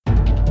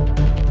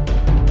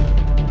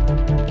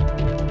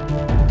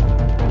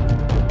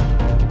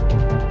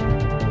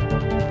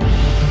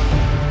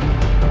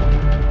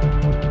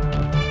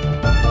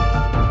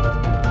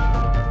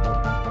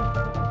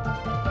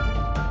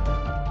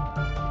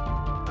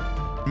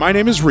My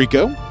name is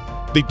Rico,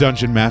 the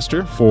Dungeon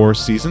Master for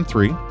Season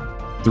 3,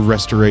 the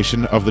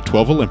restoration of the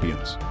 12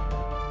 Olympians.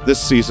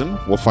 This season,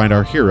 we'll find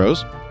our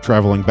heroes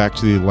traveling back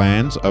to the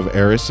lands of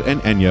Eris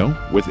and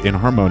Enyo within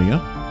Harmonia,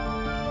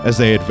 as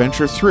they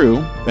adventure through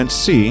and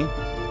see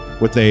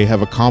what they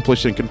have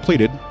accomplished and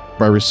completed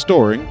by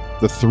restoring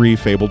the 3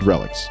 fabled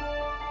relics,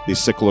 the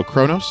Sickle of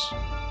Kronos,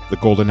 the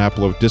Golden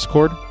Apple of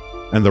Discord,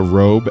 and the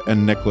Robe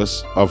and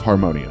Necklace of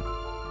Harmonia.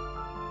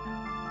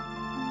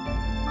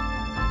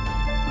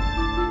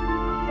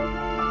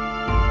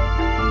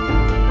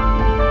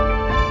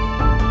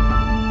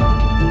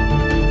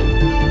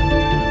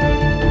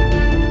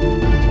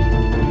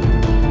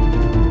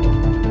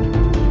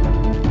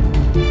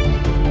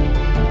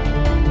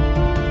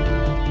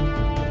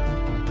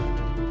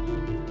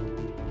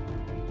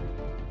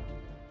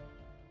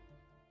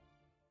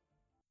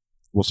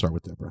 We'll start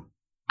with Deborah.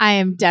 I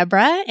am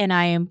Deborah, and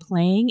I am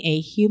playing a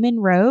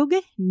human rogue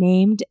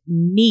named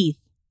Neith.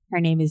 Her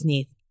name is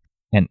Neith.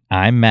 And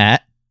I'm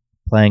Matt,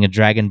 playing a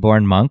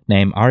dragonborn monk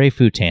named Ari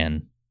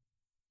Futan.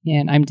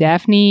 And I'm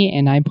Daphne,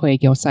 and I play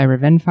Gelsira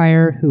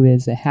Venfire, who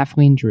is a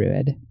halfling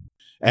druid.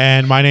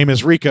 And my name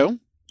is Rico.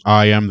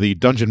 I am the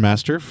Dungeon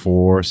Master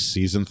for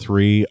Season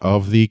 3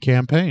 of the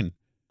campaign.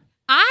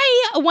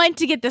 I want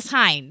to get this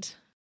hind.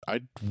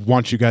 I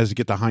want you guys to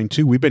get the hind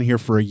too. We've been here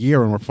for a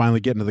year and we're finally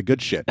getting to the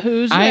good shit.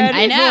 Who's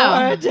I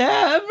know. for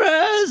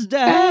Deborah's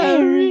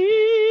diary?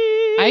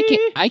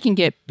 I can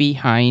get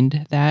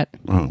behind that.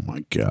 Oh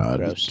my god.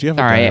 Gross. Do you have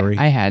a Sorry, diary?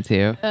 I had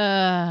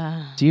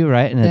to. Do you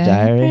write in a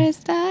diary? Deborah's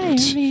diary.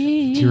 Do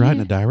you write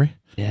in a diary?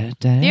 Yeah,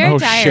 diary. Dear Oh,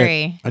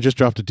 diary. shit. I just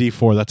dropped a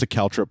D4. That's a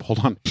caltrip. Hold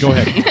on. Go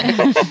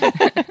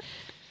ahead.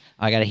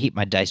 I gotta heat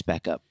my dice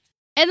back up.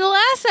 In the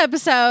last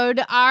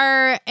episode,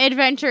 our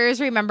adventurers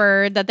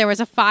remembered that there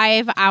was a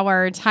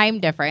 5-hour time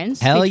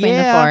difference Hell between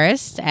yeah. the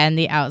forest and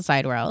the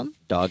outside world.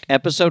 Dog.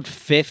 Episode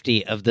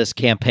 50 of this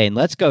campaign.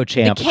 Let's go,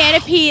 champ. The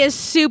canopy is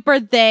super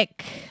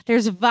thick.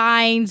 There's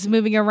vines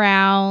moving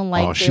around.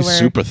 Like oh, they she's were...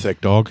 super thick,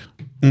 dog.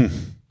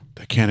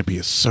 The canopy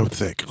is so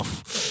thick.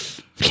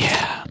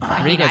 Yeah.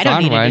 I mean, Rico's I don't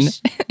on need one.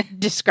 to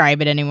describe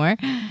it anymore.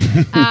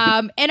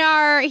 And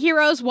our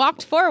heroes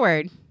walked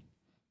forward.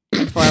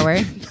 And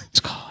forward.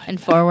 And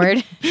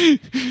forward.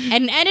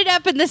 And ended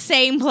up in the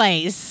same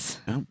place.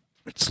 Oh,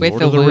 it's With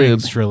Lord the of the lube.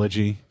 Rings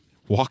trilogy.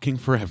 Walking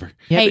forever.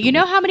 Hey, you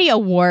know how many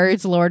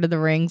awards Lord of the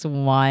Rings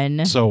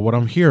won? So what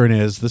I'm hearing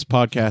is this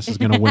podcast is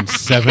going to win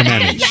 7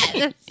 Emmys.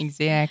 Yes.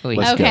 Exactly.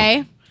 Let's go.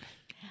 Okay.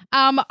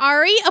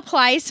 Ari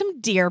applies some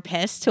deer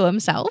piss to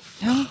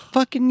himself.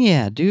 Fucking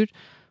yeah, dude.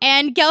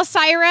 And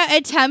Gelsira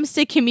attempts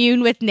to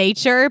commune with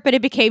nature, but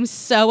it became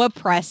so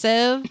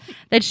oppressive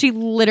that she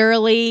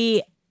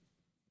literally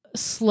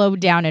slowed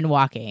down in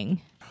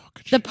walking.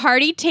 The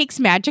party takes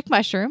magic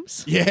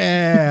mushrooms,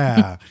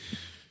 Yeah.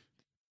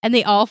 and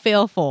they all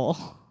feel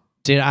full.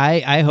 Dude,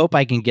 I hope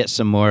I can get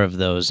some more of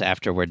those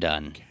after we're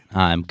done.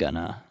 I'm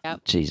gonna.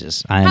 Yep.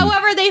 Jesus.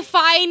 However, they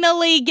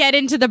finally get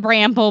into the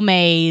bramble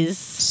maze,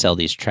 Sell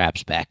these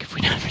traps back if we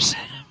never said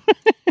them.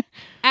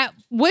 at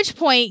which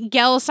point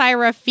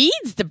Gelsira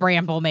feeds the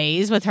bramble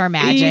maze with her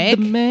magic.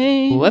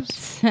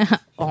 Whoops.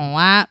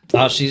 Whap.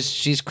 Oh,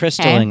 she's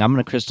crystalling. I'm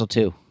gonna crystal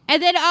too.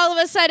 And then all of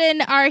a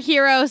sudden, our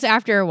heroes,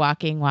 after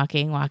walking, fight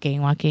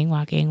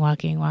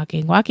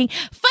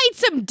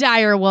some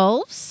dire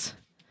wolves.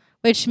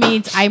 Which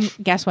means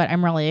guess what?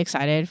 I'm really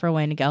excited for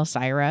when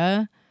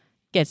Gelsira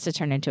gets to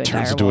turn into a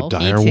Turns dire into wolf. a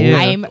dire Me too.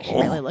 wolf. I'm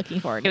really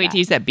looking forward to Can we that.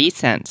 use that beast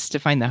sense to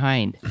find the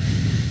hind?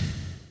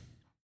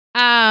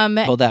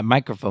 Hold that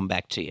microphone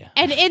back to you.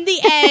 And in the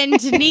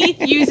end, Neith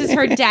uses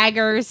her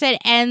daggers and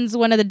ends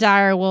one of the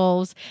dire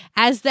wolves,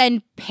 as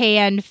then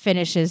Pan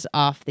finishes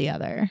off the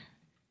other.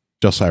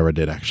 Jelsira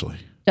did, actually.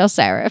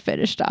 Gelsira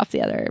finished off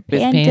the other. With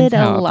Pan Pan's did a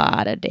help.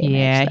 lot of damage.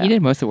 Yeah, though. he did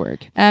most of the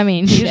work. I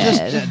mean, he He was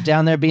did. just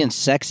down there being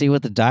sexy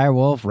with the dire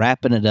wolf,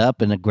 wrapping it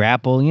up in a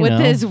grapple, you With know.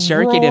 his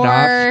jerking it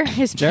roar, off.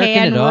 his Jerking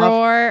pan it off.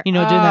 roar. You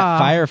know, doing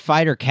that Oh,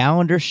 firefighter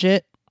calendar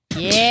shit.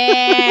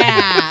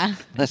 Yeah.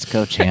 Let's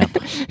go, champ.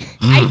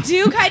 I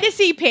do kind of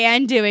see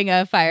Pan doing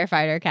a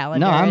firefighter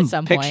calendar No, I'm at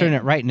some picturing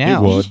point. it right He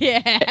now. would.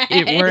 Yes.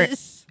 It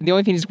works. The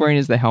only thing he's wearing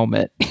is the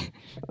helmet.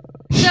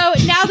 So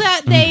now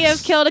that they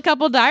have killed a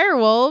couple dire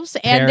wolves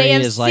and they Perry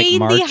have is like seen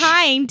the March.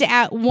 hind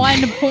at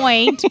one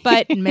point,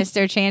 but missed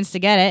their chance to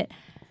get it,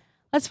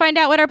 let's find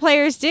out what our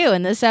players do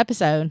in this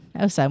episode.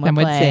 Oh, someone Some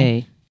would play.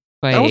 say.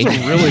 That was a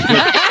Play. really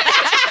good...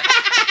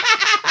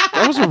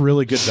 That was a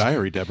really good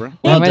diary, Deborah.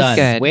 Well That was done.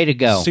 good. Way to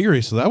go.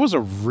 Seriously, that was a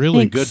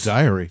really Thanks. good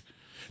diary.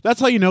 That's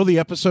how you know the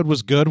episode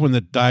was good, when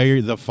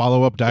the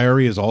follow-up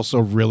diary is also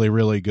really,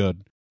 really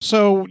good.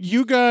 So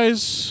you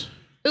guys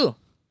Ooh.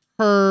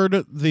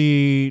 heard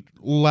the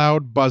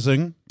loud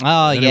buzzing.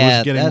 Oh, And it yeah.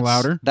 was getting that's,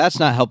 louder? That's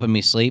not helping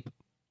me sleep.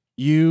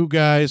 You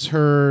guys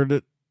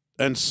heard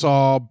and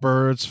saw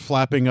birds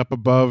flapping up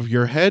above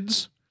your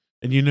heads,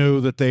 and you knew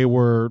that they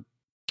were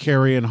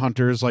carrion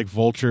hunters like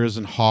vultures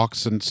and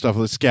hawks and stuff,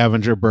 like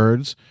scavenger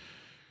birds.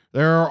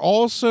 There are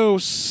also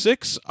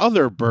 6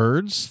 other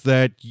birds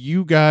that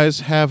you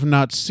guys have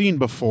not seen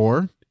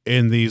before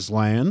in these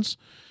lands.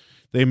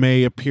 They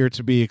may appear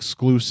to be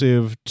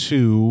exclusive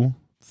to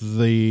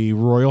the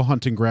Royal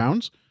Hunting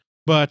Grounds,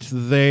 but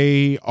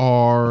they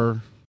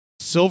are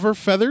silver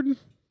feathered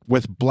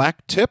with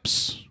black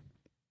tips.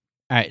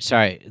 All right,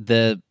 sorry.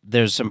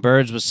 There's some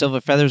birds with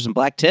silver feathers and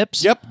black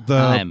tips? Yep.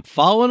 I'm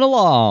following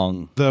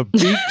along. The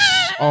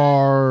beaks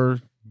are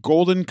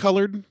golden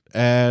colored,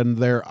 and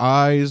their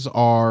eyes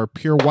are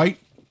pure white.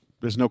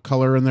 There's no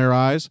color in their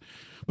eyes.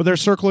 But they're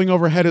circling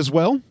overhead as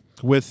well,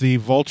 with the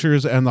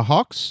vultures and the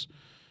hawks,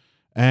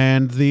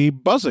 and the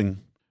buzzing.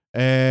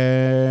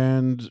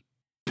 And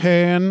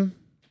Pan,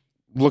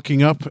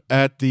 looking up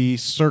at the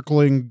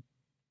circling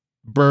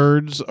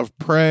birds of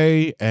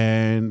prey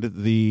and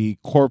the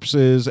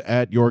corpses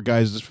at your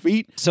guys'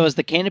 feet. So is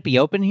the canopy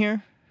open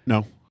here?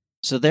 No.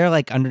 So they're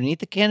like underneath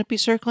the canopy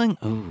circling?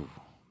 Ooh,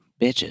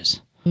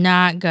 bitches.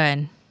 Not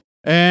good.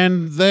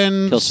 And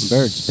then Kill some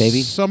birds,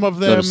 baby. Some of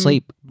Go them to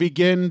sleep.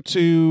 begin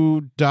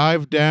to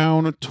dive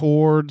down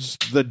towards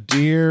the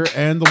deer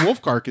and the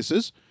wolf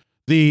carcasses.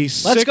 The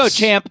Let's go,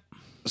 champ.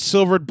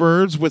 silvered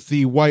birds with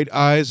the white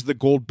eyes, the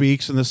gold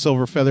beaks, and the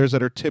silver feathers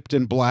that are tipped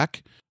in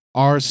black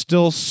are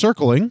still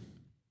circling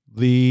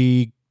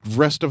the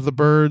rest of the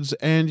birds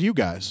and you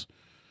guys.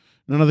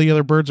 None of the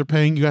other birds are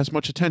paying you guys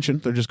much attention.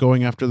 They're just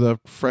going after the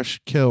fresh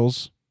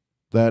kills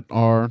that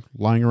are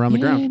lying around the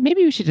ground.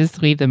 Maybe we should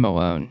just leave them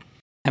alone.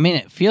 I mean,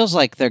 it feels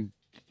like they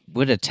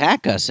would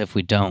attack us if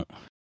we don't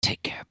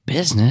take care of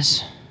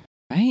business,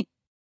 right?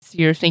 So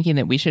you're thinking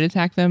that we should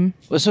attack them?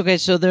 Well, so, okay,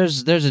 so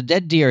there's a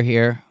dead deer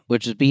here,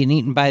 which is being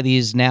eaten by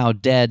these now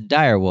dead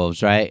dire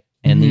wolves, right?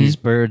 And Mhm. these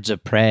birds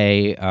of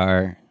prey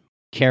are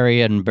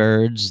carrion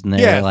birds, and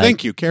they're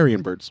Thank you,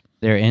 carrion birds.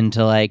 they're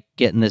into like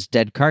getting this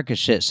dead carcass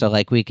shit. So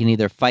like we can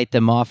either fight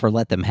them off or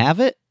let them have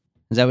it.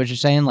 Is that what you're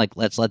saying? Like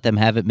let's let them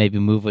have it. Maybe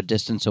move a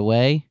distance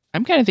away.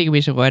 I'm kind of thinking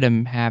we should let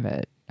them have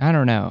it. I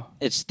don't know.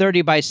 It's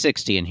 30 by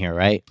 60 in here,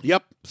 right?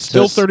 Yep,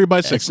 still So 30 by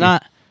 60.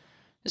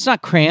 It's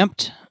not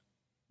cramped.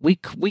 We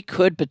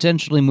could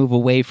potentially move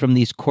away from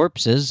these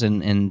corpses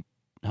and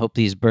hope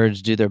these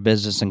birds do their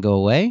business and go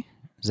away.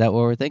 Is that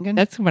what we're thinking?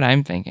 That's what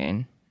I'm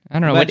thinking. I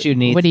don't know. What you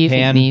need? What do you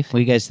Pan? think, Neith? What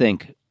do you guys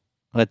think?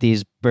 Let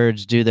these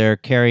birds do their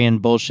carrion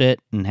bullshit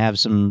and have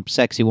some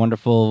sexy,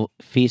 wonderful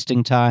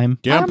feasting time.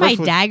 Yeah, How I'm are my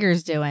perfectly-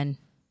 daggers doing?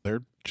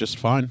 They're just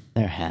fine.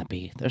 They're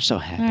happy. They're so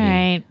happy. All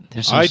right.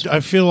 They're so I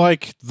feel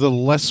like the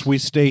less we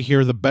stay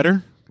here, the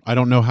better. I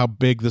don't know how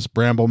big this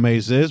bramble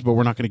maze is, but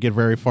we're not going to get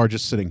very far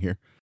just sitting here.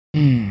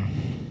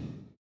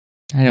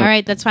 I don't. All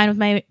right, that's fine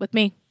with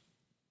me.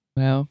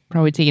 Well,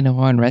 probably taking a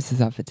long rest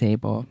is off the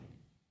table.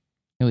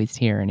 At least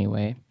here,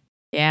 anyway.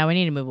 Yeah, we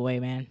need to move away,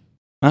 man.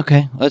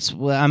 Okay,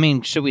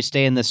 should we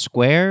stay in the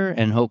square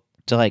and hope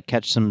to like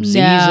catch some Z's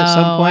at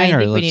some point? I or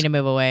think we let's- need to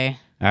move away.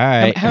 All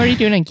right. How are you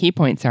doing on key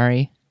points,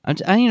 Ari?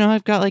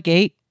 I've got like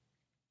 8.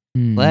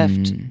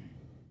 Left. Hmm.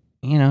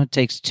 It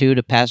takes 2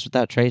 to pass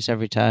without trace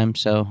every time.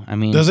 So I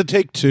mean, Does it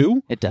take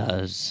 2? it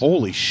does.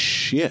 Holy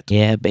shit.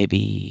 Yeah,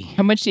 baby.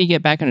 How much do you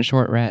get back on a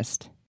short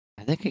rest?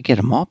 I think I get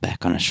them all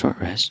back on a short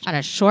rest. On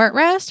a short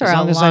rest or As a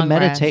long long as I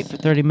meditate rest? for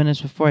 30 minutes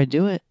before I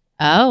do it.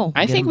 Oh.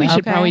 I Get think 'em we back.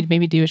 should Okay. probably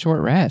maybe do a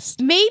short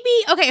rest. Maybe,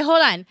 okay,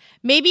 hold on.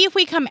 Maybe if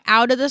we come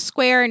out of the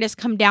square and just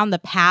come down the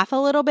path a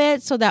little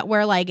bit so that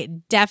we're like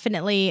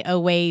definitely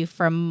away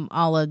from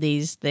all of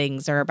these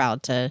things that are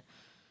about to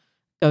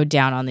go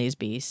down on these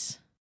beasts.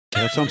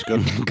 Yeah, that sounds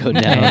good. Go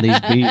down on these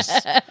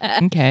beasts.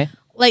 Okay.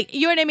 Like,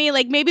 you know what I mean?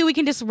 Like maybe we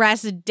can just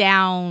rest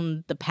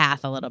down the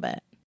path a little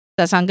bit. Does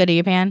that sound good to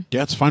you, Pan?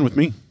 Yeah, it's fine with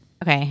me.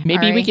 Okay.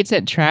 Maybe all we right. could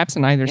set traps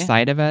on either Yeah.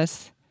 side of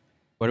us.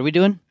 What are we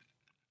doing?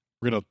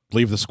 We're going to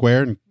leave the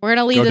square and We're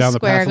gonna leave go the down the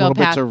square, path a go little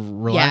bit past. to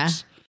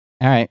relax.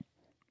 All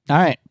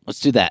right.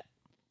 Let's do that.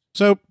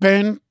 So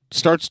Pan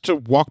starts to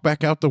walk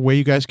back out the way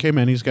you guys came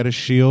in. He's got his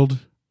shield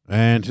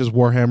and his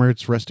warhammer.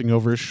 It's resting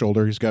over his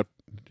shoulder. He's got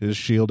his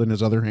shield in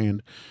his other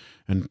hand.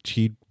 And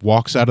he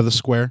walks out of the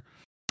square.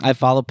 I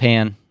follow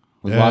Pan.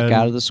 We walk And-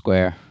 out of the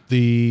square.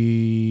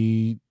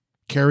 The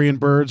carrion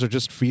birds are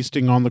just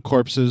feasting on the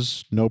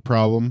corpses. No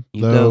problem.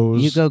 You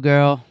Those go,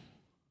 girl.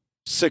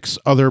 6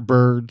 other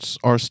birds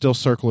are still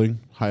circling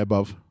high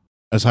above.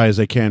 As high as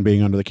they can,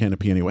 being under the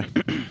canopy anyway.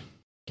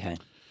 Okay.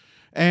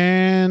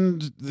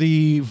 And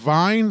the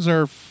vines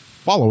are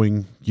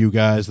following you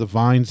guys. The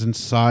vines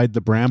inside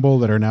the bramble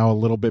that are now a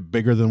little bit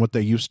bigger than what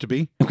they used to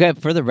be. Okay,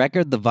 for the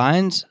record, the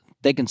vines,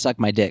 they can suck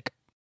my dick.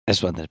 I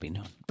just want that to be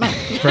known.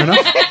 Fair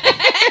enough.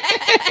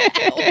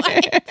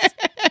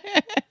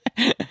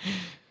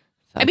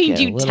 I mean,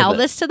 do you tell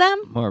this to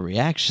them? More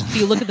reactions. Do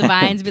you look at the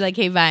vines and be like,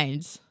 hey,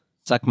 vines?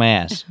 Suck my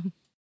ass.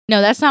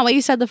 No, that's not what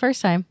you said the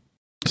first time.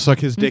 Suck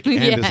his dick and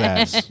his Yeah.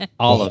 ass.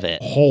 All The of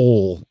it.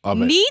 Whole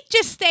of it. Neat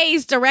just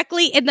stays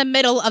directly in the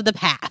middle of the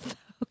path.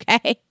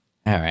 Okay.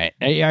 All right.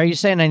 Are you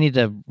saying I need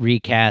to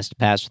recast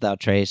Pass Without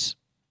Trace?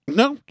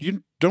 No,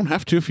 you don't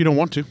have to if you don't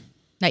want to.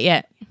 Not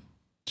yet.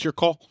 It's your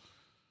call.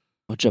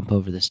 We'll jump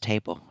over this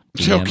table.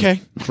 DM.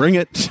 Okay, bring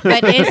it.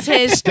 But is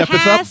his Step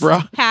us up,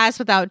 bruh. pass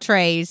without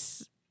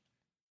trace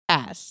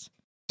pass?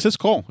 It's his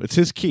call. It's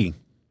his key.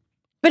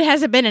 But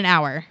has it been an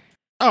hour?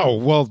 Oh,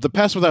 well, the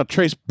Pass Without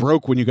Trace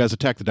broke when you guys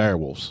attacked the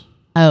direwolves.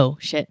 Oh,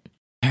 shit.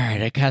 All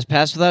right, I cast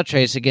Pass Without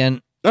Trace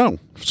again. Oh,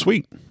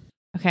 sweet.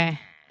 Okay.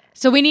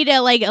 So we need to,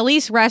 like, at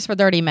least rest for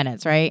 30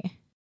 minutes, right?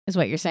 Is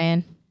what you're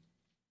saying?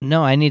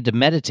 No, I need to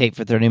meditate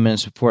for 30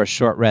 minutes before a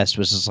short rest,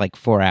 which is like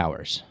 4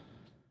 hours.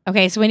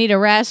 Okay, so we need to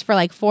rest for,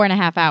 like,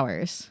 4.5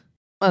 hours.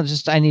 Well,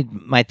 I need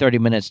my 30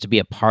 minutes to be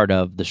a part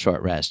of the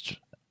short rest.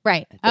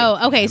 Right.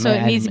 Oh, okay, so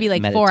it needs to be,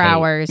 like, 4 meditate.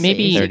 hours.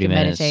 Maybe so you 30 can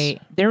minutes.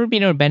 meditate. There would be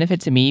no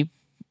benefit to me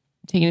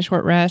taking a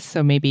short rest,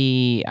 so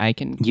maybe I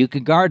can. You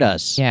could guard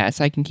us. Yeah,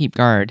 so I can keep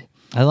guard.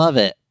 I love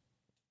it.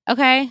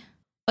 Okay,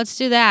 let's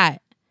do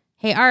that.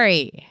 Hey,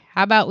 Ari,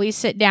 how about we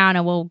sit down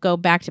and we'll go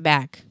back to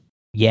back?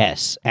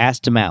 Yes, ass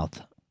to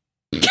mouth.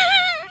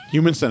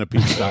 Human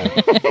centipede style.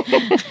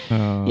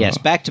 Yes,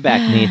 back to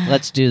back, Neith.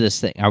 Let's do this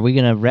thing. Are we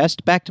going to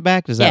rest back to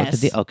back? Is that what the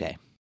Yes. deal? Okay.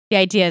 The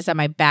idea is that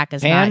my back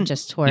is Pan, not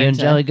just towards... You and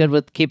Jelly good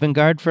with keeping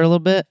guard for a little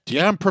bit?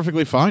 Yeah, I'm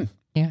perfectly fine.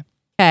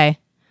 Okay.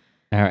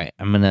 All right,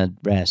 I'm going to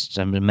rest.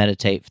 I'm going to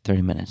meditate for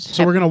 30 minutes.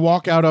 So we're going to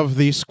walk out of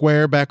the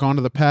square back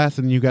onto the path,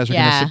 and you guys are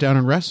going to Yeah. sit down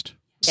and rest?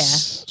 Yeah.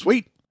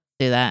 Sweet.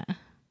 Do that.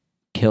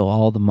 Kill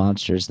all the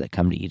monsters that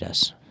come to eat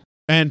us.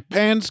 And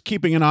Pan's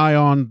keeping an eye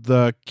on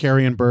the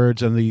carrion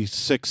birds and the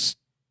 6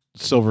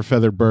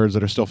 silver-feathered birds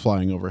that are still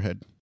flying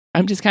overhead.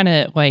 I'm just kind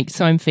of like,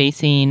 so I'm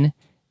facing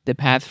the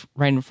path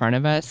right in front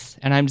of us,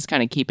 and I'm just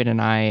kind of keeping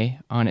an eye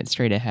on it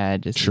straight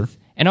ahead. Just Sure.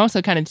 And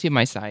also kind of to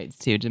my sides,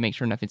 too, to make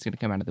sure nothing's going to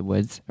come out of the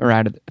woods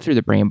or through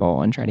the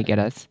bramble and try to get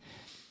us.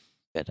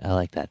 Good. I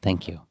like that.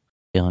 Thank you.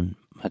 Feeling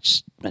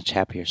much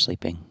happier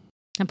sleeping.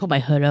 And pull my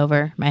hood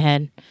over my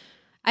head.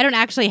 I don't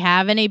actually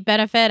have any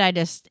benefit.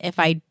 If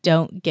I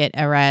don't get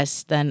a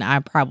rest, then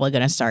I'm probably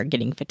going to start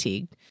getting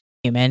fatigued.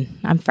 Human.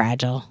 I'm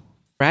fragile.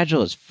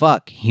 Fragile as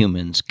fuck,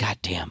 humans.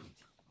 Goddamn.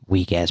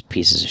 Weak ass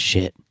pieces of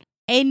shit.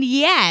 And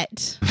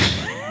yet,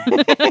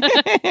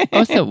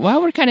 Also,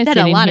 while we're kind of did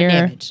a sitting lot of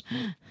here, damage.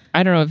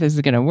 I don't know if this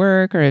is going to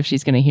work or if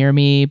she's going to hear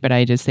me, but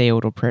I just say a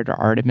little prayer to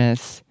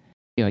Artemis.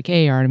 Be like,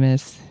 hey,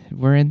 Artemis,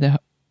 we're in the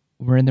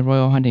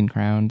royal hunting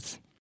grounds.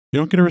 You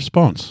don't get a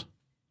response.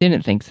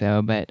 Didn't think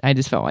so, but I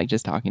just felt like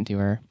just talking to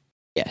her.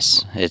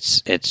 Yes,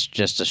 it's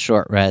just a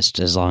short rest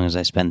as long as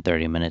I spend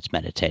 30 minutes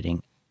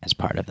meditating as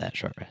part of that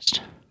short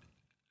rest.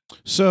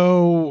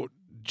 So,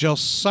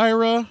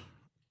 Jelsira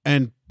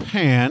and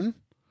Pan,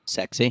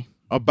 Sexy.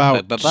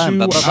 about Ba-ba-bum, 2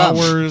 ba-ba-bum.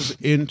 hours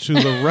into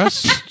the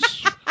rest,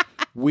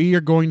 we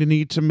are going to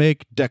need to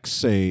make dex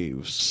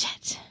saves.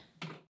 Shit.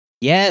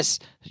 Yes.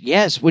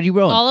 What are you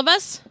rolling? All of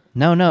us?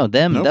 No,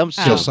 them. Nope. Them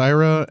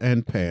Jelsira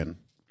and Pan.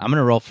 I'm going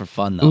to roll for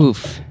fun, though.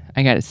 Oof,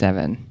 I got a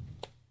 7.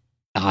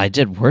 Oh, I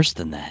did worse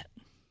than that.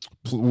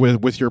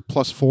 With your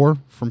 +4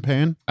 from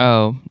Pan?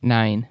 Oh,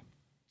 9.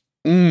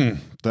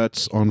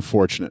 That's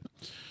unfortunate.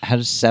 How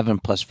does 7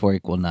 plus 4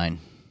 equal 9?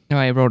 No,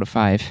 I rolled a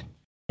 5.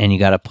 And you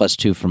got a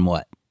 +2 from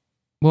what?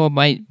 Well,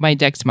 my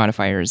dex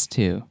modifier is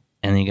 2.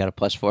 And then you got a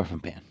 +4 from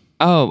Pan.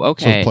 Oh, So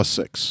okay. it's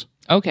 +6.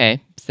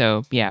 Okay,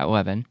 so yeah,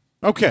 11.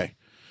 Okay.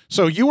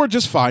 So you were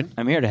just fine.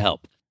 I'm here to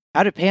help.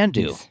 How did Pan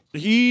do?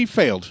 He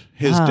failed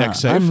his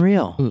dex save.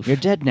 Unreal. Oof. You're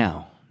dead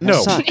now. That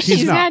No. sucks.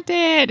 He's not. not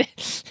dead.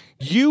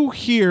 You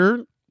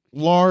hear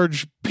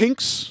large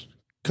pinks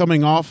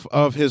coming off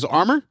of his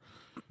armor.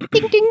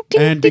 Ding, ding,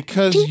 ding, And ding,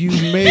 because ding. you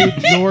made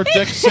your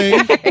dex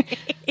save,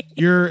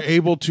 you're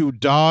able to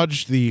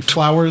dodge the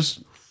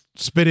flowers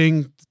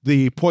spitting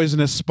the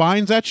poisonous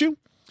spines at you.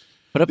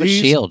 Put up a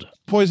These shield.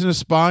 Poisonous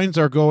spines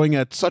are going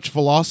at such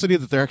velocity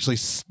that they're actually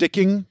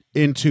sticking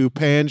into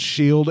Pan's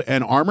shield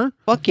and armor.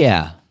 Fuck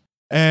yeah.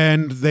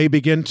 And they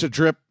begin to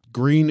drip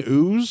green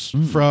ooze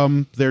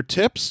from their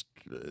tips.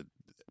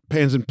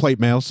 Pan's in plate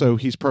mail, so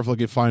he's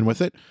perfectly fine with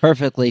it.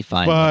 Perfectly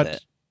fine But with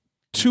it.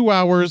 2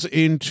 hours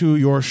into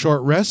your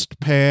short rest,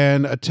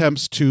 Pan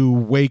attempts to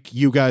wake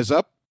you guys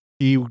up.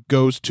 He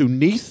goes to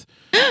Neith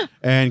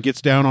and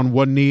gets down on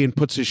one knee and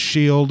puts his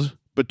shield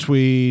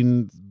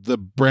between the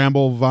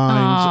bramble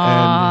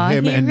vines and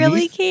him he and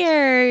really Neith.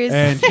 cares.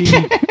 And he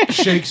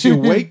shakes you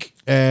awake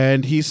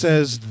and he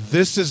says,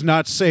 "This is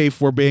not safe.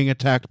 We're being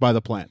attacked by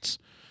the plants."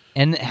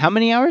 And how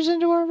many hours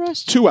into our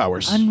rest? 2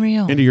 hours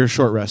Unreal. into your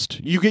short rest.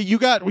 You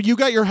got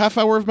your half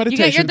hour of you got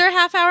meditation. their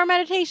half-hour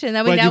meditation.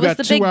 That but that you was got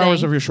the 2 big hours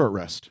thing. of your short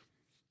rest.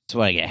 So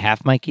what, I get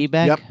half my key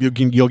back? Yep,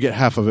 you'll get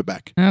half of it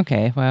back.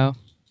 Okay, well,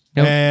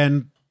 nope.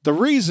 And the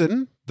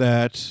reason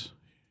that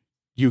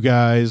you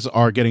guys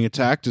are getting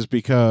attacked is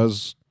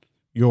because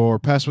your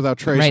Pass Without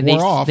Trace Right, wore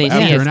they- off they see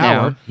after us an now.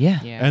 hour, Yeah.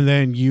 Yeah. and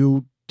then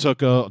you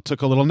took a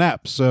little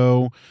nap.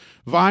 So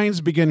vines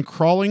begin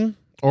crawling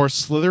or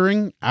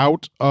slithering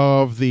out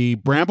of the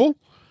bramble,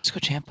 Let's go,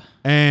 champ.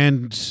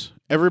 and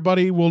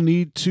everybody will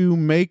need to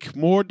make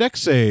more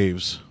dex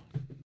saves.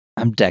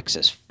 I'm Dex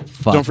as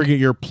fuck. Don't forget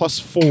your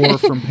 +4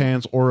 from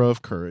Pan's Aura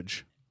of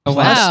Courage.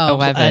 Wow.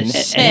 11. An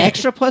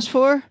extra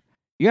 +4?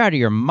 You're out of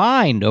your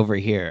mind over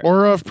here.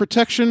 Aura of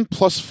Protection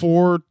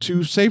 +4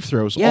 to save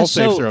throws. Yeah, all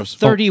so save throws.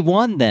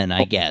 31 then,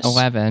 I guess.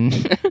 11.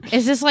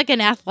 Is this like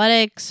an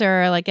athletics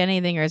or like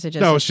anything, or is it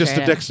just No, it's just a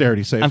straight up-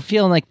 dexterity save. I'm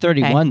feeling like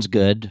 31's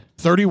good.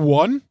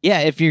 31? Yeah,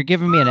 if you're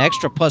giving me an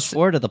extra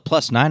 +4 to the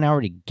 +9 I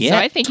already get. So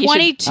I think you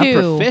should, 22.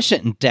 I'm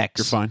proficient in dex.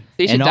 You're fine.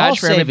 you should And all dodge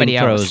for saving everybody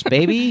throws, else.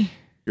 baby.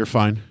 You're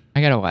fine.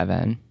 I got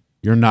 11.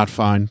 You're not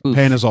fine. Oof.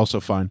 Pan is also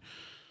fine.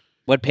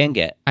 What'd Pan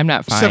get? I'm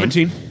not fine.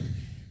 17.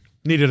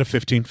 Needed a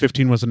 15.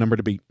 15 was the number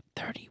to beat.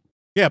 30.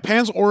 Yeah,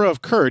 Pan's Aura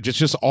of Courage, it's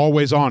just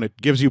always on. It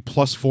gives you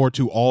 +4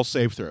 to all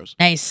save throws.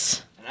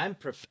 Nice. And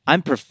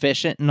I'm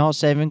proficient in all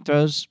saving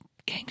throws.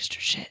 Gangster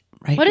shit,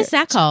 right? What here. is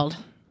that called?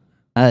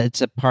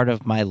 It's a part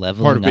of my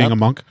leveling Part of being up. a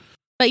monk.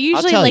 But I'll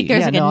usually, tell like, you. there's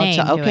Yeah, like a no, name.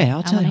 I'll to okay, it.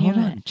 I'll tell you. wanna Hold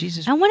hear on. it.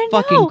 Jesus I want to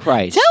fucking know.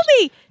 Christ. Tell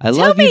me. I Tell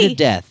love me. you to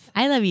death.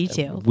 I love you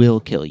too. Will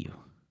kill you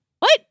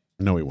What?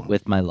 No, he won't.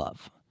 with my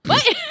love.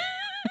 What?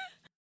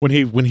 When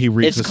he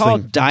reads It's this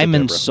called thing to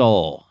Diamond Deborah.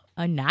 Soul.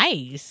 Oh,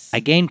 nice. I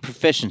gained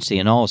proficiency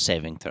in all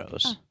saving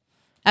throws.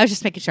 I was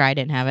just making sure I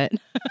didn't have it.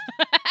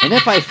 And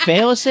if I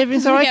fail a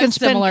saving throw, We I have can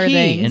spend similar key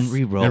things.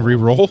 and reroll. And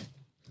re-roll.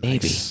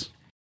 Baby. Nice.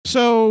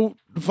 So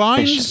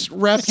vines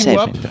Efficient. wrap you Saving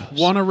up, throws.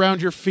 one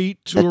around your feet,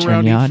 two That turn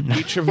around you on?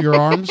 each of your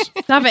arms.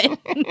 Stop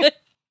it.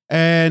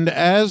 And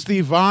as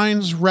the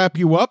vines wrap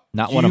you up,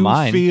 Not one of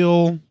mine. you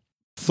feel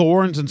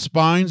thorns and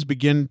spines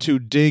begin to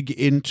dig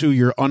into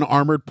your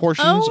unarmored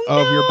portions Oh,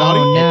 of your no. body.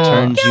 Oh, no. It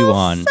turns you Go,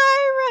 on.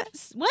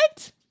 Cyrus.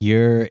 What?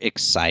 You're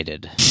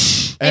excited.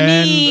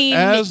 And mean,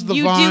 as the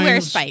you do wear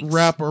vines spikes.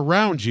 wrap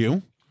around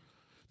you,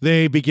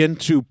 they begin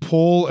to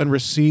pull and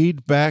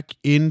recede back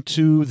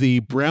into the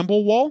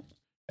bramble wall,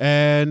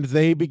 and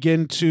they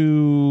begin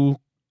to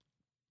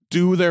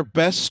do their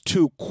best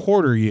to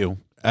quarter you,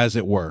 as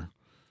it were.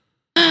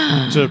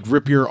 To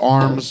rip your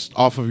arms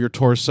off of your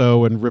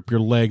torso and rip your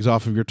legs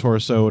off of your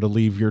torso to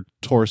leave your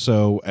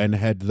torso and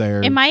head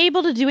there. Am I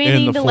able to do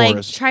anything the to like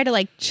forest. try to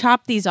like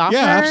chop these off?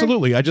 Yeah, her?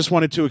 absolutely. I just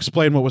wanted to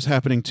explain what was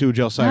happening to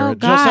Jelsira. Oh,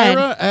 God.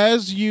 Jelsira,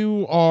 as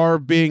you are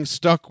being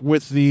stuck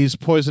with these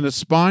poisonous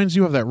spines,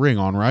 you have that ring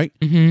on, right?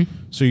 Mm-hmm.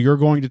 So you're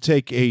going to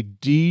take a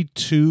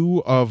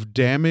D2 of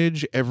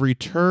damage every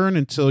turn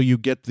until you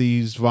get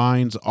these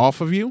vines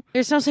off of you.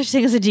 There's no such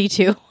thing as a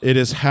D2. It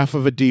is half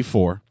of a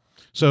D4.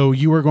 So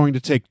you are going to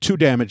take 2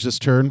 damage this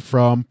turn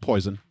from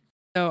poison.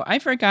 So I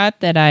forgot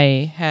that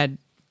I had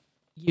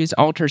used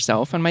Alter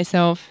Self on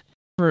myself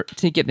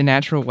to get the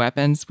natural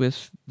weapons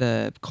with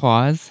the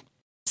claws.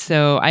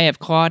 So I have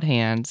clawed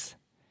hands.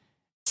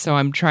 So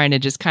I'm trying to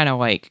just kind of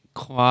like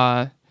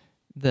claw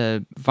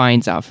the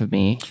vines off of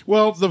me.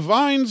 Well, the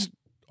vines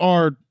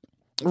are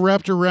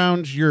wrapped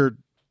around your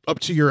up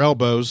to your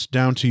elbows,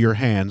 down to your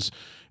hands,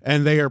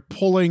 and they are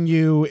pulling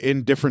you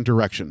in different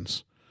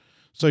directions.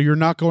 So you're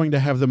not going to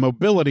have the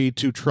mobility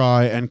to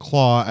try and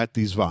claw at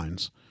these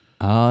vines.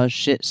 Oh,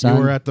 shit, son.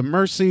 You are at the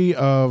mercy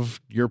of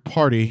your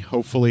party,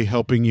 hopefully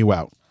helping you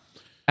out.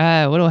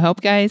 What'll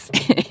help, guys?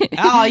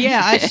 Oh,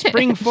 yeah, I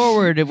spring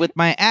forward with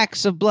my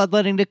axe of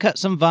bloodletting to cut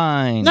some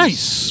vines.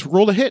 Nice!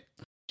 Roll a hit.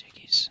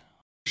 Jiggies.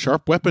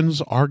 Sharp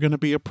weapons are going to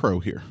be a pro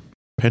here.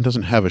 Penn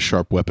doesn't have a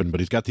sharp weapon, but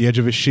he's got the edge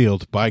of his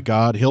shield. By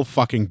God, he'll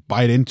fucking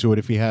bite into it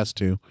if he has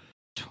to.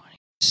 20,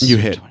 You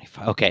hit.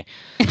 25. Okay,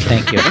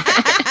 thank you.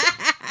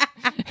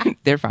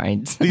 They're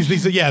vines.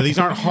 These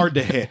aren't hard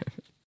to hit.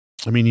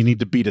 I mean, you need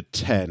to beat a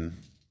 10.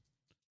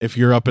 If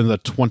you're up in the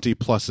 20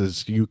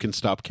 pluses, you can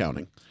stop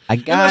counting. I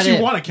got Unless it,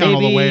 you want to count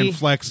all the way baby. and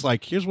flex,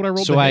 like, here's what I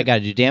rolled So to I hit. got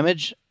to do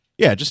damage?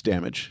 Yeah, just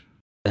damage.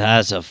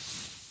 That's a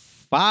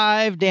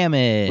 5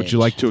 damage. Would you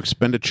like to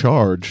expend a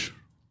charge?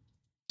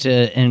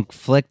 to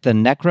inflict the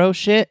necro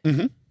shit?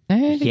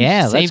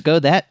 Yeah, let's go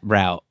that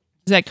route.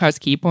 Does that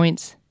cost key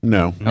points?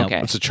 No. Nope.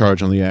 Okay. It's a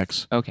charge on the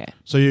axe. Okay.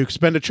 So you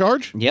expend a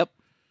charge? Yep.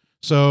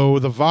 So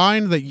the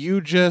vine that you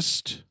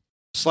just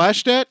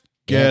slashed at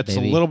Yeah, gets a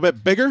baby. little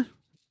bit bigger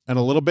and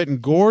a little bit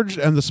engorged,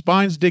 and the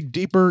spines dig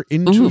deeper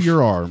into Oof.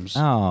 your arms.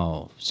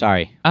 Oh,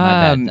 sorry.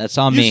 My Um, bad. That's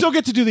on You me. still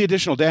get to do the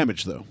additional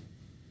damage, though.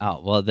 Oh,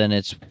 well, then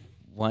it's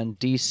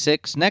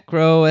 1d6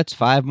 necro. It's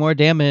 5 more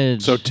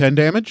damage. So 10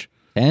 damage.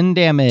 10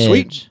 damage.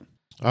 Sweet.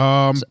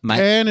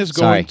 Pan is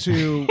sorry. going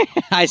to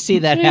I see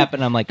that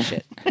happen. I'm like,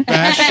 shit.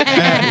 bash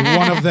at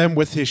one of them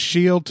with his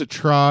shield to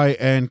try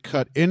and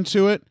cut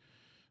into it.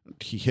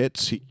 He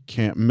hits. He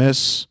can't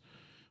miss.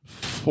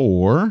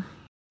 For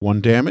 1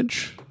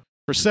 damage.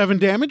 For 7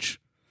 damage.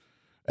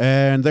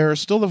 And there are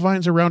still the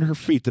vines around her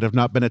feet that have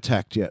not been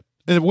attacked yet.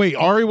 Wait,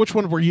 Ari, which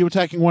one were you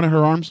attacking? One of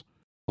her arms?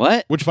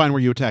 What? Which vine were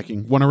you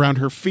attacking? One around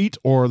her feet,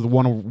 or the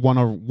one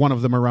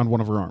of them around one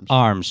of her arms?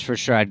 Arms. For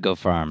sure, I'd go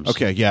for arms.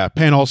 Okay, yeah.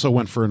 Pan also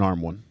went for an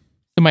arm one.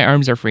 So my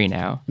arms are free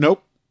now.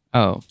 Nope.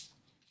 Oh.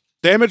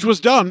 Damage was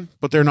done,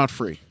 but they're not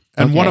free.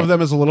 And one Okay. of them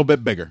is a little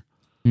bit bigger.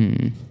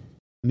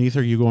 Neith,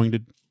 are you going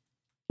to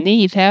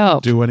Needs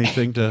help. do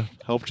anything to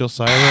help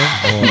Jelsira?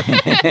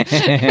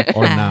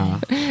 Or nah?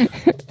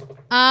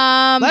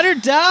 Let her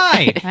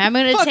die. I'm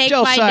gonna Fuck take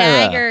my Jelsira.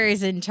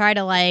 daggers and try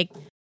to like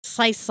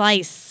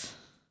slice.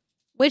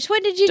 Which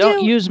one did you Don't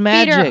do? use Feet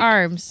magic. or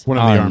arms? One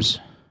of the arms.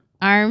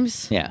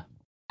 Arms. Yeah.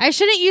 I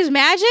shouldn't use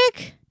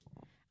magic?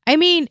 I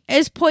mean,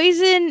 is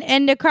poison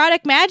and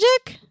necrotic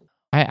magic?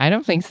 I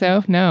don't think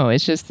so. No,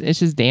 it's just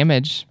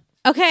damage.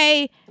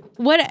 Okay,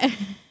 what?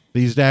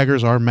 These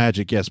daggers are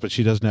magic, yes, but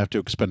she doesn't have to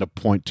expend a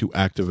point to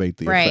activate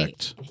the Right.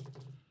 effect.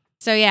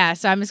 So yeah,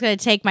 so I'm just gonna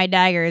take my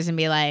daggers and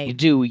be You like,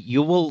 do.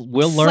 We'll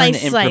learn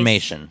Slice, slice.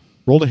 information.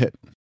 Roll to hit.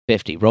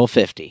 50. Roll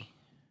 50.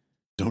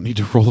 Don't need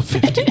to roll a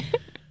 50.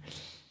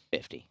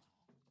 50.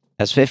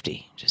 That's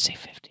 50. Just say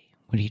 50.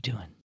 What are you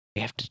doing?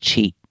 We have to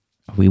cheat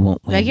or we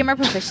won't do win. I get my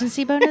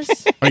proficiency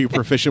bonus? Are you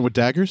proficient with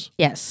daggers?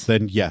 Yes.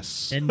 Then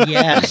yes. And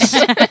yes.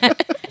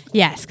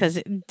 Yes, because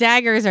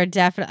daggers are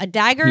definitely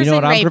daggers You know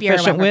and what I'm rapier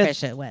proficient I'm with?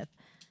 proficient with.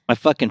 My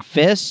fucking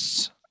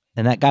fists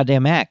and that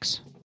goddamn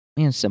axe.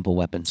 And simple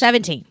weapons.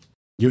 17.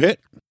 You hit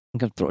I'm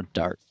going to throw a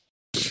dart.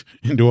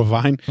 into a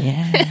vine.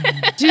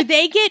 Yeah. Do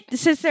they get,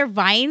 since they're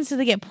vines, do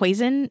they get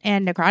poison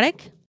and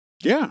necrotic?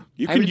 Yeah,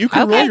 you I can would- you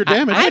can roll Okay, your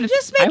damage. I'm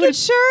just I making would-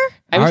 sure.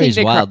 I would Ari's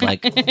think wild. necro-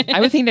 Like, I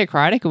would think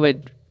necrotic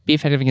would be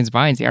effective against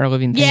vines. They are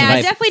living things. Yeah,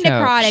 I- definitely So-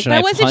 necrotic. should But I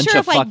I wasn't punch sure a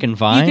if like fucking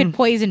vine? you could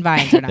poison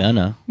vines or not.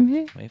 gonna.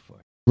 Mhm. Wait for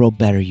it. Roll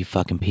better, you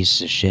fucking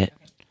pieces of shit.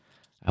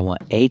 I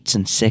want 8s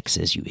and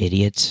 6s, you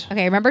idiots.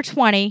 Okay, remember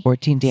 20.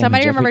 14 damage.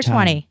 Somebody every remember time.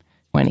 20.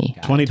 20.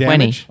 20 20.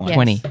 damage.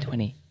 20. Yes.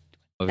 20.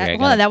 Over here, I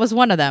Well, got that was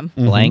one of them.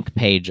 Mhm. blank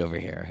page over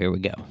here. Here we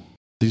go.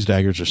 These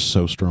daggers are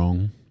so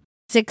strong.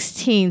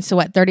 16. So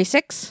what,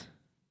 36?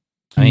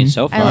 I mean,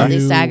 so I far. love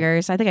these You-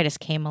 daggers. I think I just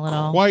came a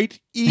little. Quite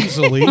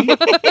easily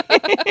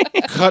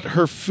cut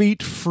her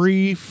feet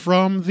free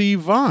from the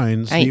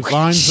vines. The Nice.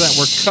 vines that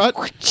were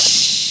cut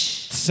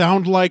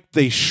sound like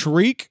they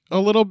shriek a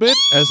little bit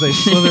as they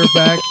slither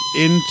back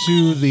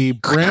into the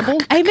bramble.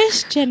 I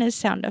miss Jenna's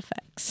sound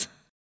effects.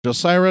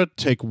 Josira,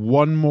 take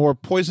one more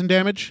poison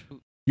damage.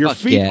 Your Fuck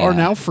feet yeah. are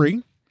now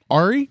free.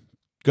 Ari,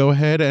 go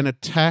ahead and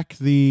attack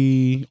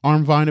the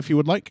arm vine if you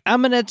would like.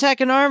 I'm gonna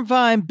attack an arm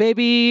vine,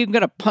 baby. I'm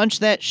gonna punch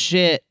that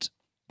shit.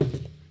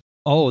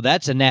 Oh,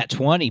 that's a nat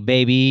 20,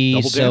 baby.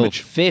 Double so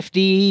damage.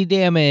 50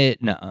 damage.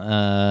 No,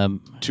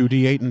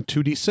 2d8 and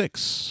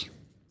 2d6.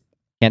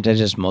 can't I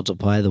just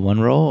multiply the one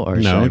roll, or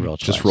should I No, roll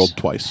just twice? rolled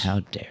twice. How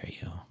dare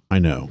you? I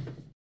know.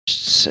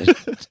 So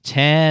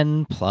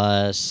 10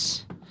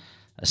 plus.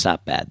 That's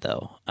not bad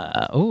though.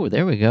 Oh,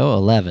 there we go.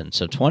 11.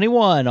 So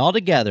 21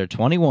 altogether.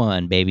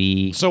 21,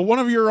 baby. So one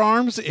of your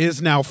arms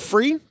is now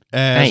free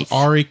as Nice.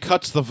 Ari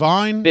cuts the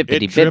vine.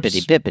 Bippity, it drips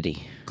bippity, bippity.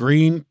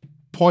 green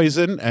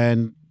poison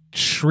and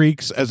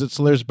shrieks as it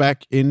slithers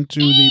back into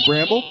the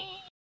bramble.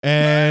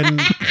 And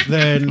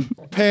then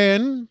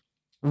Pan,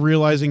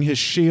 realizing his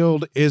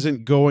shield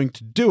isn't going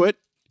to do it,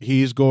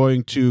 he's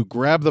going to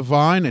grab the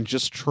vine and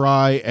just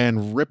try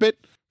and rip it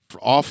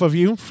off of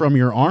you from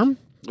your arm.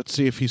 Let's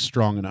see if he's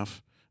strong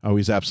enough. Oh,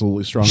 he's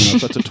absolutely strong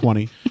enough. That's a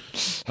 20.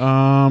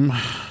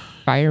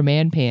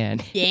 Fireman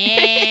Pan.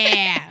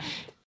 Yeah.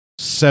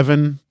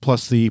 7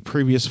 plus the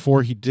previous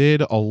 4 he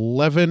did,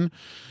 11.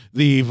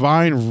 The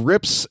vine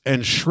rips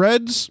and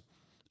shreds,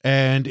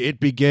 and it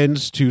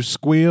begins to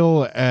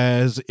squeal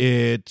as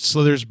it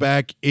slithers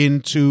back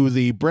into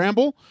the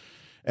bramble.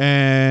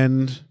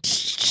 And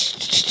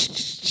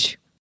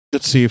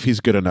let's see if he's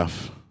good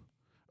enough.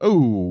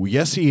 Oh,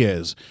 yes, he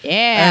is.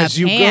 Yeah. As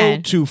you Pan.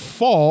 go to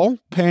fall,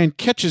 Pan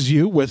catches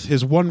you with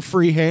his one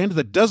free hand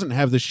that doesn't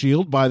have the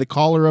shield by the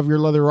collar of your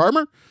leather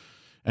armor,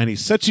 and he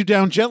sets you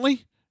down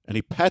gently, and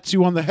he pats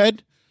you on the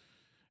head,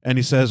 and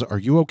he says, "Are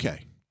you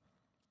okay?"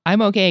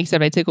 I'm okay,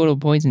 except I took a little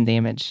poison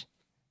damage.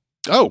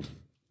 Oh,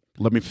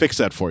 let me fix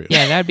that for you.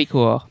 Yeah, that'd be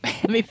cool.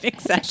 Let me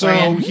fix that for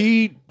So you.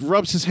 he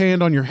rubs his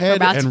hand on your head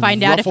about to and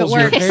find out if it ruffles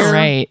your works. hair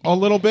Right. a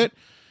little bit,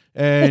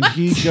 and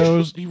he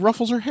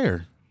ruffles her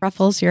hair.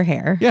 Ruffles your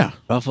hair. Yeah.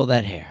 Ruffle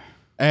that hair.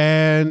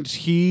 And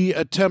he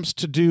attempts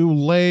to do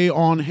lay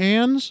on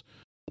hands.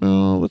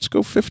 Let's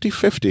go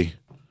 50-50.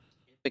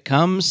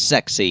 Becomes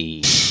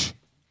sexy.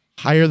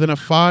 Higher than a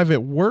 5,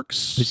 it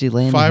works. Who's he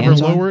laying 5 or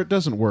hands on? lower, it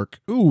doesn't work.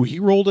 Ooh, he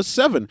rolled a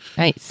 7.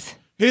 Nice.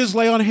 His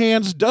lay on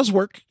hands does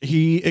work.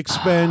 He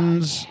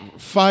expends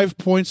 5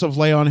 points of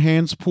lay on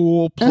hands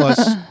pool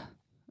plus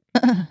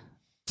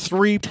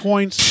 3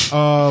 points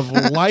of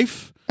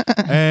life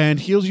and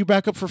heals you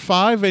back up for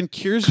 5 and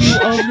cures you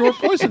of your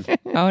poison.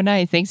 Oh,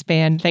 nice. Thanks,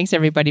 Pan. Thanks,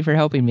 everybody, for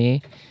helping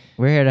me.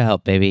 We're here to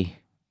help, baby.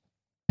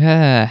 You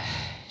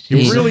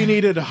Jeez. really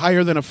needed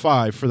higher than a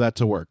 5 for that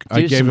to work.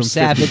 I Do gave some him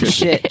savage 50-50.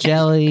 shit,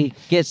 Jelly.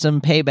 Get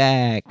some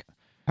payback.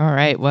 All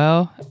right.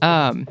 Well,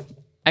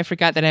 I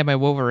forgot that I had my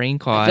Wolverine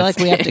claws. I feel like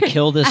we have to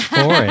kill this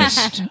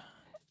forest.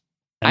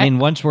 I mean,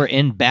 once we're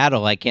in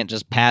battle, I can't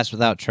just pass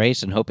without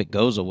trace and hope it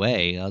goes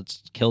away.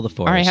 Let's kill the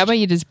forest. All right. How about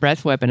you just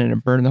breath weapon it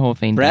and burn the whole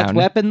thing breath down?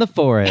 weapon the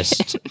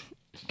forest?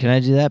 Can I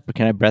do that?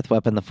 Can I breath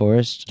weapon the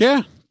forest?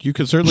 Yeah, you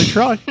could certainly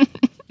try.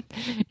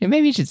 Yeah,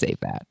 maybe you should save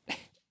that.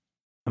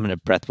 I'm gonna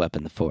breath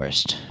weapon the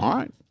forest. All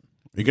right.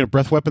 Are you going to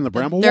breath weapon the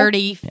bramble wall?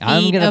 30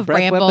 I'm feet gonna of breath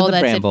weapon bramble the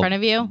that's bramble. in front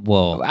of you.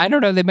 Whoa! I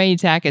don't know. They may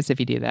attack us if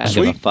you do that. I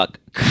don't give a Sweet. fuck.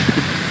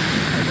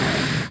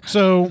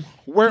 So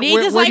where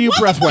Nina's do like, you "What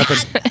breath weapon?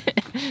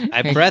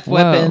 I breath Whoa,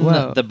 weapon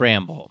whoa. the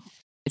bramble.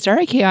 Is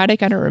Ari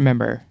chaotic? I don't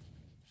remember.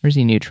 Or is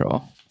he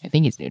neutral? I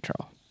think he's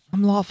neutral.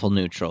 I'm lawful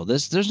neutral.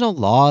 There's no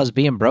laws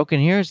being broken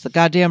here. It's the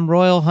goddamn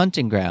royal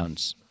hunting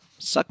grounds.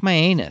 Suck my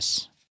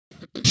anus.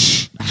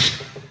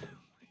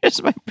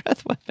 Here's my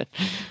breath weapon.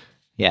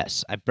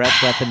 Yes, I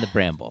breath weapon the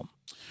bramble.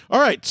 All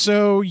right,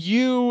 so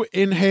you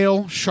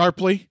inhale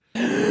sharply,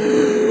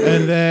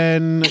 and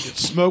then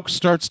smoke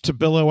starts to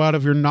billow out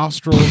of your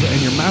nostrils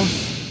and your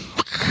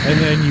mouth, and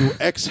then you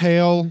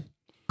exhale,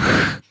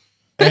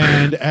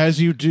 and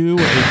as you do,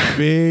 a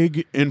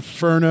big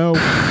inferno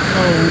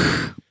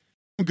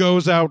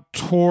goes out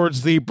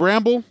towards the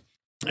bramble,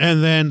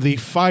 and then the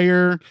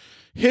fire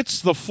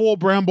hits the full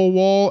bramble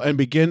wall and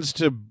begins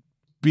to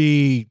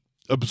be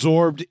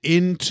absorbed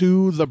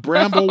into the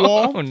bramble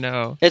wall. Oh,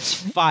 no. It's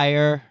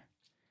fire.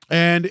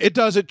 And it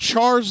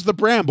chars the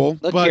bramble,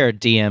 Look but here,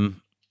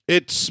 DM.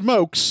 it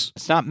smokes.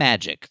 It's not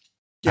magic.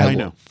 Yeah, I will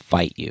know.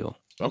 Fight you.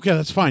 Okay,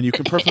 that's fine. You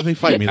can perfectly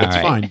fight me. That's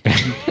All right.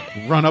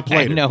 fine. Run up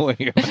later. I know what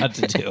you're about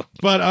to do.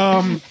 But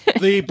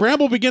the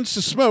bramble begins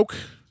to smoke.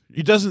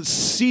 He doesn't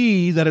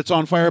see that it's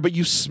on fire, but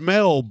you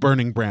smell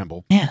burning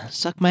bramble. Yeah,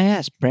 suck my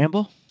ass,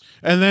 bramble.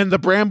 And then the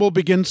bramble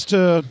begins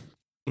to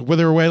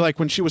wither away, like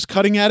when she was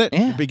cutting at it.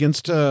 Yeah. It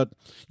begins to,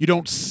 you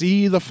don't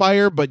see the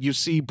fire, but you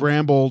see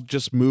bramble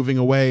just moving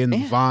away, and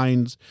the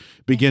vines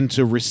begin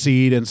to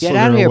recede and Get slither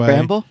out of here, away.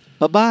 bramble.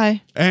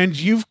 Bye-bye. And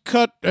you've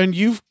cut,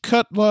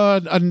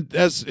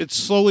 as it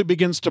slowly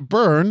begins to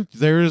burn,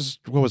 there's,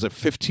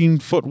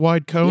 15-foot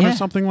wide cone or Yeah.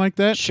 something like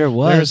that? Sure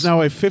was. There's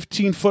now a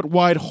 15-foot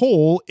wide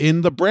hole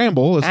in the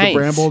bramble as the Nice.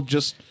 bramble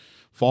just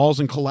falls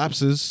and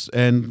collapses,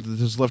 and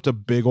there's left a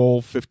big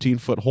old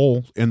 15-foot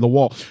hole in the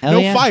wall. Hell No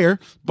yeah. fire,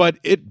 but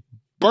it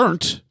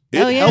burnt. It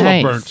Hell yeah. hella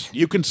Nice. burnt.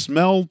 You can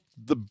smell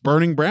the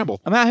burning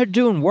bramble. I'm out here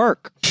doing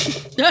work.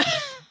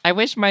 I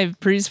wish my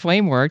priest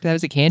flame worked. That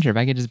was a cantrip.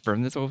 I could just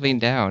burn this whole thing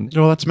down.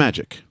 Oh, that's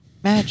magic.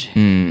 Magic.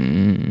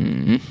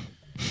 Mm.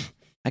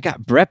 I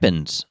got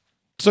breppins.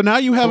 So now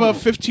you have a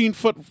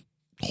 15-foot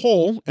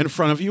hole in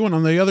front of you, and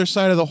on the other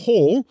side of the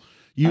hole,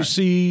 you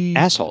see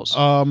Assholes.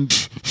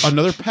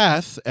 another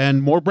path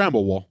and more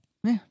bramble wall.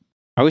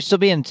 Are we still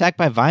being attacked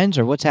by vines,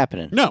 or what's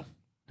happening? No,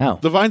 Oh.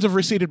 the vines have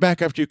receded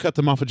back after you cut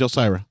them off of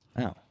Jelsira.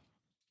 Oh.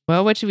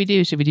 Well, what should we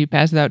do? Should we do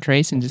pass without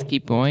trace and just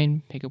keep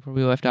going, pick up where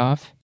we left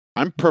off?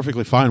 I'm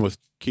perfectly fine with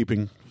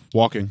keeping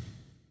walking.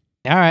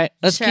 All right,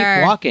 let's keep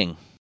Sure. walking.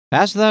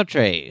 Pass without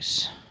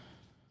trace.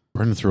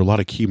 Burning through a lot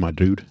of key, my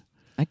dude.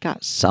 I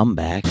got some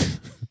back.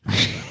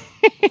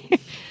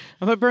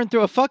 I'm gonna burn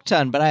through a fuck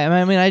ton, but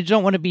I mean, I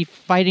don't want to be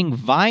fighting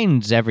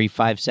vines every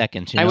 5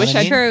 seconds. You know I wish what I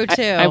I mean? True,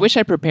 too. I wish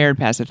I prepared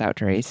pass without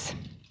trace.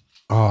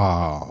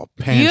 Oh,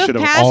 Pan You have should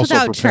have Pass also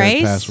Without prepared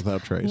Trace? Pass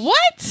Without Trace.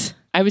 What?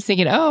 I was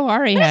thinking, oh,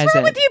 Ari has What's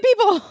wrong it. with you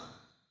people?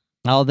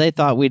 Oh, they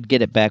thought we'd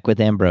get it back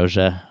with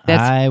ambrosia.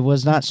 That's- I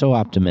was not so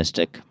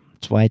optimistic.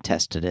 That's why I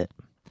tested it.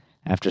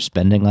 After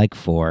spending like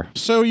 4.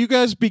 So you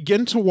guys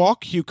begin to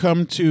walk. You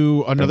come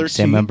to another Bring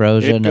some T.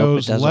 ambrosia. It Nope, it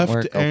goes doesn't left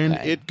work. and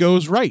Okay. it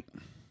goes right.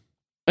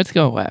 Let's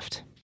go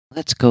left.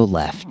 Let's go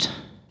left.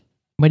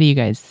 What do you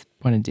guys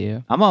want to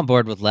do? I'm on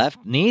board with left.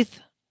 Neath?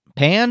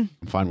 Pan?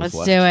 I'm fine with Let's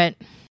left. do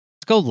it.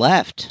 Let's go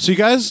left. So you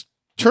guys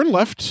turn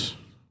left,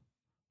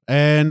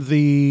 and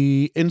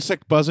the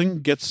insect buzzing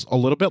gets a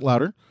little bit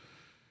louder.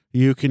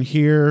 You can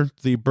hear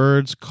the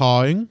birds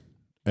cawing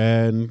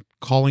and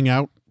calling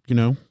out,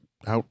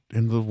 out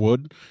in the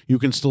wood. You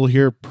can still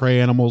hear prey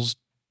animals'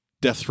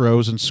 death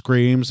throes and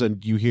screams,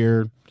 and you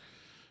hear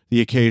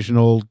the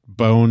occasional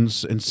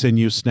bones and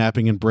sinew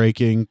snapping and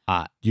breaking.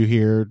 Hot. You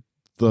hear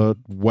the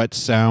wet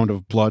sound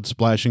of blood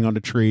splashing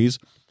onto trees.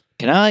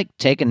 Can I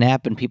take a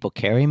nap and people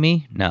carry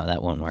me? No,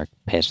 that won't work.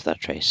 Piss without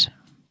trace.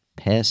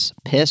 Piss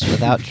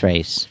without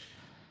trace.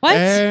 What?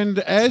 And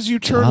as you All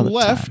turn the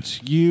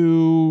left,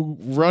 you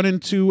run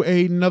into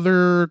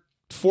another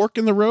fork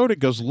in the road. It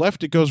goes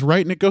left, it goes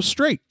right, and it goes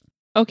straight.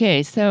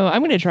 Okay, so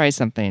I'm going to try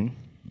something.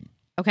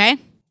 Okay.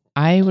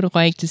 I would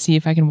like to see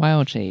if I can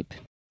wild shape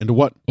Into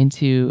what?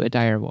 into a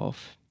dire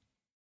wolf.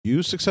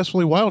 You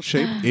successfully wild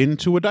shape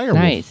into a dire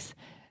wolf. Nice.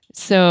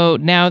 So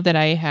now that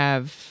I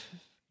have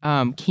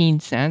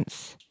keen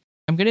sense,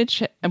 I'm gonna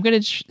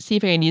see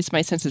if I can use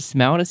my sense of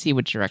smell to see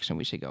which direction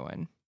we should go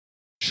in.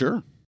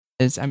 Sure.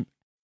 Is I'm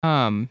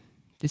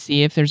to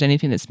see if there's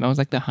anything that smells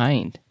like the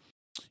hind.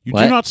 You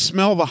What? do not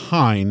smell the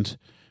hind,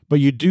 but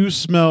you do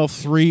smell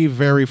 3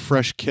 very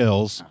fresh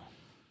kills.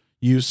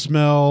 You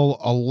smell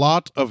a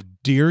lot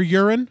of deer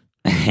urine.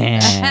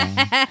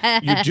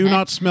 You do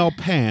not smell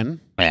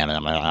Pan,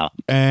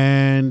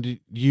 and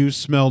you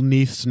smell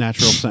Neath's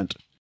natural scent.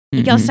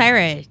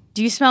 Gelsira,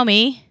 do you smell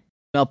me?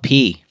 Smell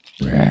pee.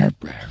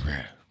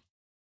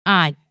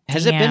 Ah,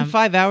 Has it been damn.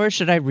 5 hours?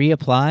 Should I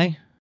reapply?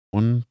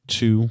 1,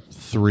 2,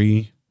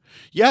 3.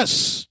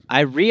 Yes.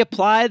 I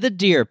reapply the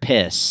deer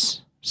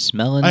piss.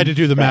 Smelling I had to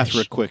do the math fresh.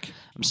 real quick.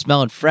 I'm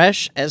smelling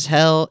fresh as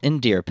hell in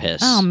deer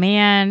piss. Oh,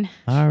 man.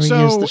 Ari is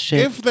So the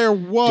shit. if there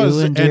was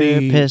Doing deer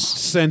any piss.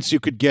 sense you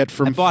could get I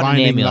from bought an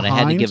finding amulet. the I had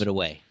to hind, give it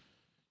away.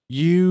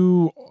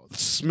 you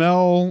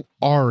smell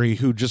Ari,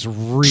 who just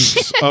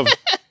reeks of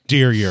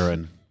deer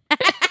urine.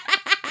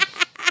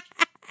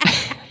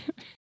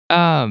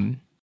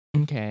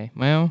 Okay,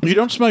 well, You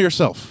don't smell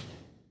yourself.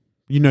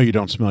 You know you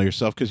don't smell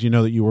yourself because you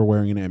know that you were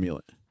wearing an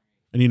amulet.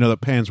 And you know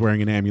that Pan's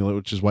wearing an amulet,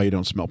 which is why you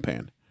don't smell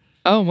Pan.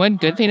 oh, one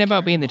good thing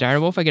about being the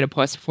direwolf, I get a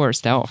 +4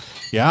 stealth.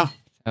 Yeah.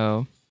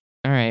 So,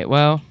 all right,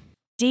 well,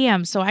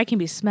 Damn, so I can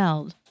be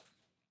smelled.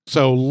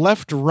 So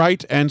left,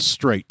 right, and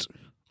straight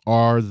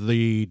are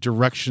the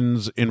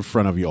directions in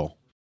front of y'all.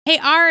 Hey,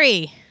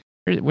 Ari.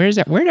 where's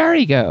that? Where'd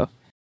Ari go?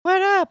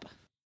 What up?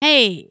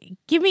 Hey,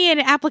 give me an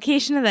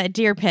application of that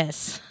deer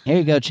piss. Here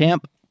you go,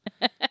 champ.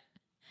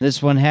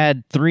 This one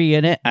had 3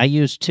 in it. I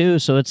used 2,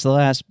 so it's the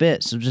last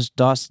bit. So just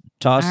toss,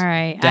 All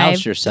right.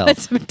 douse I yourself. Put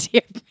some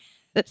deer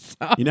piss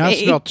on You now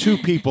me. smell 2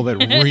 people that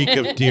reek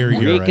of deer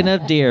urine. Reeking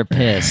of deer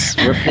piss.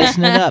 We're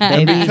pissing it up,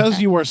 And baby.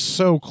 because you are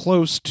so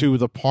close to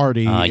the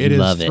party, Oh, you it is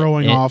love it.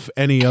 throwing It- off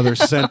any other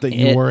scent that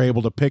you it- were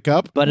able to pick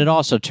up. But it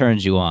also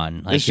turns you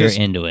on. Like It's you're just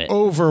into it.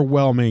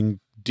 Overwhelming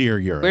deer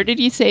urine. Where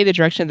did you say the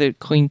direction the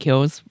clean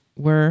kills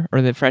were,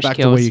 or the fresh Back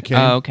the kills? way you came.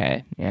 Oh,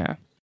 okay, yeah.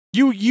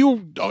 You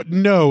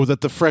know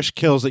that the fresh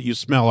kills that you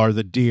smell are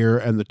the deer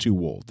and the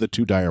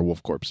 2 dire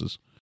wolf corpses.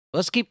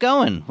 Let's keep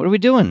going. What are we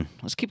doing?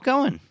 Let's keep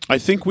going. I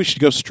think we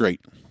should go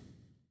straight,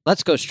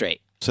 Let's go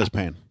straight. says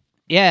Pan.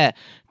 Yeah.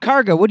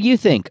 Cargo, what do you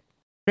think?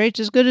 Straight's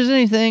as good as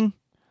anything.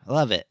 I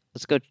love it.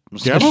 Let's go.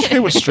 Yeah, I'm okay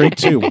with straight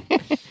too.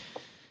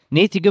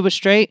 Neith, you good with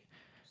straight?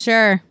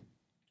 Sure.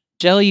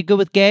 Jelly, you good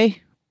with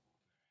gay?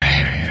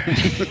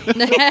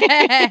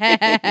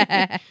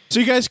 So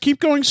you guys keep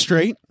going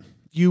straight.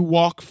 You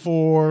walk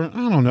for, I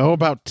don't know,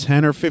 about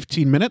 10 or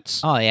 15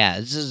 minutes. Oh, yeah.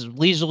 This is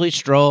leisurely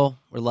stroll.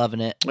 We're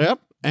loving it. Yep.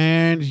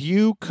 And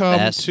you come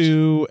Best.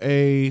 to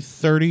a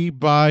 30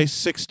 by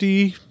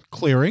 60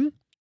 clearing.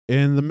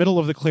 In the middle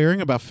of the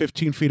clearing, about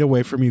 15 feet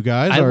away from you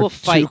guys, I are will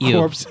fight 2 you.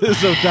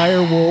 corpses of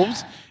dire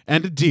wolves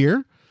and a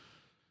deer.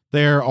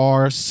 There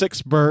are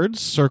 6 birds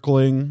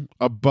circling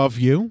above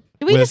you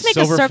Did we with just make a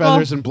silver circle?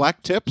 feathers and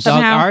black tips. Dog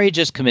Somehow. Ari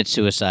just commits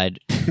suicide.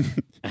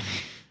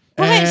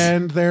 What?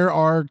 And there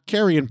are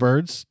carrion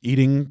birds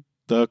eating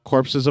the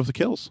corpses of the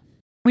kills.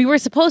 We were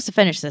supposed to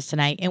finish this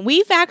tonight, and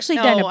we've actually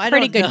done a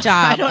pretty good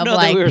job I don't of know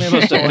like that we were moving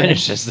supposed to forward.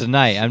 finish this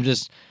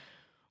tonight.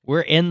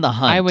 We're in the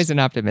hunt. I wasn't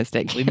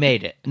optimistic. We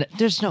made it.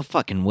 There's no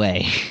fucking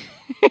way.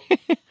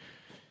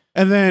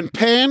 And then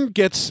Pan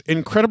gets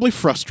incredibly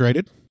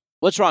frustrated.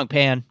 What's wrong,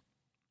 Pan?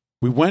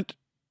 We went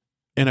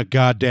in a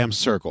goddamn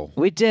circle.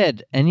 We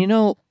did. And you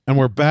know, And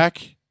we're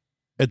back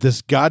at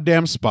this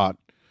goddamn spot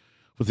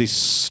with these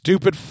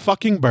stupid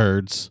fucking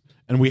birds,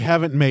 and we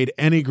haven't made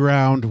any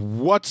ground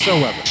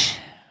whatsoever.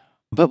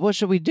 but what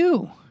should we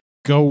do?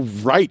 Go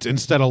right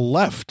instead of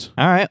left.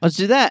 All right, let's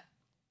do that.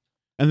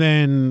 And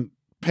then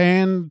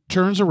Pan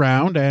turns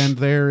around, and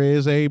there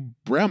is a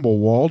bramble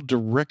wall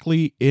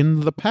directly in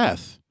the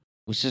path.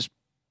 Let's just.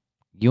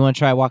 You want to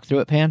try walk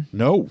through it, Pan?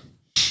 No, What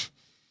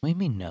do you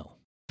mean no?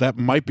 that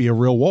might be a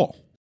real wall.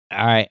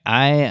 All right,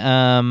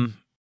 I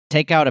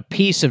take out a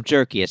piece of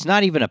jerky. It's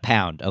not even a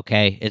pound,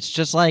 okay? It's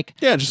just like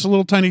Yeah, just a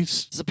little tiny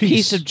it's a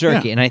piece of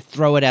jerky, Yeah. and I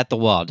throw it at the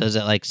wall. Does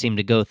it like seem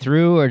to go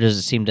through, or does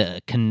it seem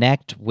to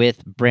connect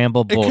with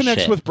bramble It bullshit?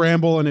 connects with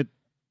bramble, and it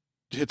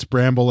hits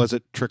bramble as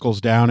it trickles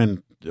down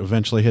and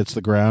eventually hits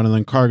the ground. And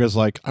then Karga's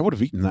like, I would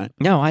have eaten that.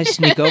 No, I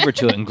sneak over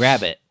to it and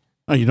grab it.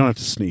 Oh, you don't have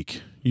to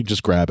sneak. You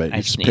just grab it. I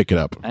You just sneak. pick it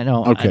up. I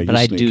know, Okay, but you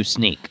I sneak. do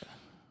sneak.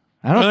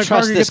 I And don't then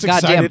trust Karga this gets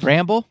goddamn excited.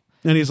 bramble.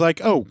 And he's like,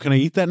 oh, can I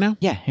eat that now?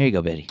 Yeah, here you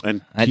go, Biddy.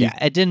 And I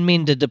didn't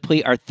mean to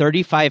deplete our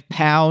 35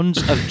 pounds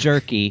of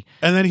jerky.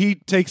 and then he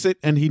takes it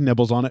and he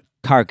nibbles on it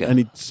Karga. and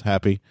he's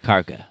happy.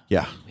 Karga.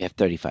 Yeah. We have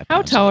 35 How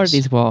pounds. tall of are this.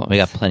 these walls? We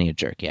got plenty of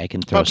jerky. I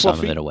can throw About 12 some of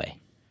feet. it away.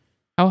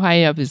 How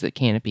high up is the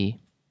canopy?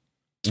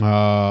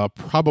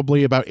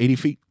 Probably about 80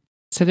 feet.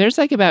 So there's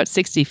like about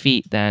 60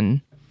 feet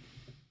then.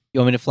 You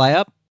want me to fly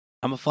up?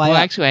 I'm going to fly Well,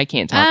 up. actually, I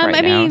can't talk right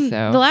I now. mean,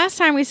 So the last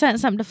time we sent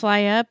something to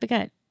fly up, it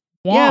got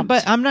Yeah, whomped.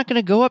 but I'm not going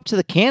to go up to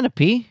the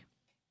canopy.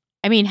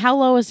 I mean, how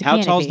low is the How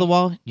canopy? tall's the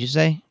wall? You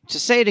say?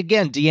 Just say it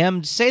again,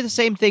 DM. Say the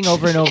same thing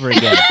over and over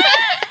again.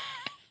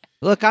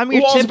 Look, I'm The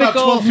your wall's typical.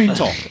 about 12 feet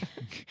tall.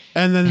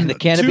 And then And the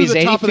canopy's to the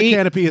 80 top of the feet?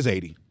 canopy is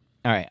 80.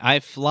 All right, I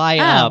fly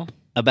Oh. up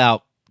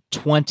about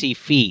 20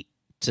 feet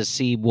to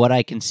see what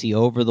I can see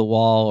over the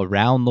wall,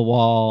 around the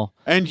wall.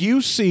 And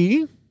you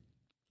see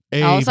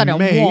a All of a sudden,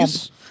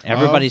 maze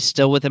Everybody's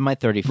still within my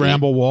 30 feet.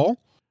 bramble wall.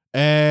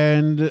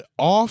 And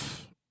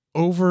off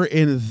over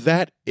in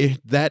that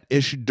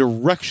ish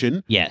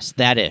direction, Yes,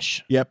 that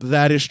ish. yep,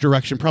 that ish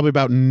direction, probably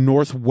about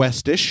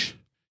northwestish,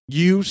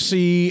 you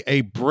see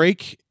a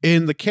break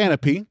in the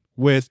canopy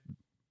with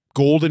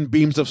golden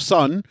beams of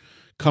sun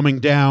coming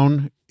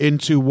down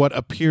into what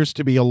appears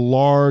to be a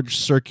large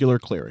circular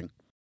clearing.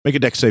 Make a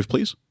dex save,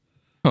 please.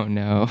 oh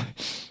no.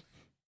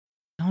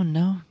 Oh,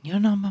 no. You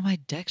don't know about my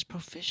dex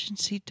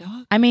proficiency,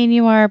 dog? I mean,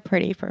 you are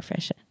pretty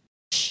proficient.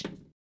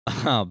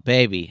 Oh,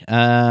 baby.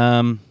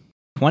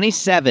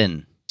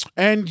 27.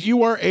 And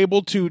you are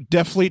able to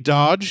deftly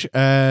dodge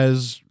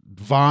as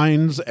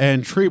vines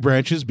and tree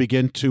branches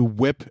begin to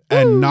whip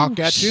and knock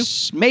at you.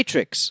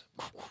 Matrix.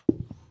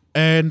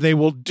 And they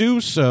will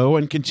do so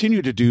and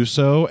continue to do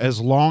so as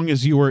long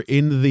as you are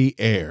in the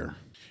air.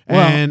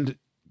 And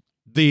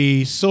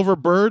the silver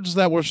birds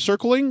that were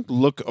circling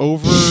look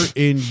over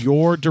in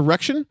your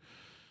direction,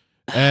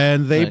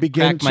 and they Gonna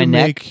begin crack my to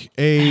neck. make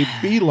a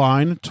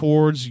beeline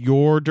towards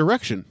your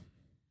direction.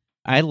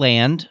 I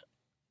land,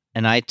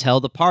 and I tell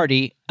the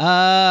party,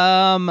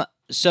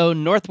 so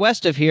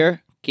northwest of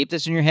here, keep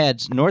this in your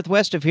heads,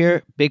 northwest of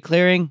here, big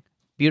clearing,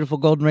 beautiful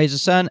golden rays of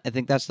sun. I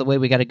think that's the way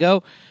we got to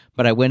go.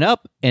 But I went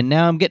up, and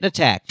now I'm getting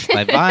attacked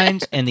by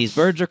vines, and these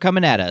birds are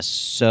coming at us.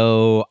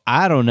 So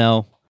I don't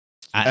know.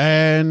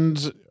 And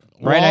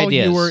Bright while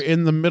ideas. you were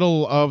in the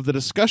middle of the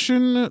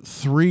discussion,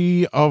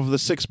 3 of the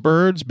 6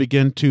 birds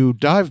begin to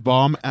dive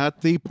bomb at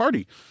the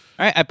party.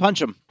 All right, I punch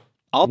them.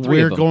 All 3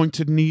 We're of them. going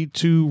to need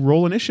to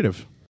roll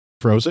initiative.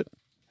 Froze it.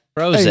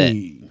 Froze it.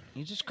 Hey.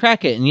 You just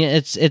crack it, and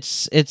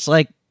it's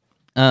like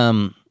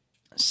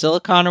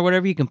silicone or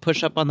whatever you can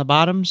push up on the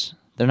bottoms.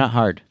 They're not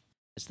hard.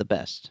 It's the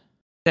best.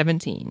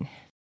 17.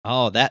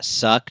 Oh, that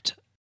sucked.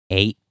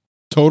 8.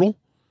 Total?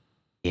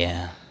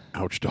 Yeah,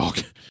 Ouch, dog.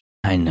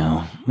 I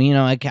know. You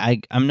know,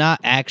 I'm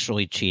not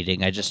actually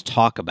cheating. I just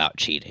talk about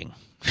cheating.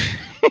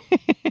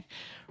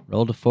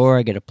 Rolled a 4.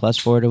 I get a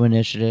 +4 to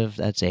initiative.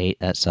 That's 8.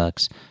 That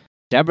sucks.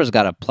 Deborah's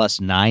got a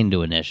 +9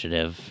 to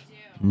initiative.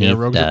 Yeah, Neith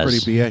rogues are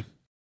does. pretty BA.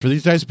 For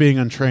these dice being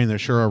untrained, they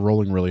sure are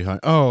rolling really high.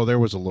 Oh, there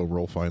was a low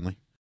roll finally.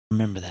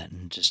 Remember that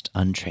and just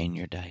untrain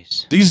your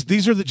dice.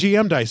 These are the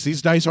GM dice.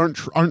 These dice aren't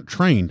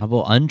trained. How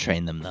about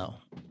untrain them, though?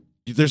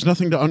 There's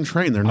nothing to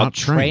untrain. They're I'll not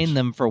train trained.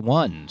 them for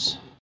ones.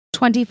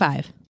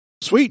 25.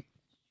 Sweet.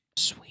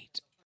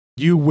 Sweet.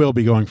 You will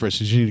be going first.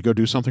 Did you need to go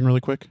do something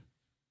really quick?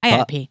 I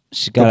gotta pee.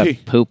 She's got Go to pee.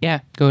 poop. Yeah,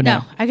 go No,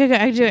 now. I could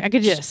do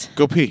this.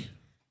 Go pee.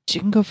 She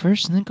can go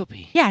first and then go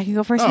pee. Yeah, I can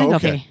go first Oh, and then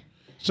okay. go pee.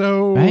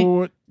 So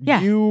Right?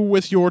 Yeah. you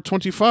with your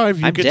 25,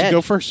 you I'm get dead. to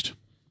go first.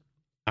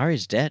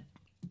 Ari's dead.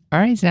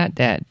 Ari's not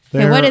dead.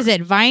 Okay, what There- is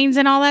it? Vines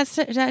and all that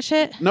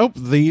shit? Nope.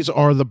 These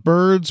are the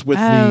birds with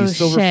Oh, the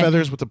silver shit.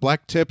 feathers, with the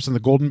black tips and the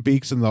golden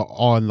beaks and the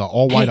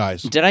all white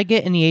eyes. Did I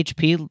get any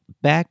HP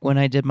back when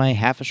I did my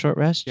half a short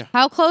rest? Yeah.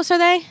 How close are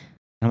they?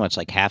 How much?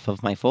 Like half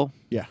of my full?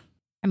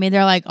 I mean,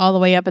 they're like all the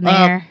way up in the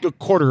air. A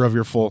quarter of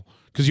your full,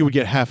 because you would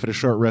get half at a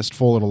short rest,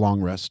 full at a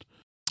long rest.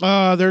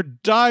 They're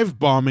dive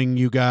bombing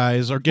you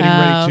guys, are getting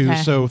ready to.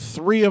 okay. So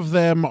 3 of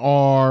them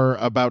are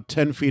about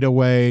 10 feet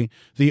away.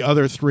 The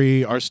other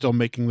 3 are still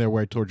making their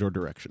way towards your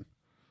direction.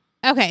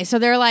 Okay, so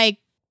they're like,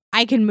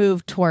 I can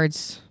move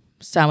towards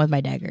some with my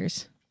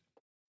daggers.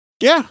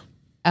 Yeah.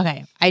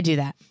 Okay, I do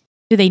that.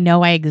 Do they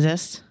know I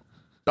exist?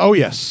 Oh,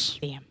 yes.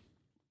 Damn.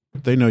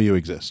 They know you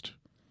exist.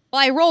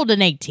 Well, I rolled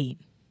an 18.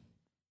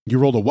 You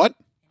rolled a what?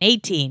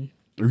 18.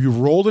 Or you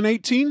rolled an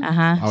 18?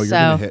 Uh-huh. Oh, you're So-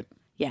 going to hit.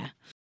 Yeah.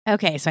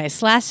 Okay, so I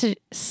slash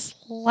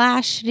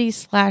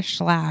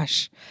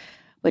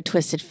with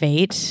Twisted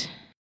Fate.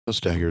 Those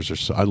daggers are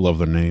so, I love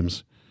their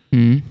names.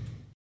 Hmm.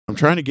 I'm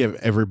trying to give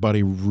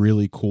everybody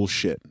really cool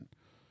shit.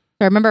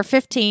 So remember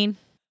 15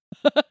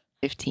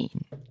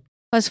 15.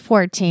 plus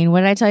 14.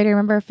 What did I tell you to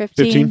remember?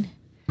 15, 15.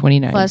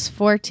 29. plus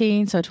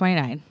 14, so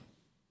 29.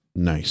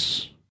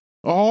 Nice.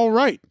 All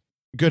right.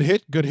 Good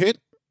hit. Good hit.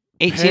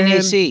 18 Pan-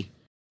 AC.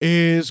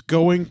 Is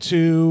going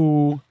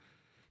to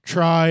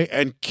try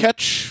and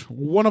catch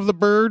one of the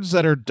birds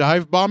that are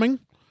dive bombing.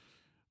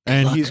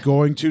 And luck. he's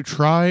going to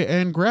try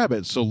and grab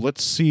it. So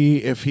let's see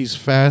if he's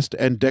fast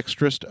and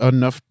dexterous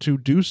enough to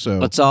do so.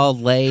 Let's all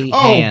lay oh,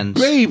 hands.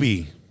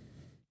 baby.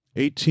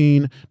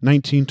 18,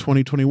 19,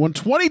 20, 21,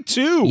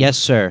 22. Yes,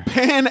 sir.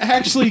 Pan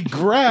actually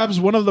grabs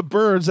one of the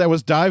birds that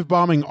was dive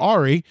bombing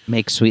Ari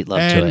Make sweet love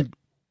to and it.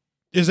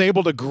 is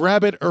able to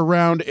grab it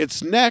around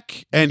its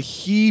neck, and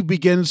he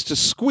begins to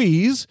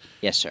squeeze.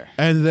 Yes, sir.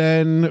 And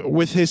then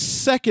with his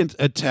second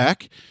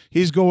attack,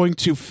 he's going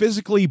to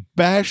physically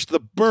bash the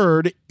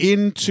bird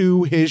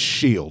into his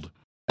shield.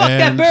 Fuck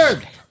And that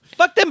bird.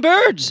 Fuck them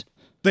birds.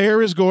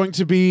 There is going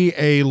to be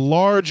a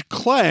large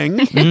clang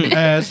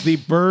as the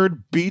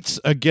bird beats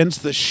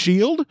against the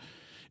shield.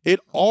 It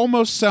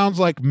almost sounds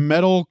like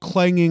metal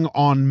clanging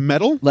on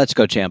metal Let's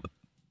go, champ.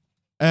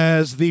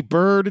 as the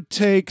bird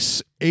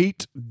takes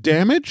 8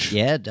 damage.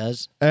 Yeah, it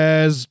does.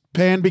 As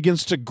Pan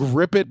begins to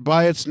grip it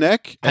by its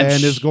neck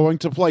and is going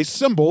to play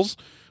cymbals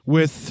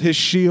with his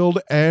shield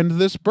and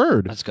this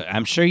bird. Let's go.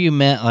 I'm sure you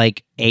meant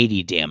like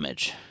 80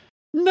 damage.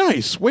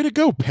 Nice. Way to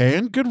go,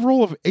 Pan. Good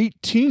roll of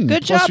 18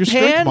 Good plus job, your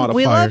strength Pan. modifier.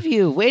 We love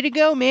you. Way to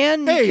go,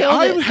 man. You Hey, killed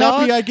I'm it,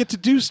 happy dog. I get to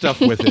do stuff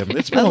with him.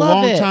 It's been I a love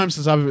long it. time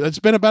since it's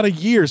been about a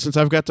year since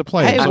I've got to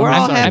play. Hey, it. we're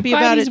all I'm happy glad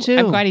about he's- it, too.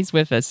 I'm glad he's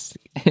with us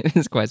in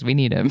this quest. We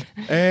need him.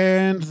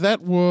 And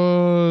that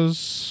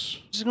was...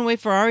 Just gonna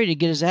wait for Ari to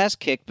get his ass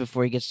kicked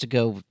before he gets to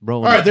go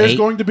rolling. All right, there's 8.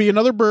 going to be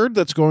another bird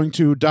that's going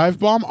to dive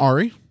bomb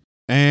Ari,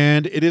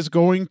 and it is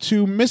going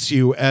to miss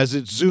you as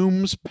it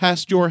zooms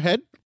past your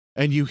head,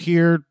 and you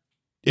hear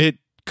it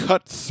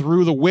cut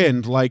through the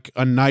wind like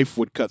a knife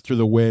would cut through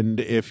the wind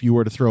if you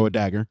were to throw a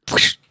dagger.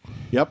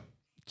 Yep,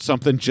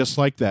 something just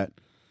like that.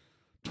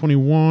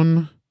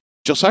 21.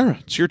 Jelsira,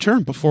 it's your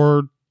turn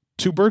before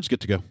 2 birds get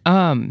to go.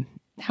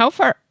 How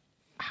far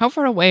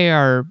away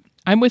are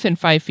I'm within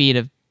 5 feet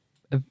of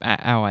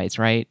allies,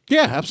 right?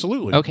 Yeah,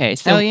 absolutely. Okay,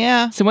 so Hell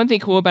yeah. So one thing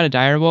cool about a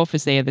dire wolf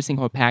is they have this thing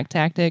called pack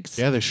tactics.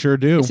 Yeah, they sure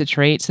do. It's a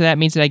trait, so that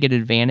means that I get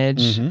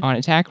advantage on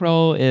attack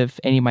roll if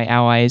any of my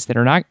allies that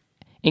are not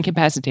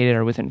incapacitated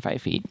are within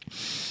 5 feet.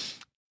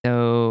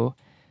 So,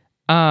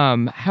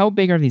 how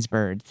big are these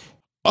birds?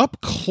 Up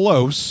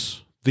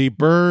close, the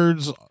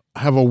birds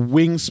have a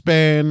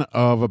wingspan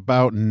of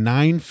about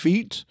 9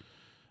 feet,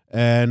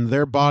 and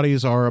their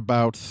bodies are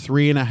about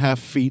 3.5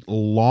 feet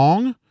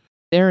long.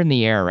 They're in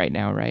the air right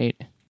now, right?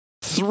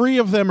 3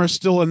 of them are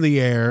still in the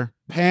air.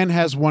 Pan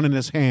has one in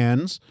his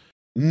hands.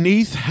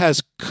 Neith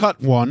has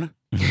cut one.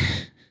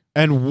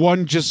 And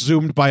one just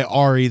zoomed by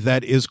Ari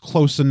that is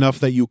close enough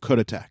that you could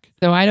attack.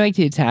 So I'd like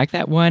to attack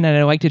that one, and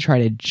I'd like to try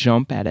to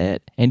jump at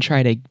it and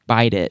try to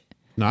bite it,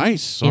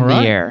 Nice. In All the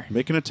right. air.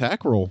 Make an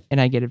attack roll.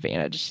 and I get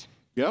advantage.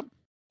 Yep.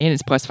 And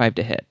it's +5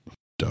 to hit.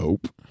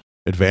 Dope.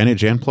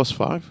 Advantage and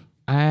 +5.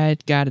 I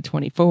got a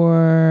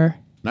 24.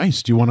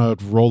 Nice. Do you want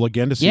to roll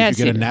again to see if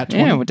you get a nat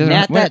 20? Yeah, what does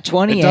Nat that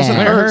 20. It doesn't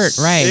yeah. hurt.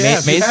 Right. Yeah,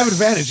 if you May- have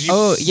advantage.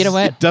 Oh, you know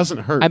what? It doesn't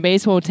hurt. I may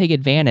as well take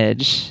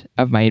advantage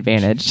of my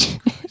advantage.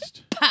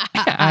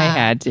 I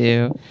had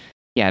to.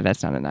 Yeah,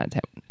 that's not a nat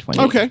 20.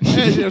 Okay.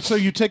 Yeah, so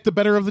you take the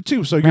better of the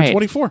two. So you're Right.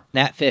 24.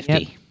 Nat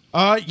 50.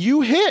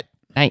 You hit.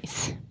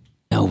 Nice.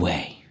 No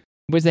way.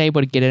 Was I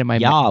able to get it in my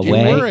Yahweh. You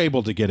Way. were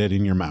able to get it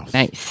in your mouth.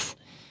 Nice.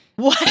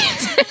 What?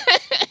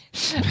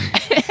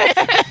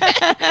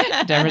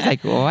 Deborah's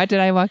like, what did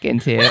I walk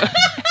into?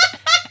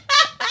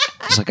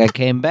 It's like I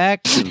came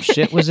back, some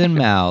shit was in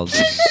mouths.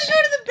 Go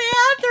to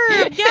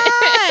the bathroom.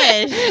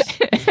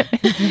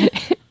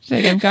 Gosh. She's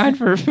like, I'm gone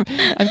for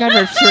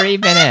 3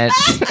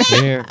 minutes.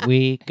 Here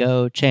we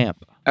go,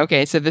 champ.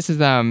 Okay, so this is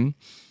the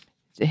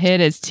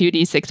hit is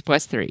 2d6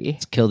 plus 3.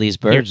 Let's kill these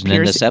birds and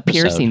end this episode.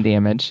 Piercing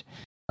damage.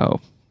 Oh.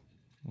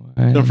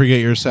 Don't forget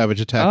you're a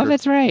savage attacker. Oh,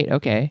 that's right.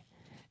 Okay.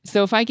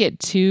 So if I get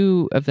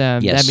 2 of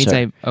them, Yes, that means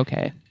sir.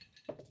 okay.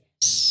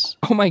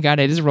 Oh my god,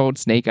 I just rolled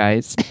snake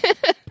eyes.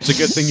 It's a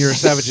good thing you're a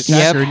savage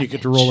attacker and you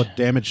get to roll a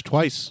damage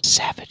twice.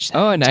 Savage.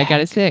 Oh, and I got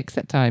a 6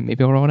 that time.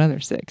 Maybe I'll roll another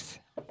 6.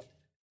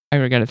 I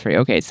already got a 3.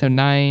 Okay, so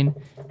 9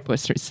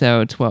 plus 3,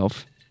 so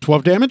 12.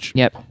 12 damage?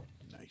 Yep.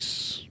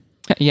 Nice.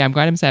 Yeah, I'm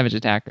glad I'm savage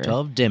attacker.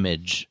 12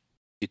 damage.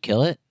 You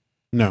kill it?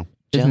 No.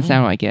 Doesn't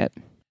sound like it.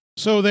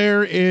 So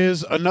there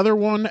is another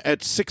one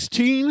at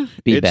 16.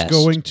 Be it's best.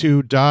 going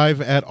to dive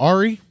at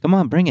Ari. Come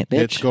on, bring it, bitch.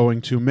 It's going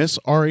to miss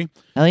Ari.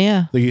 Hell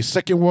yeah. The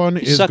second one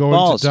is suck going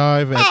balls. to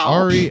dive at Ow.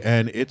 Ari,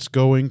 and it's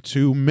going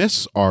to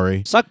miss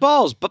Ari. Suck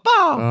balls.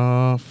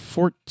 Ba-ba.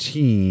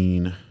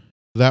 14.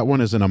 That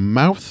one is in a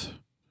mouth.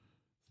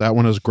 That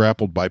one is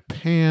grappled by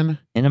Pan.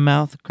 In a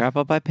mouth, crap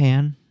up by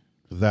pan.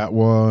 That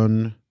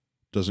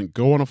doesn't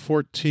go on a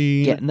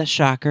 14. Getting the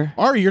shocker.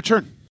 Ari, your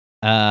turn.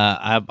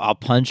 I'll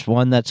punch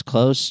one that's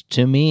close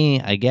to me,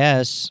 I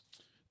guess.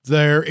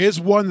 There is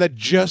one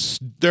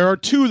there are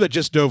 2 that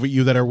just dove at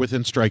you that are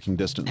within striking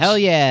distance. Hell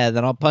yeah.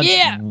 Then I'll punch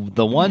Yeah.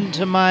 the one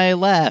to my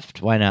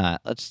left. Why not?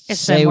 Let's It's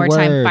say spend more words.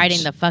 time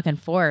fighting the fucking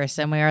forest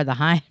than we are the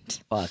hind.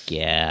 Fuck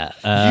yeah.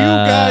 You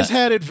guys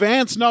had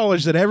advanced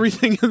knowledge that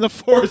everything in the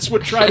forest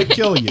would try to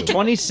kill you.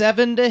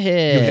 27 to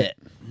hit.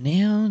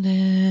 Nailed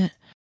it.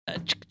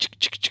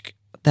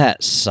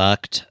 That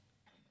sucked.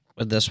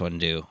 What'd this one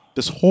do?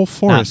 This whole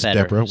forest, Not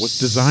better. Deborah, was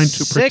designed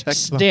to protect the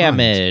 6 hinds.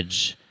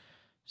 damage.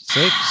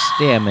 6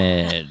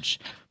 damage.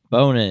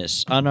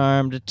 Bonus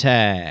unarmed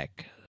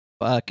attack.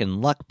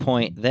 Fucking luck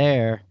point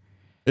there.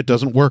 It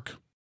doesn't work.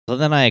 So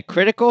then I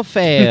critical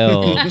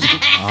failed.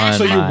 on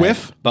So you my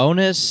whiff?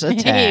 Bonus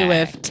attack. He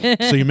whiffed.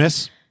 So you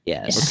miss?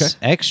 Yes.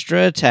 Okay.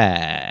 Extra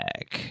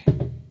attack.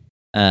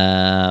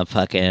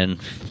 Fucking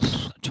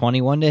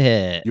 21 to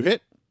hit. You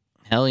hit?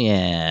 Hell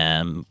yeah,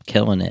 I'm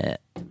killing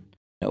it.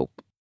 Nope.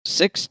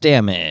 6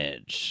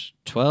 damage.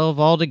 12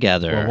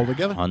 altogether. 12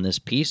 altogether. On this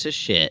piece of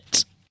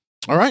shit.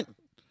 All right.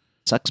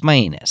 Sucks my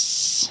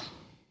anus.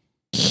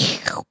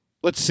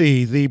 Let's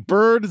see. The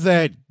bird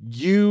that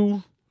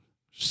you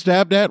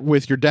stabbed at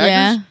with your daggers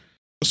Yeah.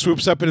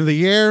 swoops up into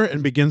the air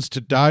and begins to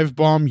dive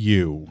bomb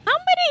you. How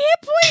many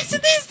hit points do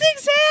these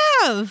things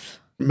have?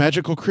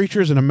 Magical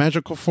creatures in a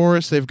magical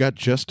forest, they've got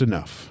just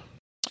enough.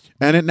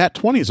 And it nat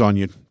 20's on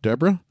you,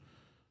 Deborah.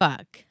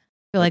 Fuck.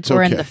 I feel like That's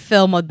we're in okay. the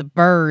film of the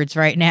birds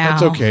right now.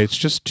 That's okay. It's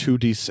just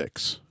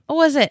 2d6. What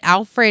was it?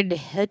 Alfred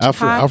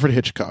Hitchcock? Alfred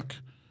Hitchcock.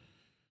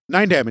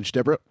 9 damage,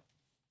 Deborah.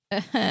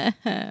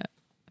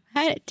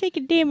 Hadn't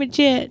taken damage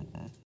yet.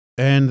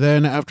 And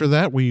then after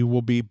that, we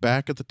will be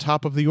back at the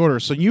top of the order.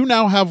 So you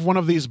now have one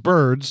of these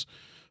birds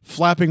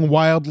flapping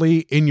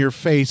wildly in your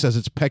face as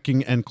it's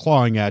pecking and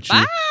clawing at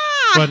you.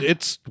 But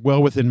it's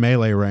well within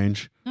melee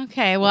range.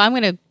 Okay, well, I'm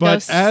going to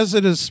But as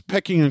it is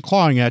pecking and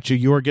clawing at you,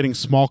 you are getting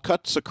small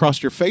cuts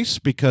across your face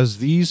because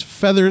these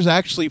feathers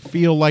actually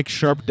feel like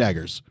sharp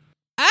daggers.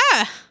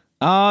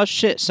 Oh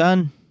shit,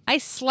 son. I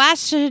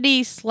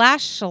slashity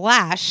slash.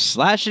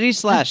 Slashity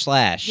slash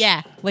slash.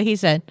 Yeah, what he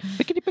said.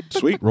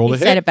 Sweet, roll He a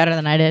said hit. it better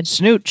than I did.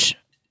 Snooch.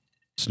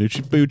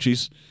 Snoochy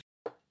boochies.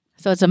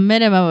 So it's a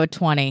minimum of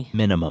 20.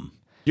 Minimum.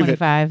 You hit.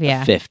 25,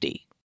 yeah.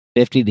 50.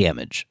 50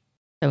 damage.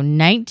 So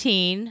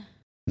 19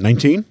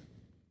 19?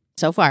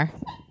 So far.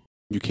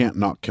 You can't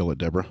not kill it,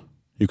 Deborah.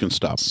 You can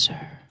stop. Sir.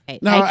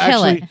 No, I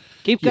kill actually, it.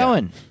 Keep Yeah.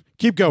 going.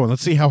 keep going.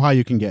 Let's see how high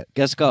you can get.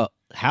 Let's go.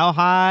 How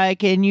high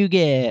can you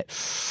get?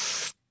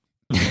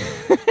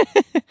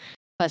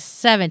 Plus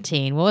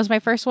 17. What was my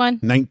first one?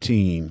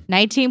 19.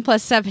 19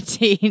 plus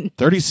 17.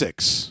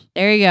 36.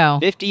 There you go.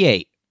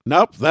 58.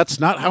 Nope, that's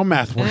not how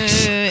math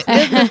works. No,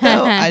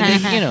 I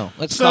think,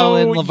 let's call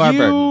in LeVar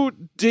Burton.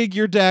 you dig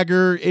your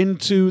dagger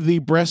into the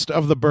breast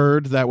of the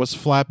bird that was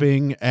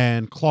flapping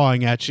and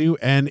clawing at you,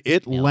 and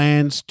it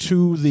lands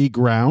to the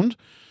ground.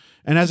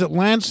 And as it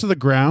lands to the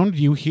ground,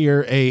 you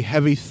hear a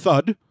heavy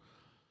thud,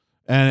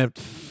 and it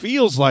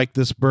feels like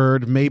this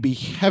bird may be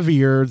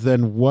heavier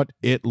than what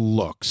it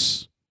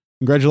looks.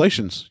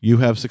 Congratulations, you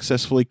have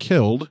successfully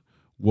killed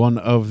one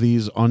of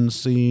these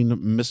unseen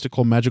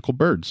mystical magical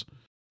birds.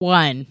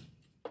 One.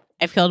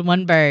 I've killed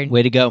one bird.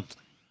 Way to go.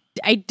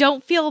 I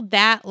don't feel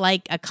that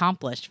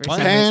accomplished for some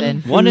Pan,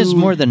 reason. One is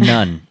more than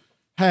none.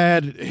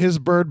 Had his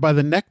bird by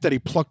the neck that he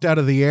plucked out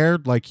of the air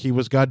like he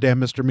was goddamn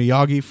Mr.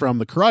 Miyagi from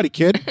the Karate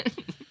Kid.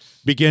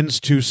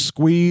 Begins to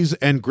squeeze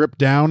and grip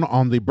down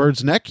on the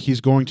bird's neck. He's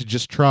going to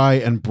just try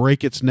and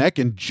break its neck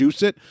and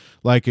juice it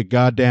like a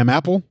goddamn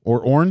apple or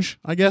orange,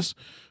 I guess.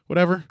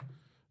 Whatever.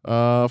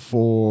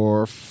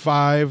 For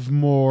 5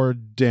 more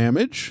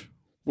damage.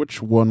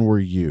 Which one were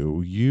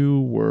you? You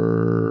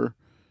were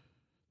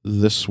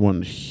this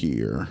one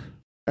here.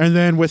 And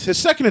then with his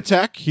second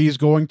attack, he's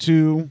going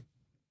to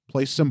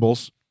play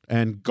cymbals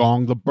and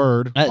gong the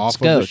bird Let's off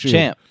go, of the shield.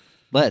 champ.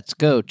 Let's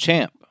go,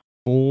 champ.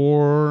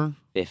 For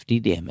 50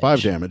 damage.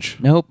 5 damage.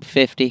 Nope,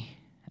 50.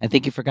 I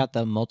think you forgot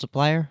the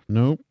multiplier.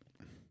 Nope.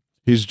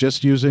 He's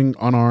just using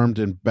unarmed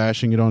and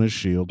bashing it on his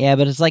shield. Yeah,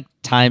 but it's like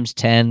times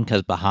 10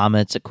 because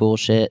Bahamut's a cool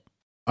shit.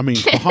 I mean,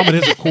 Muhammad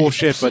is a cool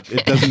shit, but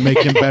it doesn't make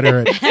him better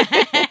at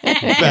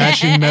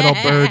bashing metal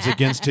birds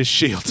against his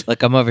shield.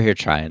 Look, I'm over here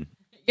trying.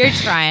 You're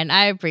trying.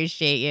 I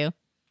appreciate you.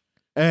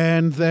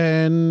 And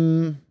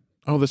then,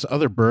 this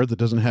other bird that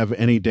doesn't have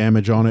any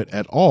damage on it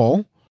at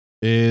all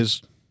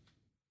is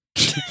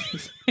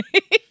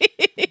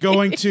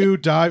going to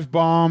dive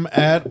bomb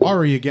at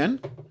Ari again.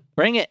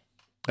 Bring it.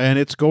 And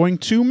it's going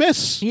to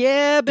miss.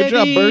 Yeah, Good baby.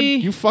 job, bird.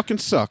 You fucking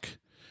suck.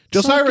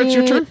 Josiah, it's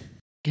your turn.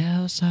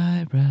 Go,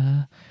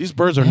 Syra. These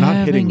birds are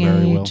not hitting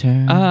very well.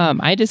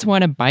 I just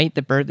want to bite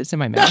the bird that's in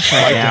my mouth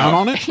right Bite now. down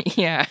on it?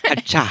 Yeah.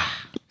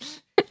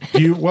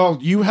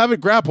 You have it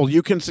grappled.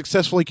 You can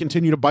successfully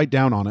continue to bite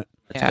down on it.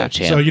 Let's go, Yeah.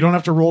 champ. So you don't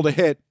have to roll to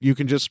hit. You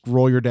can just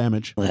roll your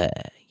damage.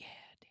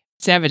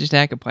 Savage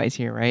attack applies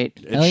here, right?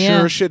 It Hell yeah.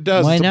 sure shit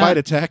does. Why It's a not? bite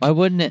attack. Why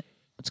wouldn't it?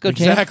 Let's go,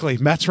 champ. Exactly.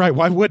 That's right.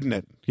 Why wouldn't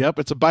it? Yep,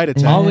 it's a bite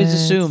attack. Always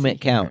Let's assume see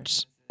it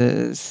counts.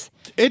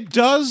 It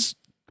does,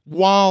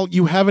 while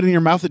you have it in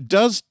your mouth, it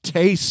does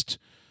taste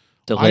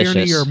Delicious.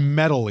 irony or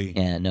metally.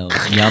 Yeah, no.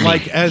 Yummy.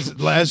 Like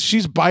as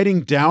she's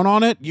biting down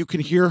on it, you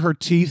can hear her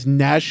teeth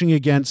gnashing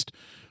against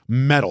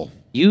metal.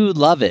 You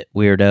love it,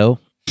 weirdo.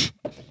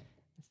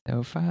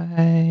 So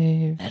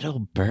 5. Metal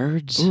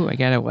birds? Ooh, I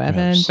got a weapon,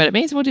 Gross. but it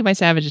may as well do my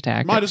savage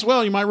attack. Might as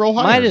well. You might roll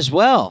higher. Might as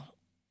well.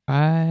 5.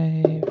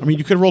 I mean,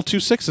 you could roll 2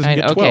 6s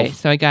and get 12.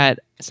 Okay,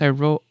 so I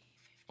roll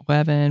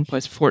 11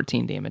 plus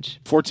 14 damage.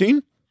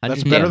 14?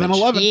 That's 100 better than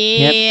damage. 11.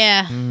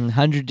 Yeah.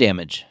 100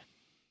 damage.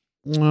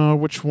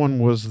 Which one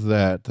was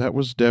that? That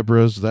was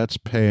Deborah's. That's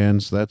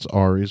Pan's. That's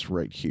Ari's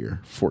right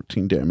here.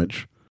 14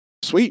 damage.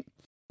 Sweet.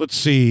 Let's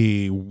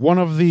see. One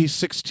of the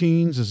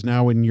 16s is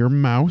now in your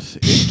mouth.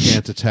 It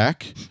can't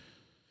attack.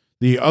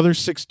 The other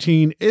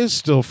 16 is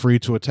still free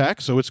to attack,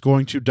 so it's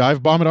going to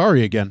dive bomb at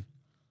Ari again.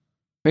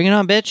 Bring it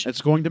on, bitch.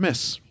 It's going to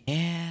miss.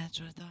 Yeah, that's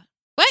what I thought.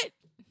 What?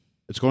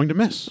 It's going to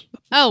miss.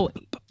 Oh,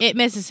 it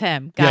misses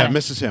him. Yeah, Got it it.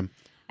 misses him.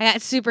 I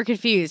got super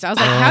confused. I was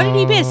like, how did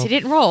he miss? He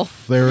didn't roll.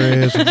 There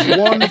is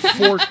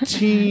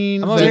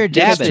 114 I'm over here that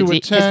gets dabbing. to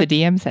Because the attack.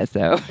 DM says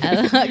so.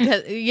 'Cause,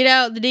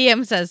 the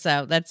DM says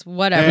so. That's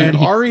whatever. And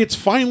Ari, it's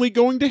finally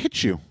going to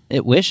hit you.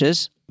 It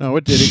wishes. No,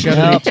 it did. It got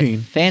an Nope.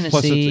 18. Fantasy.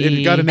 Plus,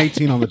 it got an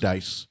 18 on the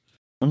dice.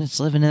 When it's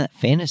living in that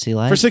fantasy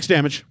life. For 6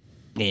 damage.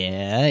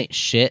 Yeah, that ain't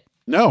shit.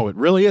 No, it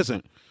really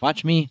isn't.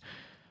 Watch me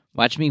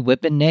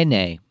whipping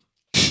nay.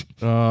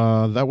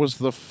 That was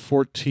the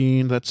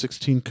 14. That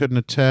 16 couldn't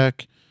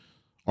attack.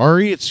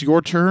 Ari, it's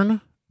your turn,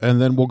 and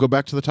then we'll go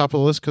back to the top of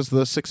the list because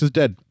the 6 is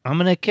dead. I'm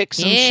gonna kick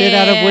some shit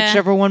out of Yeah.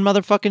 whichever one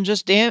motherfucking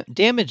just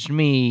damaged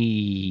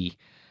me.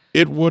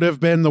 It would have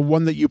been the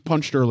one that you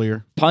punched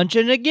earlier.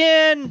 Punching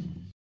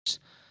again.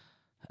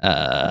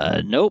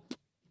 Nope.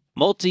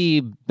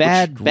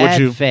 Bad Would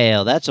you-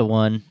 fail. That's a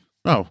 1.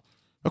 Oh,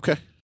 okay.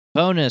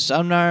 Bonus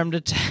unarmed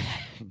attack.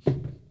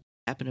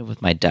 Happening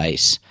with my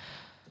dice.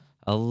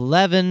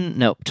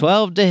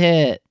 12 to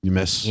hit. You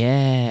miss.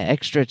 Yeah,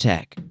 extra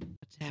attack.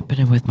 What's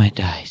happening with my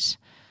dice?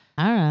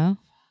 I don't know.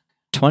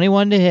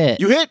 21 to hit.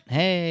 You hit.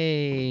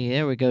 Hey,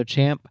 there we go,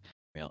 champ.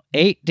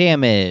 8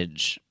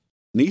 damage.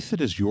 Neath,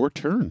 it is your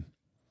turn.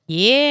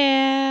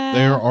 Yeah.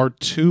 There are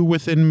 2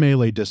 within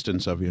melee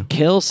distance of you.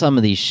 Kill some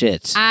of these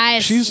shits.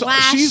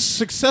 She's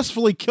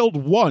successfully killed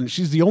one.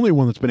 She's the only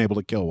one that's been able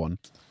to kill one.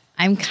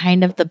 I'm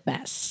kind of the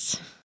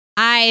best.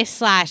 I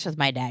slash with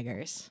my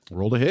daggers.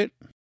 Roll to hit.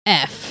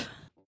 F.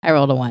 I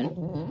rolled a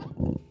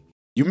 1.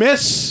 You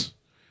miss.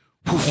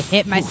 I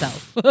hit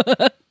myself.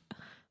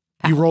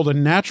 You rolled a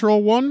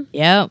natural 1.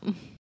 Yep.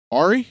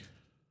 Ari,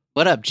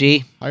 What up,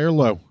 G? high or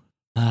low?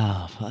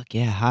 Oh, fuck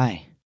yeah.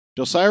 Hi.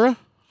 Jelsira,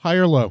 high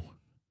or low?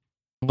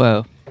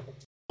 Whoa.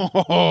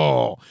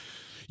 Oh,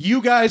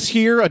 you guys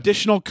hear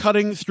additional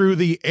cutting through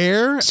the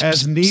air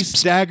as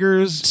Nice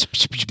daggers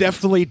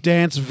deftly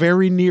dance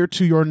very near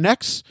to your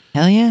necks,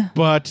 Hell yeah.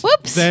 but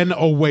Whoops. then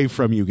away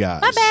from you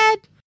guys. My bad.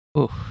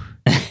 Ooh.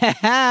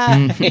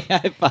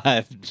 High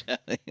five.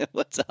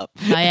 What's up?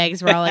 My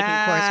eggs were all like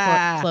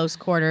in close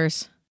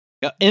quarters.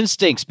 Got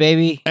instincts,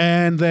 baby.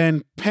 And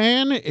then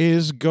Pan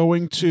is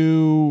going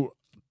to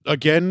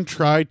again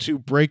try to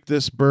break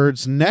this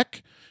bird's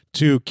neck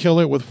to kill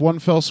it with one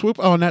fell swoop.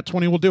 Oh, and that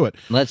 20 will do it.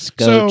 Let's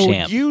go, So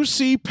champ. you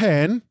see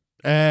Pan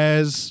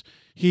as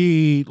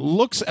he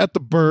looks at the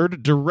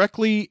bird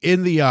directly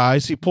in the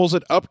eyes. He pulls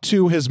it up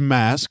to his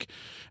mask,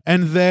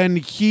 and then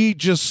he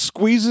just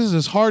squeezes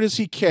as hard as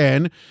he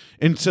can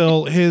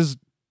until his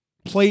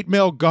plate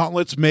mail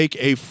gauntlets make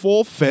a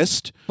full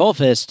fist, Full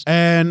fist.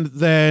 and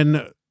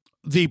then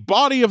the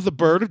body of the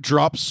bird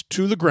drops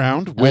to the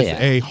ground with yeah.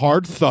 a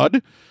hard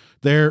thud.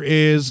 There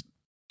is,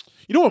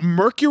 you know what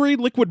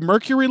liquid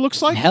mercury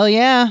looks like? Hell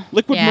yeah.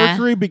 Liquid Yeah.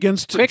 mercury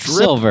begins to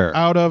Quicksilver. drip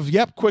out of,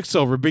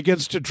 Quicksilver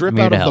begins to drip I'm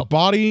here out to of the help.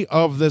 body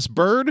of this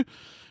bird.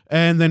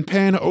 And then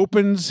Pan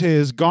opens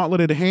his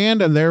gauntleted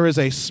hand, and there is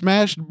a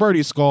smashed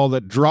birdie skull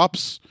that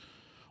drops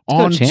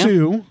Let's go,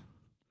 onto.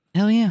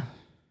 Hell yeah.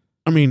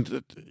 I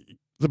mean,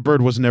 the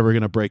bird was never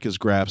going to break his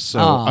grasp, so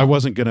Aw. I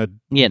wasn't going to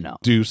You know.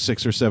 do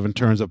 6 or 7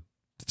 turns of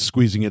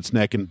squeezing its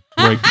neck and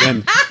break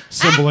and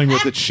symboling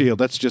with its shield.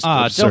 That's just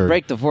absurd. Don't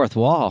break the fourth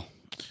wall.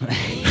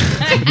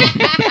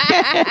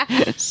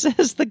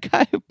 Says the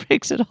guy who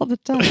breaks it all the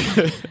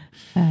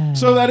time.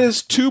 So that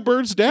is 2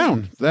 birds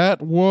down.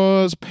 That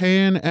was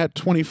Pan at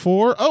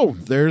 24. Oh,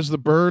 there's the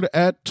bird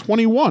at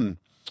 21.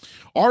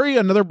 Ari,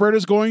 another bird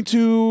is going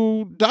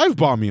to dive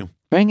bomb you.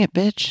 Bring it,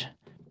 bitch.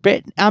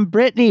 I'm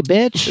Brittany,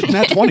 bitch.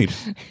 Nat 20.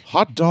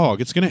 Hot dog.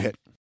 It's going to hit.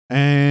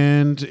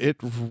 And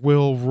it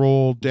will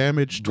roll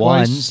damage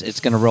twice. Ones. It's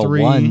gonna roll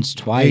 3, ones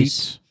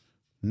twice.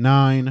 8,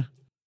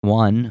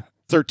 9,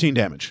 13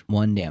 damage.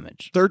 1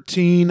 damage.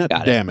 13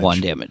 Got damage. it.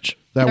 1 damage.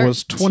 That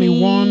was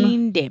 21.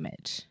 13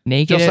 damage.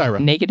 Jelsira.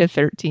 Negative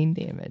 13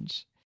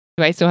 damage.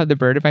 Do I still have the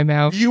bird in my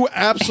mouth? You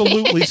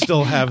absolutely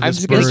still have I'm this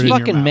just bird gonna- This in your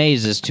fucking mouth.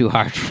 maze is too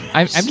hard for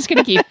I'm us. just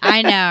gonna keep.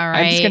 I know,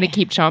 right? I'm just gonna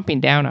keep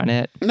chomping down on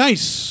it.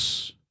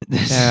 Nice.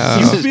 So-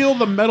 You feel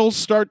the metal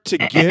start to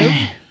give.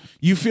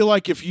 You feel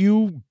like if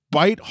you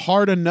bite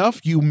hard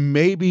enough, you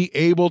may be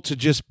able to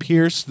just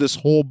pierce this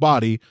whole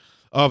body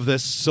of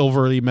this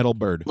silvery metal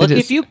bird. Look, It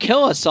is- if you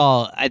kill us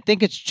all, I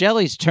think it's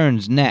Jelly's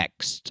turns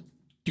next.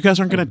 You guys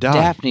aren't going to die.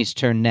 Daphne's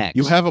turn next.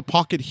 You have a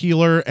pocket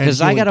healer and Because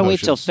I healing gotta wait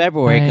till potions.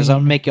 February because I'll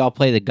Right. make y'all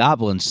play the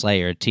Goblin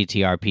Slayer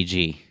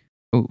TTRPG.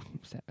 Ooh,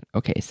 7.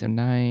 Okay, so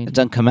 9, It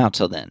doesn't come out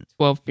till then.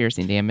 12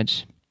 piercing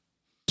damage.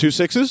 2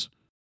 6s?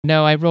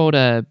 No, I rolled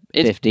a.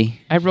 50.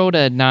 I rolled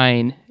a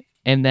 9,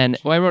 and then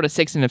I rolled a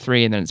 6 and a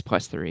 3, and then it's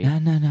plus 3.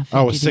 No.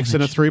 Oh, a 50 6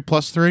 and a damage. 3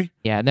 plus 3?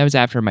 Yeah, that was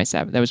after my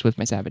savage. That was with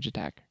my savage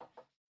attack.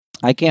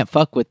 I can't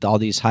fuck with all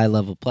these high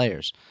level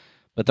players,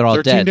 but they're all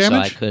 13 dead,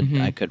 damage? so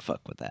Mhm. I could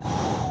fuck with that.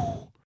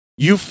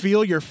 You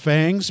feel your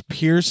fangs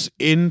pierce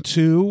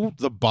into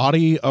the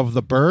body of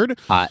the bird.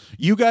 Hot.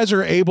 You guys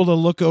are able to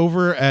look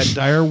over at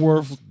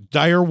Direwolf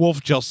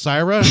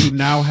Jelsira, who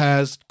now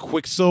has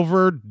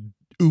Quicksilver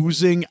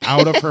oozing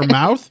out of her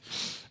mouth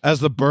as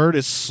the bird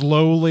is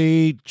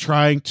slowly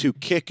trying to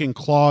kick and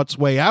claw its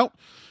way out,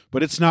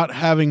 but it's not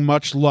having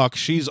much luck.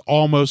 She's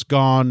almost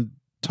gone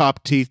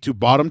top teeth to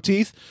bottom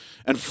teeth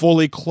and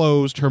fully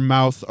closed her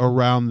mouth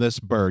around this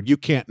bird. You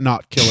can't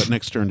not kill it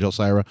next turn,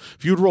 Jelsira.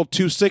 If you'd rolled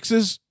 2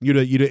 6s, you'd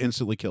have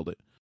instantly killed it.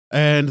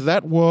 And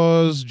that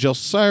was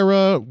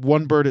Jelsira.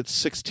 1 bird at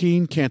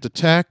 16 can't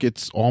attack.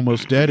 It's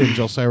almost dead in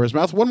Jelsira's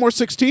mouth. 1 more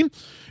 16.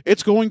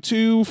 It's going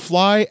to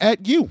fly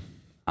at you.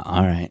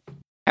 All right.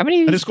 How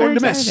many of And these it's going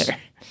to birds miss. are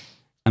there?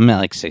 I'm at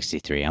like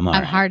 63. I'm all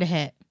I'm right. hard to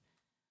hit.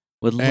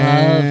 Would love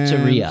to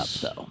And- re-up,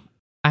 though.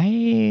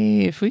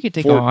 If we could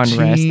take a long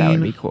rest, that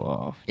would be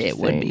cool. It Just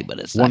would be, saying. but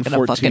it's not going to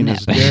 114 fucking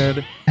is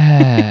happen.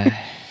 dead.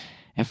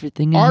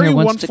 Everything in Ari here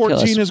wants to kill us.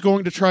 114 is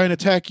going to try and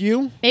attack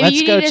you. Maybe Let's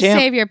you go, need to champ.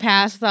 save your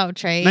pass without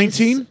trace.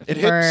 19? It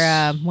for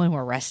hits. when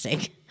we're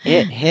resting.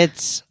 It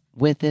hits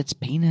with its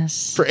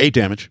penis. For 8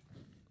 damage.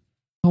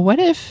 Well, what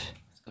if?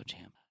 Let's go,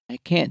 champ. I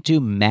can't do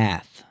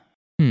math.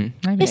 I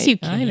have, Yes, you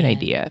I have an can.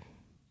 idea.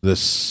 The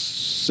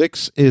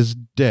 6 is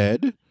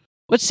dead.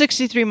 What's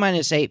 63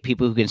 minus 8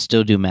 people who can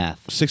still do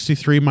math?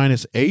 63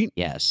 minus 8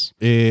 Yes.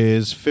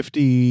 is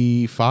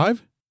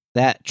 55.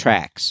 That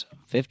tracks.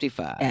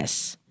 55.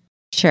 Yes.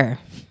 Sure.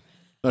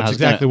 That's was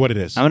exactly gonna- what it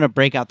is. I'm going to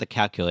break out the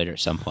calculator at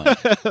some point.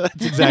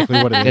 That's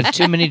exactly what it is. It's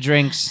too many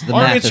drinks. The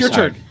Ari, math it's is your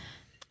hard. turn.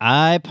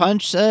 I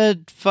punch a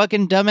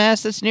fucking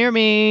dumbass that's near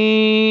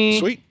me.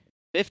 Sweet.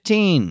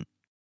 15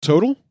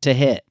 Total? to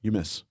hit. You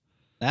miss.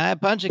 I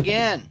punch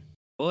again.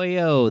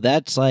 Boyo,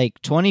 that's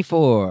like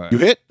 24. You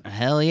hit.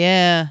 Hell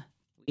yeah.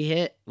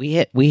 We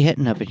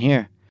hitting up in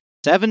here.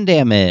 7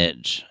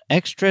 damage.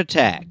 Extra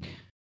attack.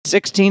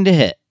 16 to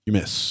hit. You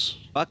miss.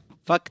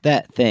 Fuck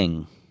that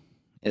thing.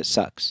 It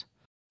sucks.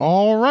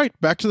 All right,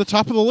 back to the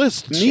top of the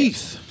list.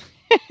 Neath.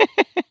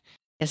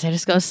 Guess I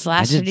just go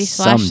slash I did 50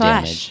 some slash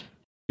slash. damage.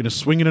 Gonna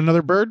swing at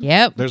another bird?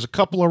 Yep. There's a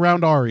couple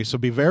around Ari, so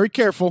be very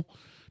careful.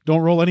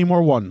 Don't roll any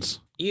more ones.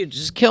 You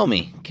just kill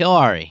me. Kill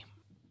Ari.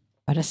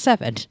 But a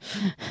 7.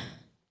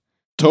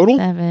 Total?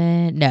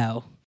 7.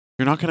 No.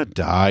 You're not gonna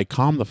die.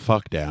 Calm the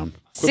fuck down.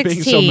 Quit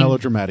being so 16.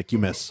 melodramatic. You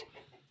miss.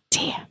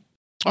 Damn.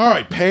 All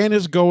right, Pan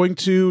is going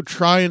to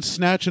try and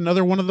snatch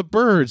another one of the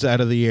birds out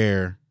of the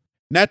air.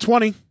 Nat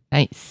 20.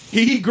 Nice.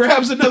 He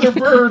grabs another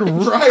bird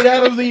right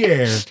out of the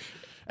air.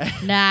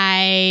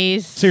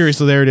 Nice.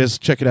 Seriously, there it is.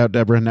 Check it out,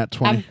 Deborah. Nat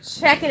 20. I'm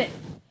checking it.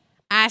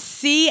 I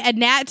see a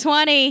nat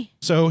 20.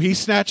 So he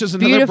snatches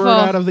another Beautiful.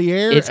 bird out of the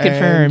air. It's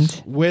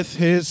confirmed. And with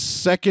his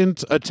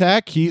second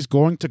attack, he's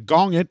going to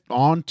gong it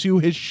onto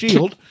his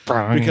shield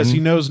because he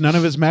knows none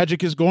of his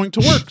magic is going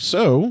to work.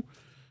 So,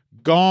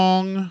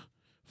 gong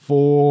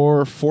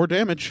for 4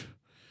 damage.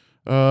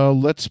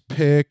 Let's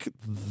pick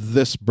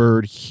this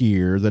bird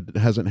here that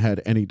hasn't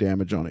had any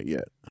damage on it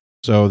yet.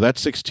 So that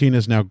 16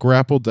 is now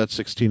grappled. That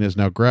 16 is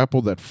now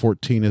grappled. That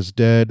 14 is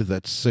dead.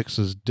 That 6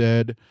 is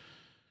dead.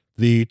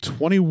 The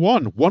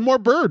 21. One more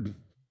bird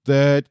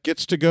that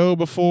gets to go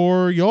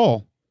before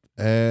y'all.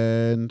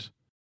 And,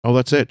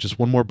 that's it. Just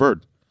one more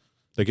bird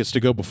that gets to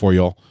go before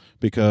y'all.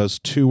 Because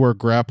 2 are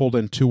grappled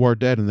and 2 are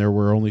dead. And there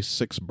were only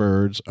 6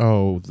 birds.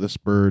 Oh, this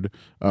bird.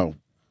 Oh,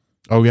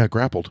 yeah,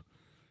 grappled.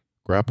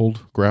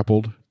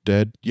 Grappled,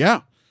 dead.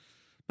 Yeah.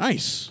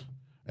 Nice.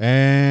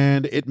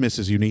 And it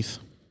misses you, Neath.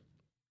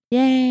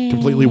 Yay.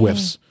 Completely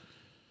whiffs.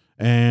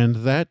 And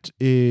that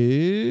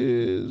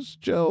is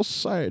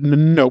Jelsira.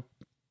 Nope.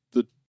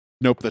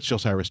 Nope, that's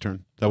Jelsira's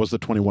turn. That was the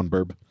 21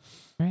 burb.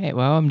 All right.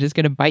 Well, I'm just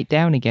gonna bite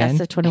down again. That's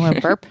a 21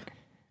 burp.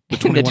 The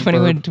The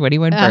 21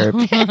 21 burp.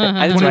 That's what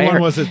I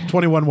 21 heard.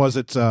 21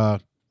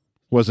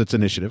 was its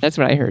initiative. That's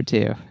what I heard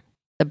too.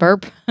 The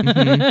burp.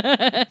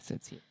 Mhm. So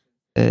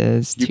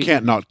it's You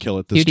can't not kill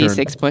it this turn.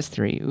 2d6 plus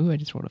 3. Ooh, I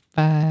just rolled a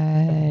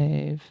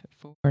 5,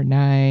 4,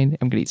 9.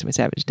 I'm gonna use my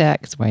savage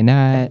attack, 'cause why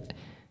not?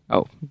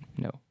 Oh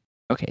no.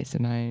 Okay, so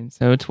 9,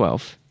 so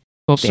 12.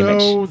 12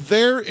 damage. So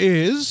there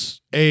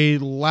is a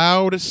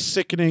loud,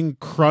 sickening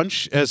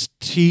crunch as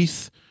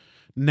teeth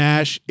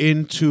gnash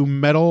into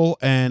metal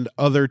and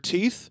other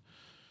teeth.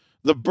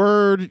 The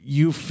bird,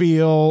 you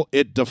feel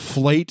it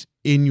deflate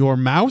in your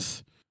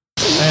mouth,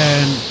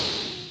 and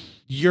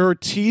your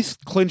teeth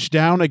clench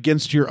down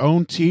against your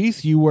own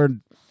teeth.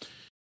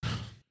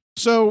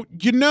 So,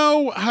 you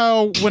know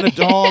how when a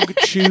dog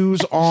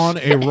chews on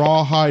a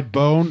rawhide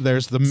bone,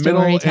 there's the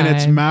middle in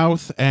its time.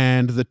 mouth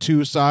and the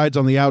 2 sides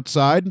on the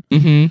outside?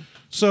 Mm-hmm.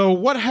 So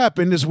what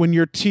happened is when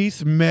your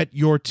teeth met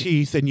your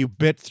teeth and you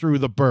bit through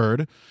the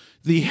bird,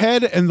 the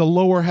head and the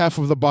lower half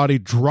of the body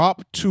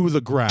drop to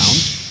the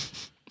ground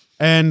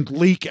and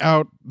leak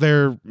out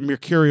their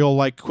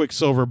mercurial-like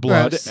quicksilver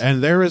blood. Gross.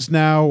 And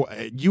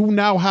you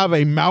now have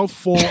a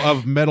mouthful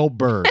of metal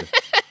bird.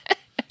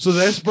 So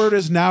this bird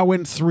is now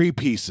in 3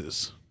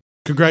 pieces.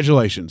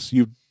 Congratulations.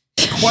 You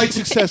quite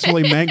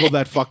successfully mangled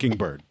that fucking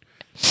bird.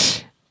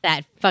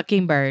 That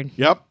fucking bird.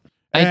 Yep.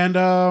 And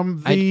I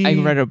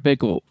read a big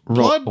blood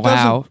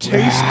wow. doesn't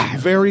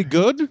taste very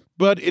good,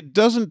 but it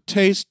doesn't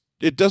taste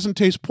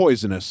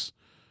poisonous.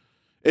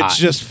 It's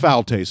just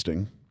foul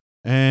tasting.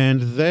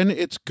 And then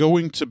it's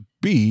going to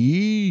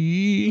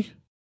be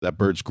that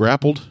bird's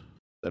grappled.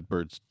 That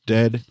bird's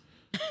dead.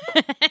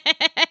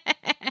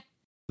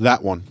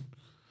 That one.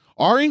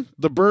 Ari,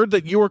 the bird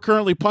that you are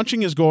currently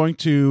punching is going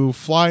to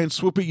fly and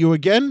swoop at you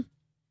again.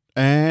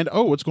 And,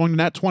 it's going to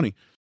nat 20.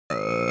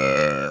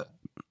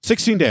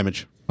 16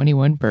 damage.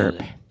 21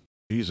 burp.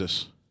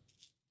 Jesus.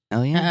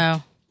 Hell yeah.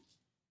 Uh-oh.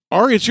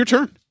 Ari, it's your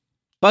turn.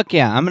 Fuck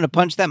yeah, I'm gonna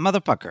punch that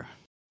motherfucker.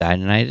 Die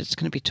tonight, it's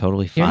gonna be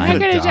totally You're fine.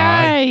 not gonna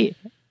die.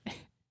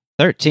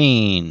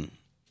 13.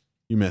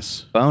 You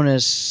miss.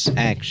 Bonus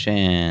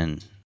action.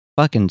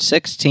 Fucking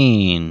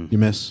 16. You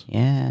miss.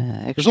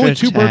 Yeah, extra There's only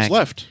 2 birds attack.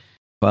 left.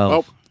 12.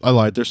 Oh, I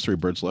lied. There's 3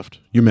 birds left.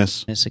 You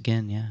miss. Miss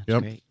again, yeah. It's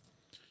Yep. great.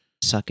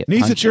 Suck it.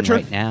 Neith, it's your turn.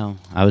 Right now.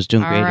 I was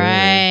doing All great earlier.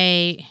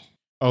 right.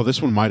 Oh,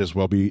 this one might as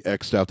well be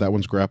X'd out. That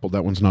one's grappled.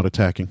 That one's not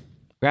attacking.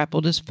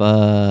 Grappled as fuck.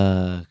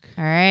 All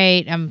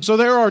right. So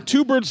there are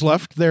 2 birds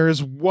left. There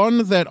is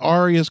one that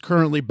Ari is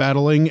currently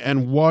battling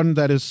and one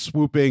that is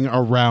swooping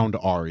around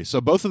Ari.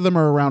 So both of them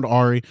are around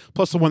Ari,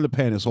 plus the one that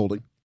Pan is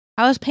holding.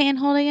 How was Pan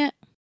holding it?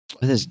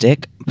 With his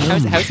dick.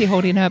 How's he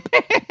holding up?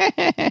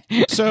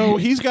 So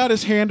he's got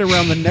his hand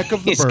around the neck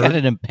of the He's bird. got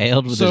it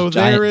impaled with So his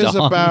giant there is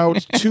dong.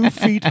 about 2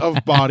 feet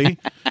of body,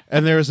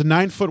 and there is a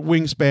 9-foot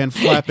wingspan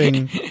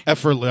flapping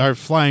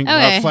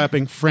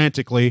flapping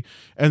frantically,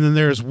 and then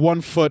there's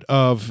 1 foot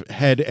of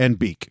head and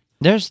beak.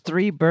 There's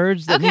 3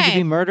 birds that need to Okay.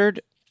 be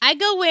murdered. I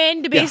go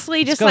in to basically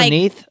Let's just go, like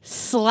Neith.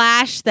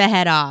 slash the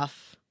head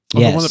off Of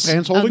the one that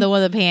Pan's of holding? the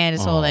one that Pan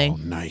is Oh,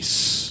 holding.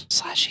 nice.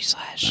 Slashy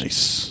slash.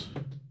 Nice.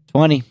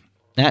 20.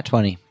 Nat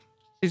 20.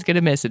 He's going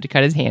to miss it to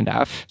cut his hand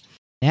off.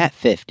 Nat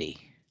 50.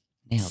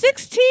 Nailed it.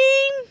 16.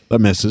 That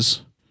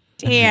misses.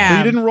 Well, you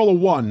Damn. didn't roll a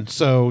 1,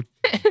 so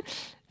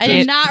I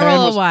did not Pan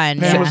roll was- a 1.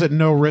 Pan was at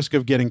no risk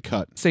of getting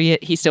cut. So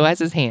he still has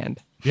his hand.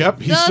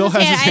 Yep, he still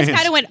has his I just hands.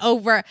 kind of went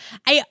over.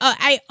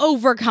 I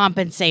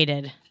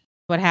overcompensated.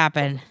 What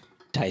happened?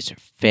 Dice are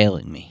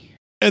failing me.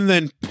 And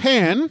then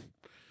Pan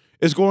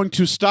is going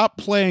to stop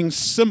playing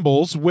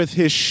cymbals with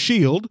his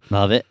shield,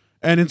 Love it.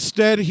 and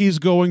instead he's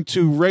going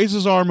to raise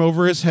his arm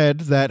over his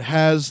head that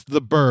has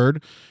the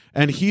bird,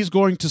 and he's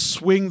going to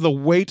swing the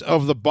weight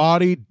of the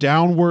body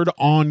downward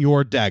on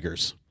your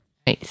daggers.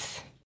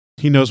 Nice.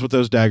 He knows what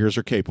those daggers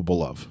are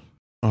capable of.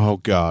 Oh,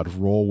 God.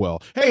 Roll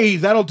well. Hey,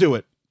 that'll do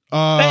it.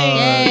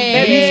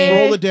 Hey. Please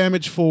roll the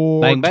damage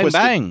for Bang, bang,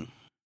 Twisted. bang.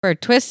 For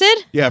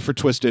Twisted? Yeah, for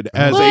Twisted.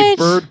 As a What?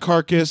 bird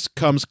carcass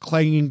comes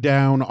clanging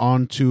down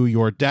onto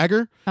your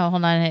dagger. Oh,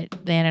 hold on. It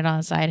landed on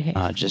the side. Hit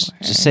Just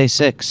 4. say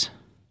 6.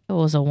 It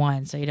was a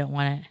 1, so you don't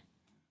want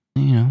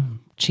You know,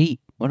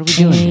 cheat. What are we it.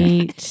 doing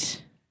here?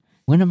 8,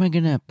 When am I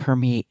going to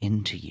permeate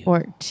into you?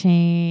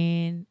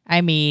 14.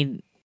 I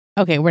mean,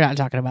 okay, we're not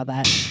talking about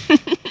that.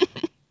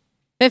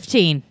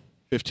 15.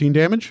 15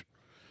 damage.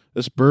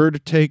 This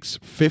bird takes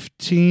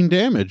 15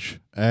 damage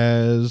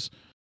as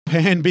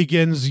Pan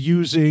begins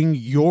using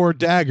your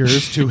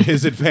daggers to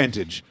his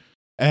advantage.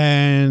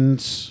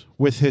 And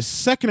with his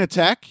second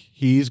attack,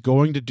 he's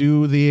going to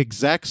do the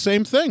exact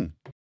same thing.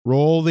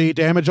 Roll the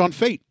damage on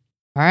Fate.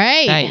 All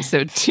right. Nice.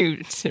 So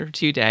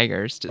two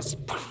daggers. Just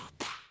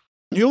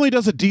He only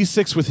does a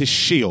d6 with his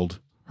shield.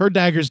 Her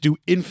daggers do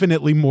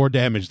infinitely more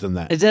damage than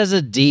that. It does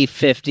a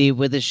D50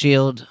 with a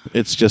shield.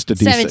 It's just a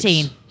d6.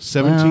 17.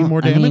 17 Well,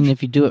 more damage? I mean,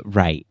 if you do it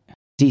right.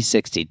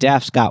 D60.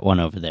 Daph's got one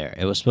over there.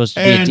 It was supposed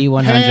to be And a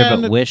D100,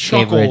 Pan but Wish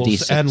gave her a chuckles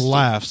D60. and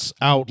laughs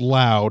out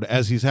loud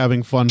as he's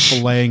having fun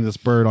filleting this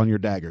bird on your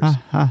daggers.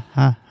 Ha ha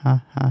ha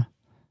ha ha.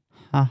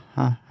 Ha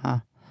ha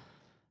ha.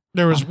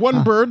 There is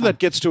one bird that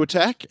gets to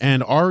attack,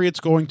 and Ari, it's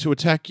going to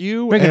attack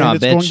you, Bring it and on,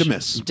 it's bitch. going to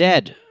miss.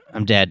 Dead.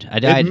 I'm dead. I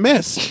died. It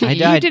missed. I You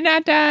died. did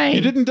not die.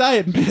 You didn't die,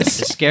 it It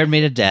missed. scared me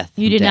to death.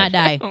 You I'm did dead. not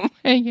die. Oh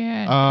my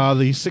god.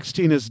 The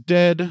 16 is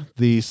dead.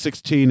 The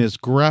 16 is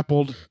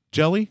grappled.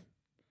 Jelly?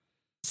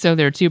 So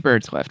there are two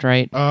birds left,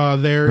 right?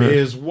 There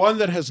is one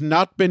that has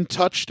not been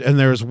touched, and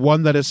there is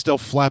one that is still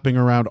flapping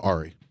around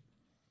Ari.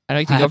 I'd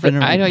like to go for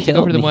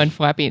the me. one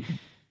flapping.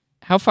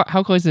 How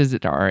close is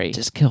it to Ari?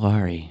 Just kill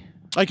Ari.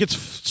 Like it's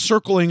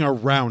circling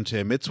around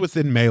him. It's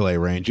within melee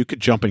range. You could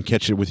jump and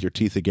catch it with your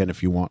teeth again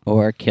if you want.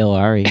 Or kill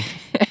Ari.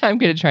 I'm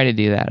gonna try to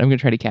do that. I'm gonna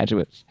try to catch it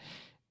with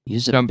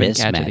Use jump and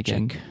abyss catch magic. it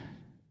again.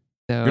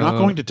 So, You're not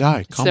going to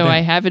die. Calm so down. I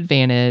have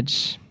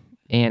advantage,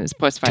 and it's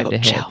 +5 to Don't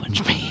hit.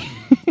 challenge me.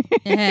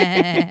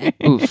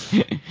 Oof.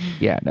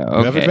 Yeah. No.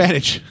 You have Okay.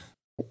 advantage.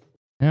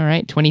 All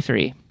right.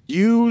 23.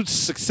 You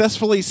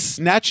successfully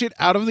snatch it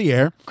out of the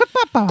air.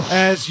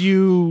 As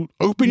you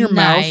open your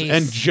Nice. mouth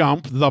and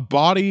jump, the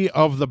body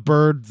of the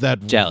bird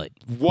that Jelly.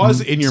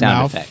 was in your Sound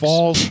mouth effects.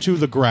 falls to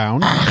the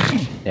ground,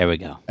 There we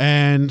go.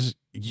 and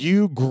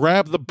you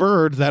grab the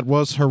bird that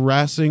was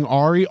harassing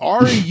Ari.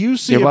 Ari, you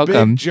see You're a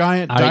welcome. big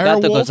giant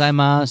Arigato direwolf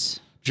gozaimasu.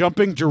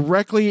 jumping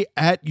directly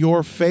at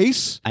your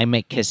face. I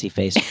make kissy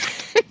face.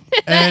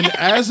 And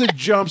as it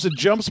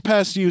jumps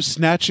past you,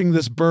 snatching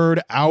this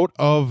bird out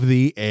of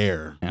the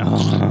air.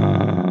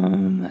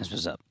 That's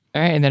what's up.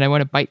 All right, and then I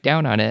want to bite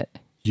down on it.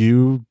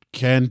 You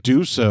can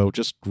do so.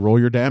 Just roll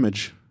your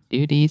damage.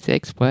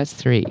 2d6 plus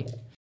 3.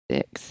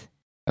 6.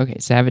 Okay,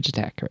 savage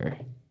attacker.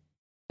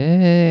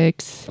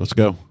 6. Let's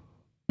go.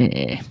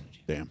 Eh.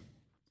 Damn.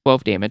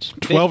 12 damage.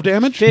 12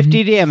 damage?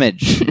 50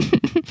 damage.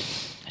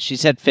 She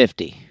said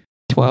 50,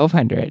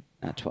 1200.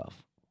 not 12.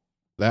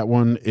 That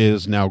one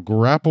is now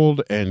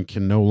grappled and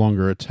can no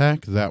longer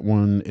attack. That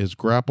one is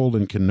grappled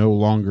and can no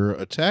longer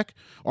attack.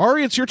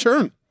 Ari, it's your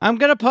turn. I'm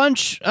gonna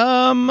punch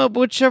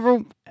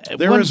whichever.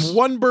 There is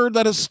one bird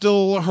that is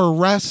still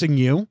harassing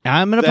you.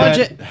 I'm gonna that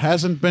punch it.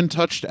 hasn't been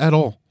touched at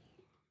all.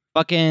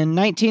 Fucking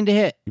 19 to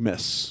hit. You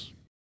miss.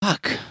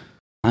 Fuck.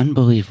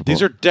 Unbelievable.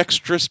 These are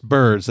dexterous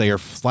birds. They are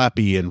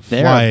flappy and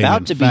They're flying about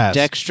and to fast. be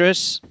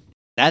dexterous.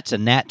 That's a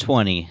nat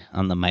 20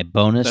 on my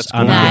bonus That's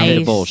cool. unlimited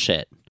Nice.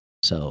 bullshit.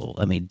 So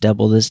let me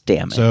double this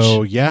damage.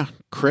 So, yeah,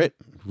 crit.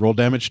 Roll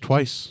damage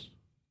twice.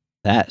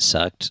 that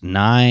sucked.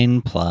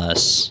 9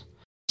 plus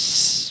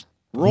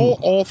Roll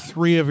all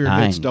three of your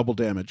hits 9. double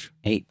damage.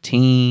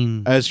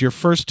 18. As your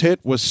first hit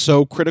was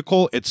so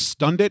critical, it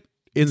stunned it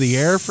in the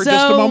air for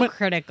just a moment.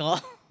 Critical.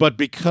 But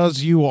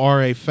because you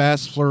are a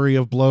fast flurry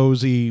of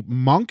blowsy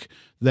monk,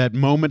 that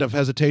moment of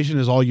hesitation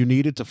is all you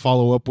needed to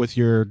follow up with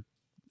your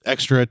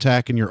extra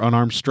attack and your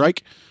unarmed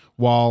strike.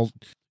 While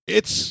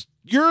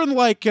you're in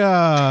like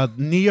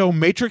Neo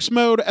Matrix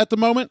mode at the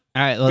moment.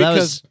 All right, well, that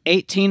was because-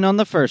 18 on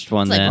the first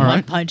one It's like then. All One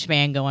right. Punch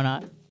Man going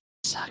on.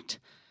 Sucked.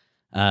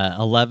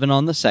 11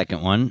 on the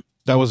second one.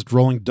 That was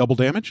rolling double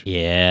damage.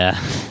 Yeah.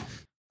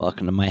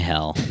 Welcome to my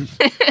hell.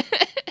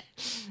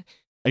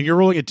 And you're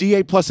rolling a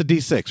D8 plus a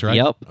D6, right?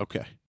 Yep.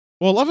 Okay.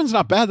 Well, 11's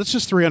not bad. That's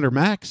just 300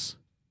 max.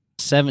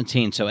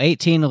 17. So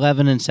 18,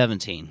 11, and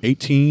 17.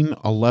 18,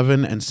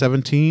 11, and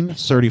 17.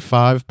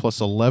 35 plus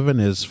 11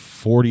 is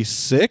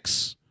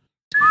 46.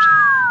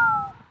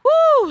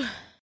 Woo!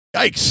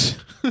 Yikes.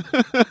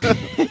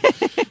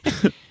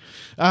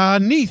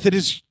 Neath, it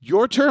is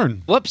your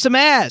turn. Whoop some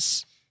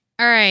ass.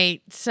 All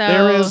right, so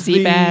There is Sea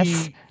the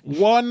bass.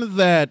 one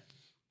that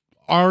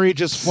Ari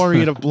just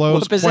flurried of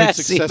blows Whoop his quite ass,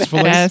 sea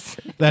successfully bass.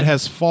 that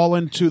has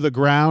fallen to the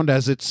ground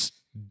as it's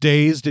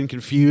dazed and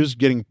confused,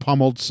 getting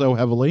pummeled so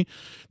heavily.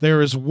 There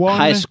is one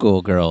High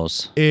school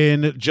girls.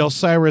 in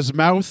Jelsira's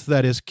mouth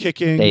that is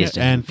kicking Dazed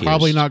and and confused.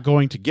 probably not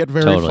going to get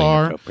very Totally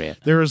far. inappropriate.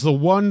 There is the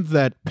one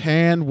that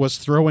Pan was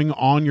throwing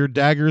on your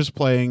daggers,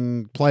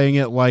 playing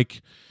it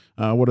like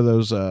what are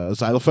those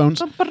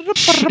xylophones?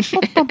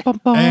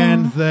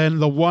 And then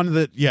the one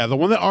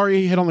that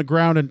Ari hit on the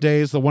ground and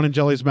dazed, the one in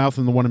Jelly's mouth,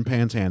 and the one in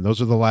Pan's hand.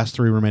 Those are the last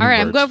three remaining all right,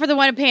 birds. I'm going for the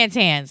one in Pan's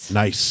hands.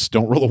 Nice.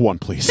 Don't roll a one,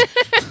 please.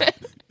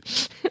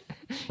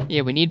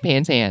 Yeah, we need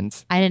Pan's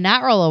hands. I did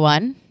not roll a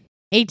 1.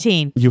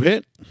 18. You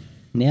hit?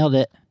 Nailed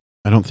it.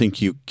 I don't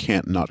think you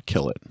can't not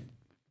kill it.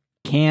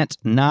 Can't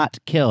not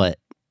kill it.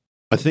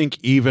 I think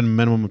even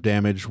minimum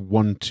damage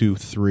 1, 2,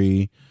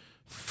 3,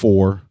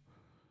 4.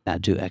 Now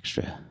do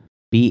extra.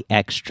 Be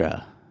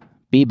extra.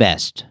 Be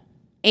best.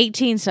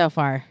 18 so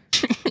far.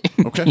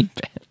 Okay.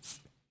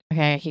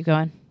 Okay, keep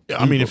going.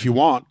 I mean, if you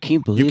want. Can you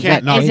believe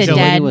can't that not crazy kill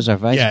it. lady was our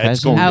vice Yeah, it's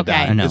president? going to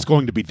Okay. die. I know. It's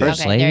going to be dead.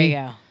 First Okay, lady? there you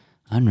go.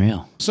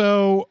 Unreal.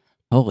 So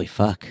Holy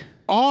fuck.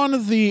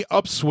 on the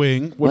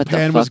upswing, when What the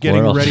Pan was fuck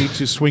getting world? ready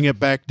to swing it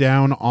back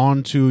down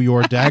onto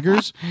your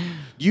daggers,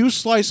 you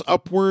slice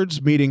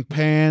upwards, meeting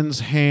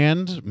Pan's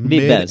hand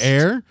Be best.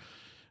 mid-air,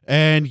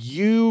 and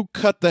you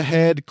cut the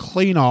head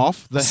clean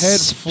off. The head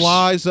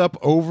flies up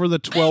over the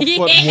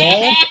 12-foot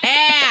wall,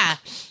 Yeah!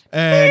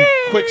 and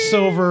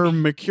Quicksilver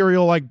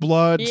mercurial-like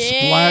blood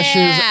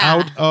splashes Yeah.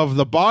 out of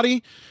the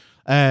body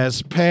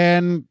as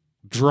Pan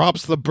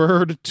drops the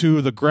bird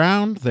to the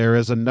ground. There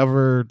is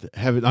another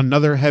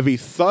heavy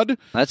thud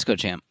Let's go,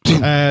 champ.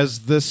 as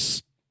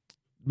this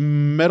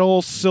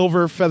metal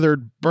silver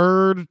feathered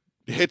bird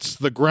hits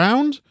the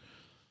ground,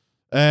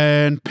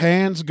 and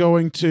Pan's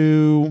going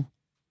to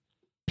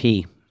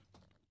P.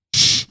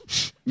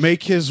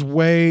 make his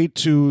way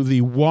to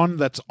the one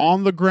that's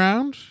on the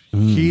ground.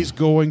 He's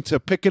going to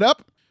pick it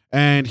up,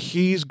 and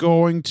he's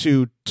going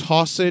to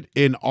toss it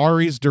in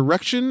Ari's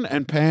direction,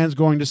 and Pan's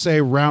going to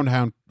say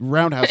roundhouse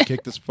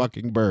kick this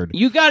fucking bird.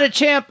 You got it,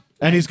 champ.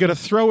 And he's going to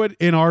throw it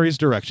in Ari's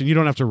direction. You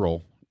don't have to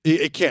roll.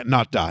 It can't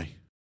not die.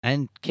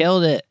 And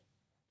killed it.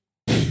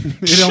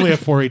 It only had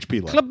 4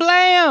 HP left.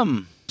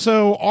 Kablam!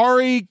 So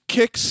Ari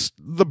kicks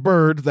the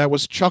bird that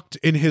was chucked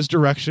in his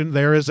direction.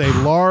 There is a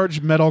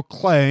large metal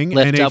clang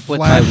Lift and a up with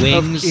my flash of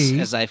wings key.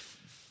 as I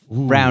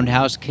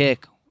roundhouse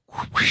kick.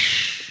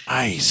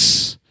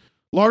 Nice.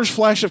 Large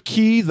flash of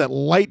key that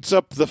lights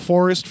up the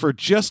forest for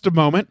just a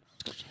moment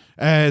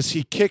as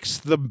he kicks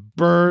the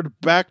bird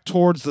back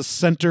towards the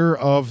center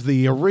of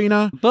the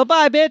arena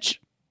Bye-bye, bitch.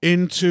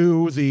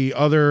 into the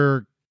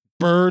other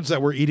birds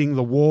that were eating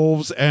the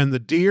wolves and the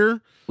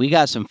deer. We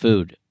got some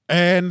food.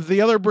 And the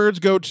other birds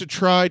go to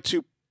try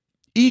to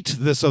eat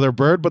this other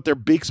bird, but their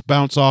beaks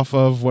bounce off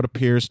of what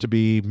appears to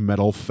be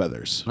metal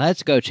feathers.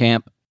 Let's go,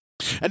 champ.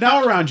 And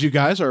now around you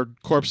guys are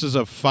corpses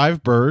of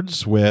 5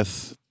 birds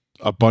with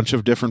a bunch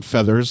of different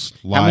feathers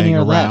How many lying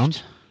are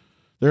around.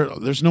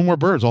 left? There's no more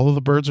birds. All of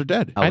the birds are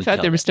dead. Oh, I we thought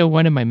killed there was it. still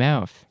one in my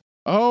mouth.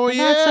 Oh, I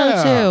yeah.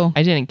 thought so too.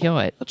 I didn't kill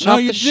it. No, Chop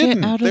you the shit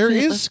didn't. out of There it.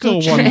 is Let's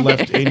still go one try.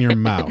 left in your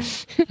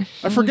mouth.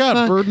 I forgot.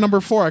 fuck. Bird number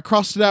 4. I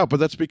crossed it out, but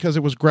that's because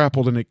it was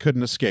grappled and it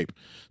couldn't escape.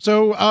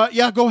 So,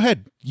 yeah, go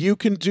ahead. You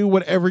can do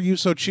whatever you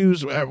so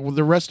choose.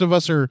 The rest of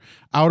us are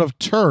out of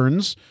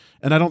turns,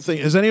 and I don't think...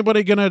 Is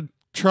anybody going to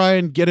try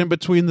and get in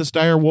between this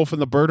dire wolf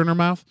and the bird in her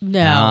mouth?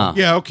 No.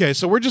 Yeah, okay.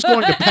 So we're just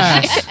going to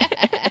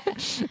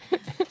pass.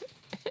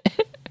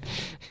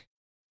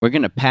 We're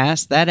going to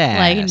pass that ass.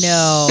 Like,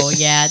 no.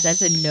 Yeah,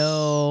 that's a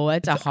no.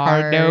 That's a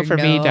hard no for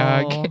me,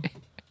 dog.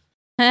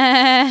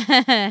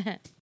 yeah.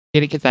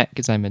 Get it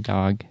because I'm a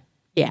dog.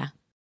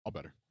 All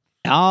better.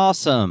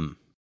 Awesome.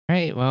 All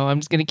right, well, I'm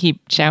just going to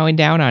keep chowing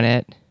down on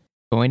it.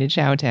 Going to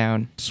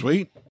Chowtown.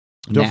 Sweet.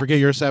 Don't Nat- forget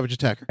you're a savage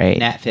attacker. Right.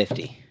 Nat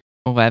 50.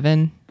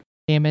 11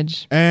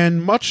 damage.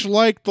 And much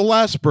like the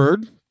last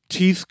bird,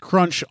 teeth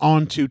crunch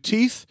onto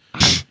teeth,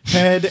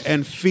 head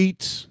and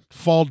feet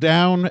fall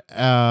down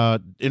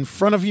in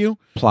front of you.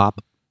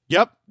 Plop.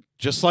 Yep,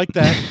 just like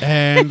that.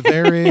 And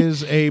there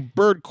is a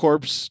bird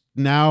corpse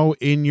now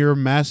in your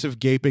massive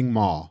gaping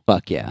maw.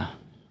 Fuck yeah.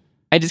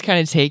 I just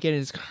kind of take it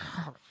as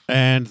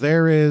And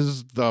there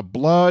is the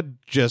blood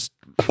just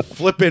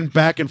flipping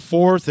back and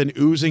forth and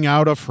oozing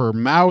out of her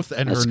mouth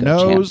and Let's her go,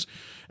 champ. nose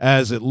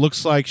as it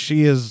looks like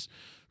she is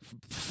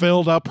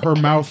filled up her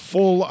mouth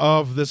full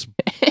of this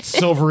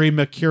silvery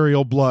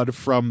mercurial blood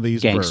from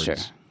these Gangster.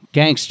 birds.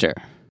 Gangster.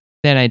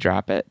 then I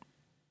drop it.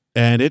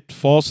 And it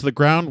falls to the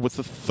ground with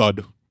a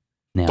thud.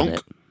 Nailed Dunk.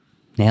 it.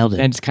 Nailed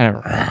And it. just kind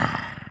of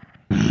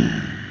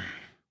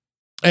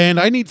And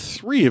I need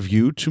 3 of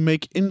you to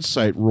make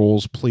insight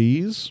rolls,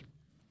 please.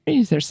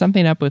 Is there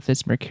something up with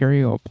this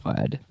mercurial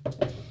blood?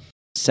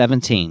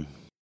 17.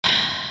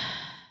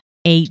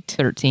 8.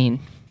 13.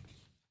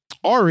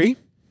 Ari,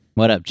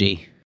 What up,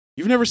 G?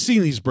 you've never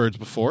seen these birds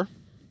before,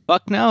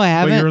 Fuck no, I but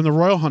haven't. you're in the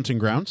royal hunting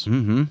grounds.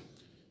 Mm-hmm.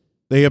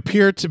 They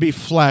appear to be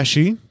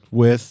flashy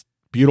with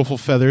beautiful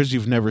feathers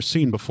you've never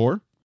seen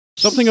before.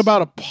 Something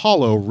about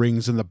Apollo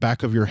rings in the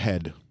back of your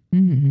head.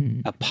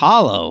 Mm-hmm.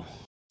 Apollo.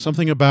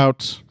 Something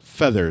about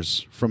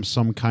feathers from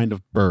some kind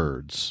of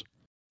birds.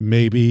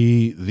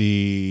 Maybe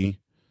the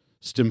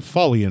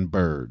Stymphalian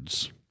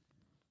birds.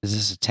 Is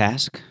this a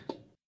task?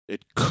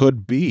 It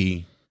could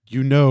be.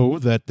 You know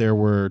that there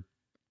were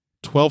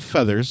 12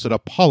 feathers that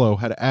Apollo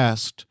had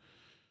asked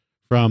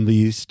from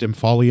the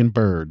Stymphalian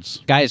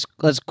birds. Guys,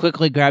 let's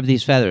quickly grab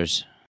these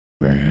feathers.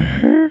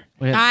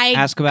 I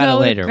Ask about go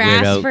it later,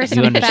 grasp weirdo. for You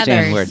some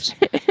understand feathers. words.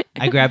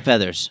 I grab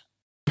feathers.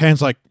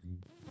 Pan's like,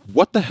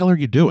 what the hell are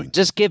you doing?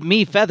 Just give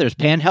me feathers,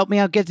 Pan. Help me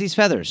out get these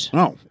feathers.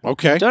 Oh,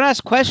 okay. Don't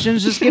ask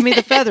questions, just give me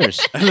the feathers.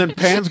 And then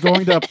Pan's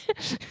going to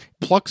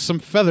pluck some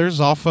feathers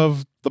off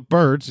of the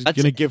birds. He's That's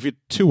going to it. give you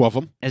 2 of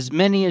them. As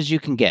many as you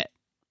can get.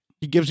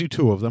 He gives you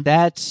 2 of them.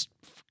 That's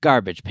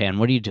garbage, Pan.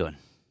 What are you doing?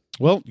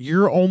 Well,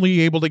 you're only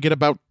able to get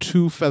about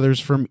 2 feathers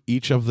from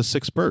each of the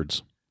 6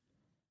 birds.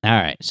 All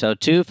right, so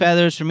 2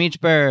 feathers from each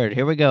bird.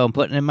 Here we go. I'm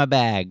putting it in my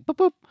bag. Boop,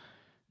 boop.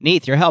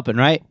 Neath, you're helping,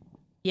 right?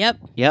 Yep.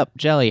 Yep.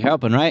 Jelly, you're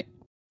helping, right?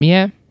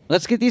 Yeah.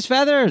 Let's get these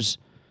feathers.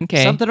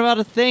 Okay. Something about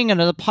a thing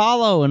and an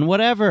Apollo and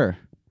whatever.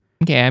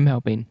 Okay, I'm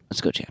helping.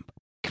 Let's go, champ.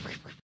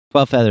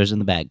 12 feathers in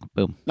the bag.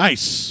 Boom.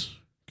 Nice.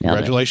 Nailed it.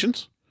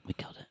 Congratulations. We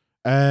killed it.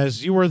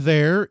 As you are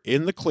there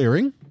in the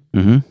clearing,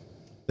 Mm-hmm.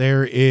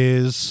 there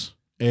is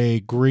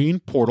a green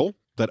portal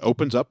that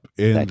opens up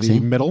in Sexy. the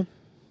middle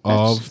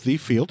of the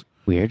field.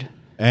 Weird.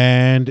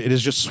 And it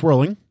is just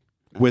swirling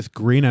with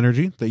green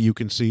energy that you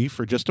can see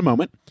for just a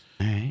moment.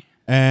 All right.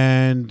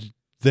 And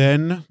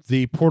then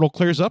the portal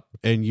clears up,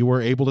 and you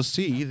are able to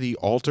see the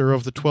altar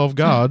of the 12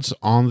 gods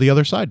on the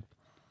other side.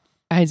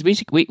 Guys, we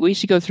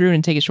should go through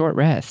and take a short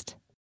rest.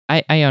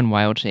 I on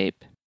wild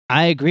shape.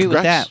 I agree with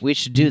Congrats. that. We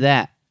should do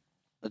that.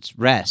 Let's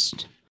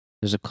rest.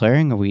 There's a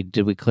clearing.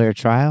 Did we clear a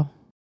trial?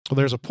 Well,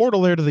 there's a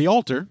portal there to the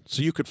altar,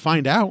 so you could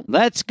find out.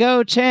 Let's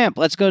go, champ.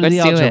 Let's go to Let's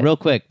the do altar it. real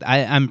quick.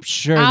 I'm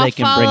sure I'll they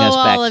can bring us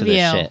follow back all to of this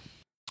you. shit.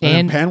 And then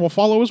And Pan will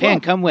follow as well.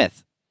 Pan, come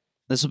with.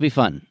 This will be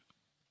fun.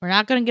 We're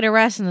not going to get a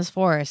rest in this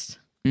forest.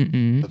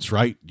 mm-mm. That's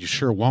right. You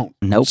sure won't.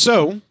 Nope.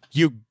 So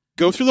you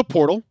go through the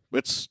portal.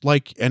 It's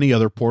like any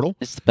other portal.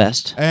 It's the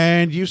best.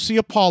 And you see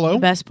Apollo The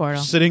best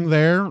portal. sitting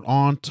there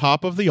on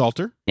top of the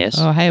altar. Yes.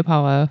 Oh, hi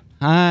Apollo.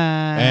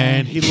 Hi.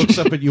 And he looks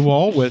up at you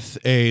all with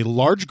a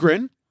large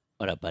grin.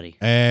 What up, buddy?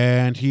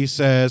 And he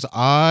says,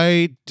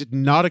 I did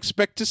not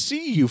expect to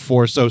see you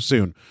 4 so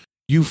soon.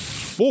 You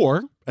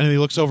 4? And he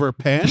looks over at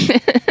Pan.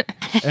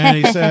 And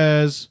he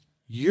says,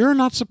 you're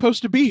not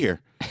supposed to be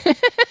here.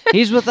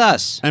 He's with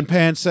us. And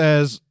Pan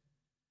says,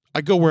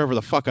 I go wherever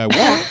the fuck I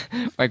want.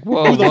 Like,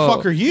 whoa, Who the whoa.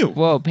 fuck are you?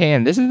 Whoa,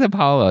 Pan, this is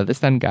Apollo, the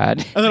sun god.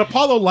 And then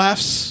Apollo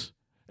laughs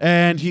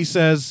and he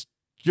says,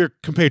 your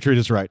compatriot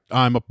is right.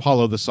 I'm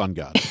Apollo the sun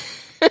god.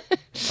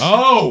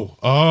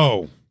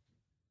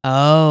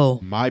 Oh,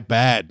 my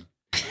bad.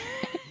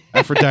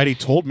 Aphrodite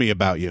told me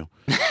about you.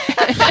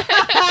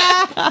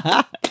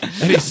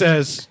 And he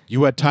says,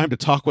 you had time to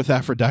talk with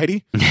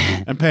Aphrodite?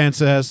 And Pan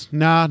says,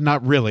 nah,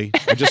 not really.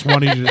 I just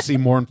wanted you to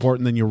seem more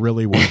important than you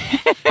really were.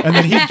 And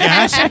then he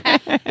gasps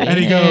and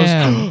he goes,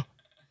 Damn.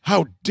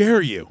 how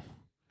dare you?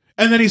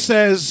 And then he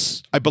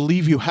says, I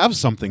believe you have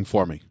something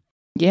for me.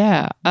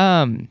 Yeah,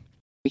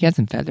 we got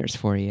some feathers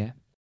for you.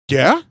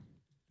 Yeah?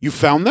 You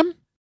found them?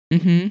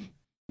 Mm-hmm.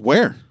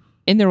 Where?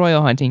 In the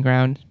royal hunting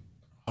ground.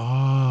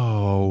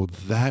 Oh,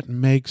 that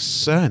makes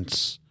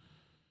sense.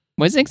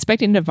 Wasn't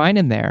expecting to find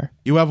him there.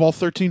 You have all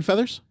 13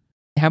 feathers?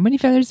 How many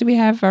feathers do we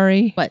have,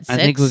 Ari? What, 6? I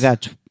think we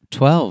got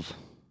 12.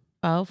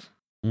 12.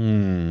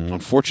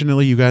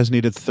 Unfortunately, you guys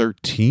needed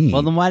 13.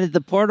 Well, then why did the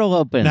portal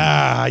open?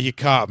 Nah, you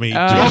caught me.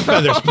 Oh. 12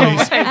 feathers,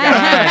 please.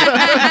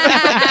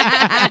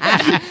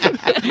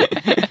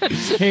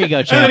 Here you go,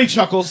 And then he champ.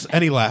 chuckles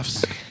and he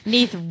laughs.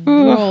 Neath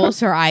rolls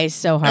her eyes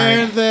so hard.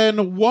 And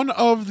then one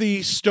of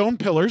the stone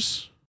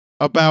pillars,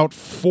 about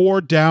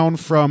 4 down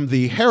from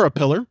the Hera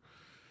pillar,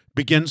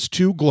 begins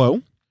to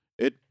glow.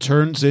 It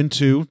turns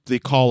into the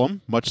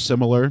column, much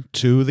similar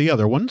to the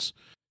other ones.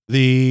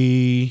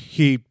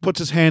 He puts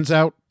his hands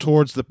out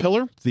towards the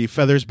pillar. The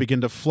feathers begin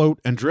to float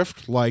and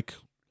drift like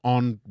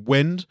on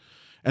wind,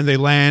 and they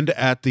land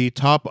at the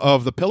top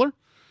of the pillar.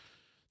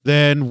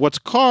 Then what's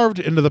carved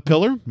into the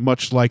pillar,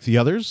 much like the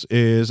others,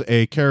 is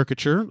a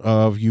caricature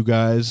of you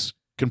guys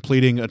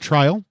completing a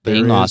trial.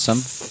 Being There is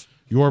awesome.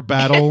 your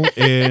battle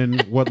in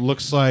what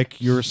looks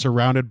like you're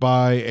surrounded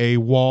by a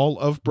wall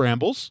of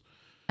brambles.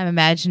 I'm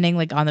imagining,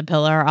 like, on the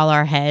pillar, all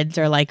our heads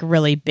are, like,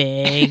 really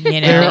big, you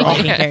They're know, all-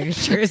 like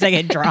caricatures that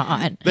get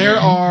drawn. There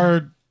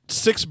are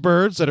 6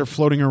 birds that are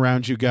floating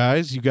around you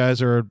guys. You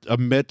guys are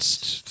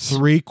amidst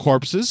 3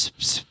 corpses.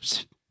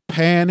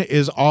 Pan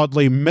is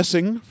oddly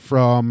missing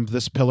from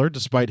this pillar,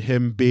 despite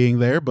him being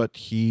there, but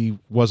he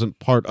wasn't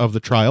part of the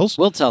trials.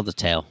 We'll tell the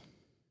tale.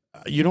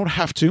 You don't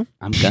have to,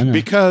 I'm gonna.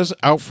 because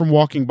out from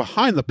walking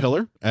behind the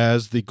pillar,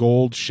 as the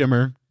gold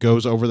shimmer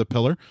goes over the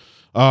pillar,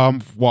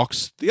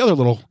 walks the other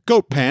little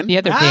goat Pan. The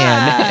other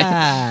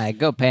pan.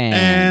 Go Pan.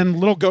 And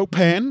little goat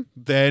Pan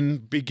then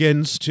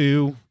begins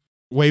to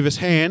wave his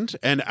hand,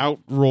 and out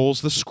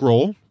rolls the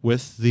scroll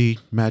with the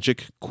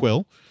magic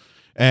quill,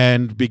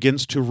 and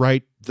begins to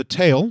write the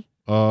tale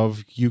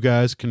of you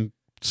guys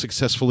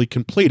successfully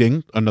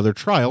completing another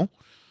trial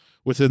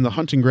within the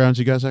hunting grounds.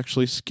 You guys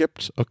actually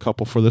skipped a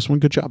couple for this one.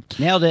 Good job.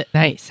 Nailed it.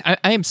 Nice. I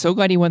am so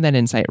glad he won that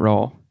insight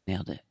roll.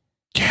 Nailed it.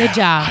 Good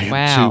job. I am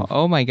Wow. too.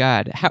 Oh my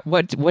God.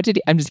 What did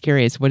he, I'm just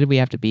curious. What did we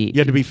have to beat? You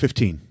had to be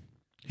 15.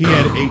 He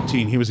had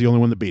 18. He was the only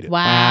one that beat it.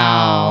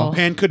 Wow.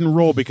 Pan couldn't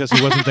roll because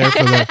he wasn't there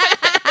for the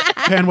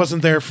Pan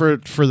wasn't there for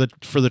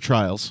the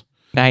trials.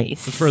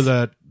 Nice. For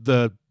the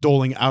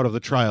doling out of the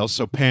trials,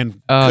 so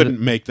Pan Oh, couldn't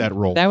make that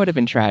roll. That would have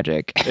been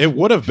tragic. It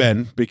would have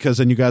been, because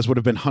then you guys would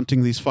have been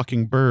hunting these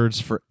fucking birds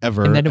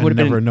forever And then it would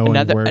have never been knowing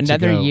where to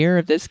another go. year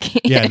of this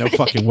game. Yeah, no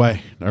fucking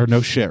way. Or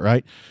no shit,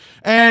 right?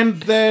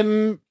 And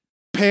then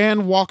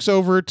Pan walks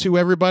over to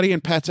everybody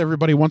and pats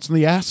everybody once in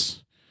the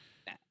ass.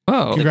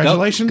 Oh.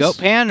 Congratulations. Go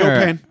Pan. Go or-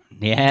 Pan.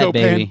 Yeah, Go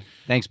baby. Pan.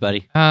 Thanks,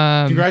 buddy.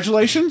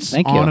 Congratulations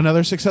Thank you. on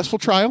another successful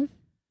trial.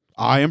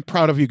 I am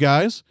proud of you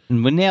guys.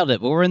 And we nailed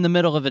it, but we're in the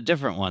middle of a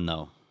different one,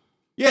 though.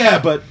 Yeah,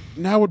 but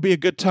now would be a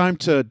good time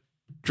to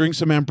drink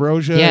some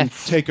ambrosia Yes. and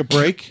take a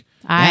break.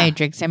 I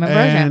drink some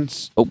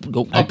ambrosia. And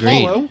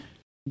Agreed. Apollo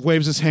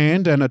waves his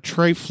hand, and a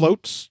tray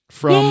floats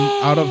from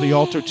out of the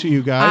altar to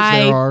you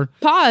guys. I There are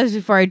pause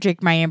before I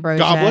drink my ambrosia,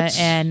 Goblets?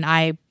 and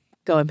I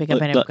go and pick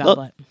up an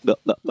goblet.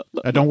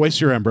 don't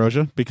waste your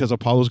ambrosia, because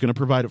Apollo's going to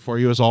provide it for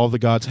you, as all of the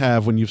gods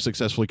have when you've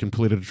successfully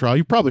completed a trial.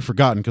 You've probably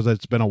forgotten because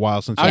it's been a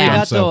while since you've done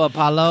Arigato, so.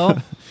 Apollo.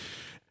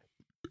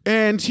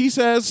 And he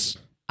says,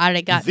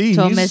 Arigato, these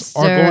are Mr.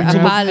 going to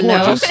look Apollo.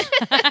 gorgeous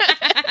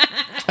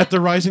at the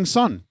rising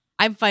sun.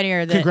 I'm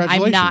funnier than I'm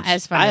Congratulations. not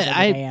as funny as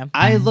I am.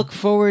 I look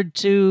forward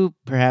to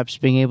perhaps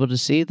being able to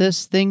see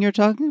this thing you're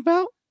talking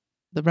about,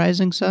 the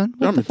rising sun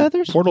with the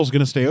feathers. Portal's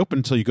going to stay open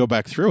until you go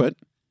back through it.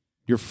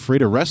 You're free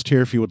to rest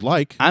here if you would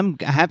like. I'm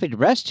happy to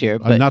rest here,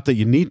 but Not that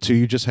you need to.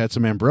 You just had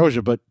some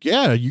ambrosia, but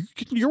yeah,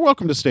 you're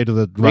welcome to stay to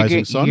the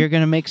rising sun. You're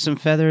going to make some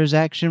feathers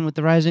action with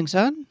the rising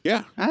sun?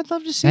 Yeah. I'd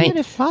love to see it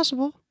Nice. if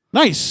possible.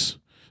 Nice.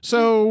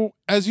 So,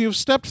 as you've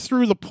stepped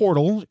through the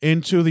portal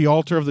into the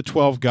altar of the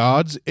 12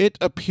 gods, it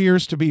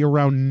appears to be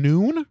around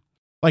noon,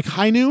 like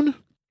high noon.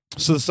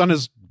 So the sun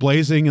is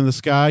blazing in the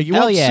sky. You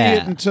Hell won't see yeah.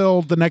 it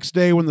until the next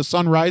day when the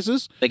sun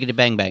rises. Biggity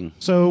bang bang.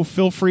 So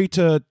feel free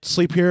to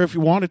sleep here if you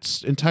want.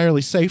 It's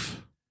entirely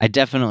safe. I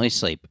definitely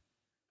sleep.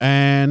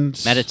 And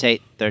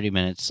Meditate, 30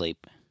 minutes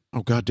sleep.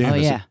 Oh, goddamn. Oh,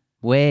 is yeah. it?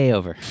 Way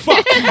over.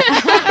 Fuck.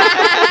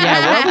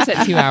 Yeah, we're almost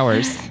at 2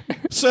 hours.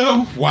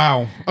 So,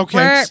 wow. Okay.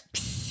 We're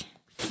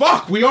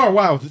Fuck, we are.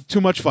 Wow. Too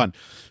much fun.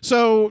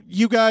 So,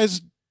 you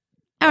guys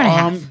hour and a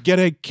half. get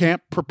a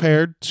camp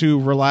prepared to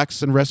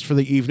relax and rest for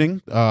the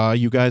evening.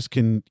 You guys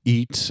can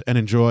eat and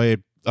enjoy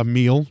a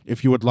meal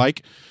if you would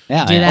like.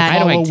 Yeah, Do that. I'd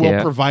Apollo like will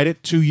to. provide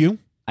it to you.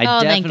 I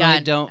Oh, thank definitely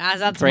God. don't I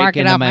was about to break mark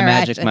it into off my my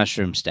magic ration.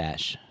 mushroom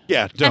stash.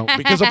 Yeah, don't,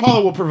 because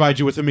Apollo will provide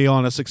you with a meal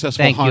on a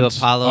successful Thank you, hunt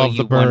Apollo, of you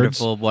the birds.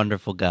 wonderful,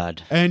 wonderful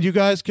god. And you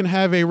guys can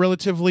have a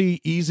relatively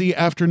easy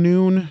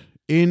afternoon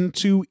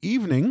into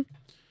evening,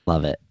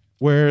 Love it.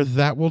 where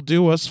that will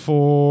do us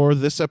for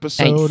this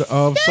episode Nice.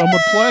 of Some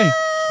Would Play.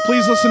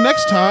 Please listen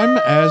next time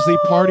as the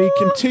party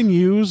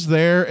continues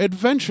their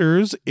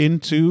adventures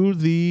into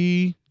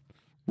the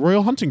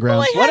Royal Hunting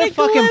Grounds. Boy, What had a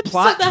fucking glimpse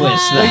plot of the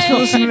twist, high. Thanks for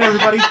listening,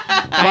 everybody.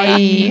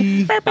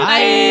 Bye.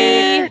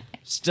 Bye.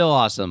 Still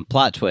awesome.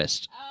 Plot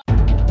twist.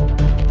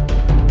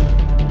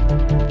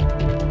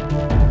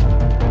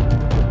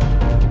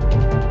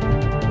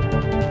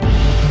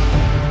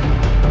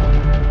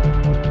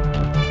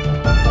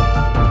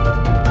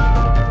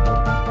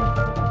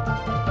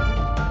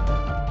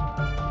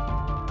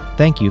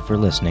 Thank you for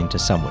listening to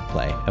Some Would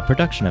Play, a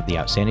production of the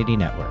Outsanity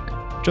Network.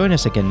 Join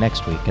us again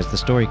next week as the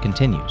story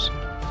continues.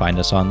 Find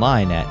us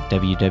online at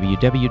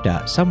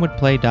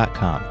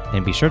www.somewouldplay.com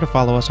and be sure to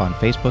follow us on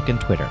Facebook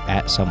and Twitter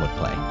at Some Would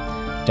Play.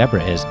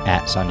 Deborah is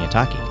at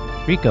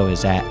Sanyataki. Rico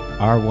is at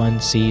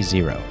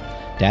R1C0.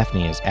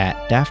 Daphne is at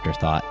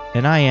Dafterthought,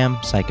 and I am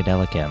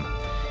Psychedelic M.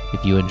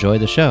 If you enjoy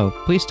the show,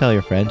 please tell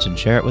your friends and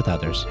share it with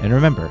others. And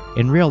remember,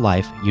 in real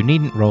life, you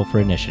needn't roll for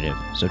initiative,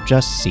 so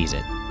just seize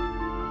it.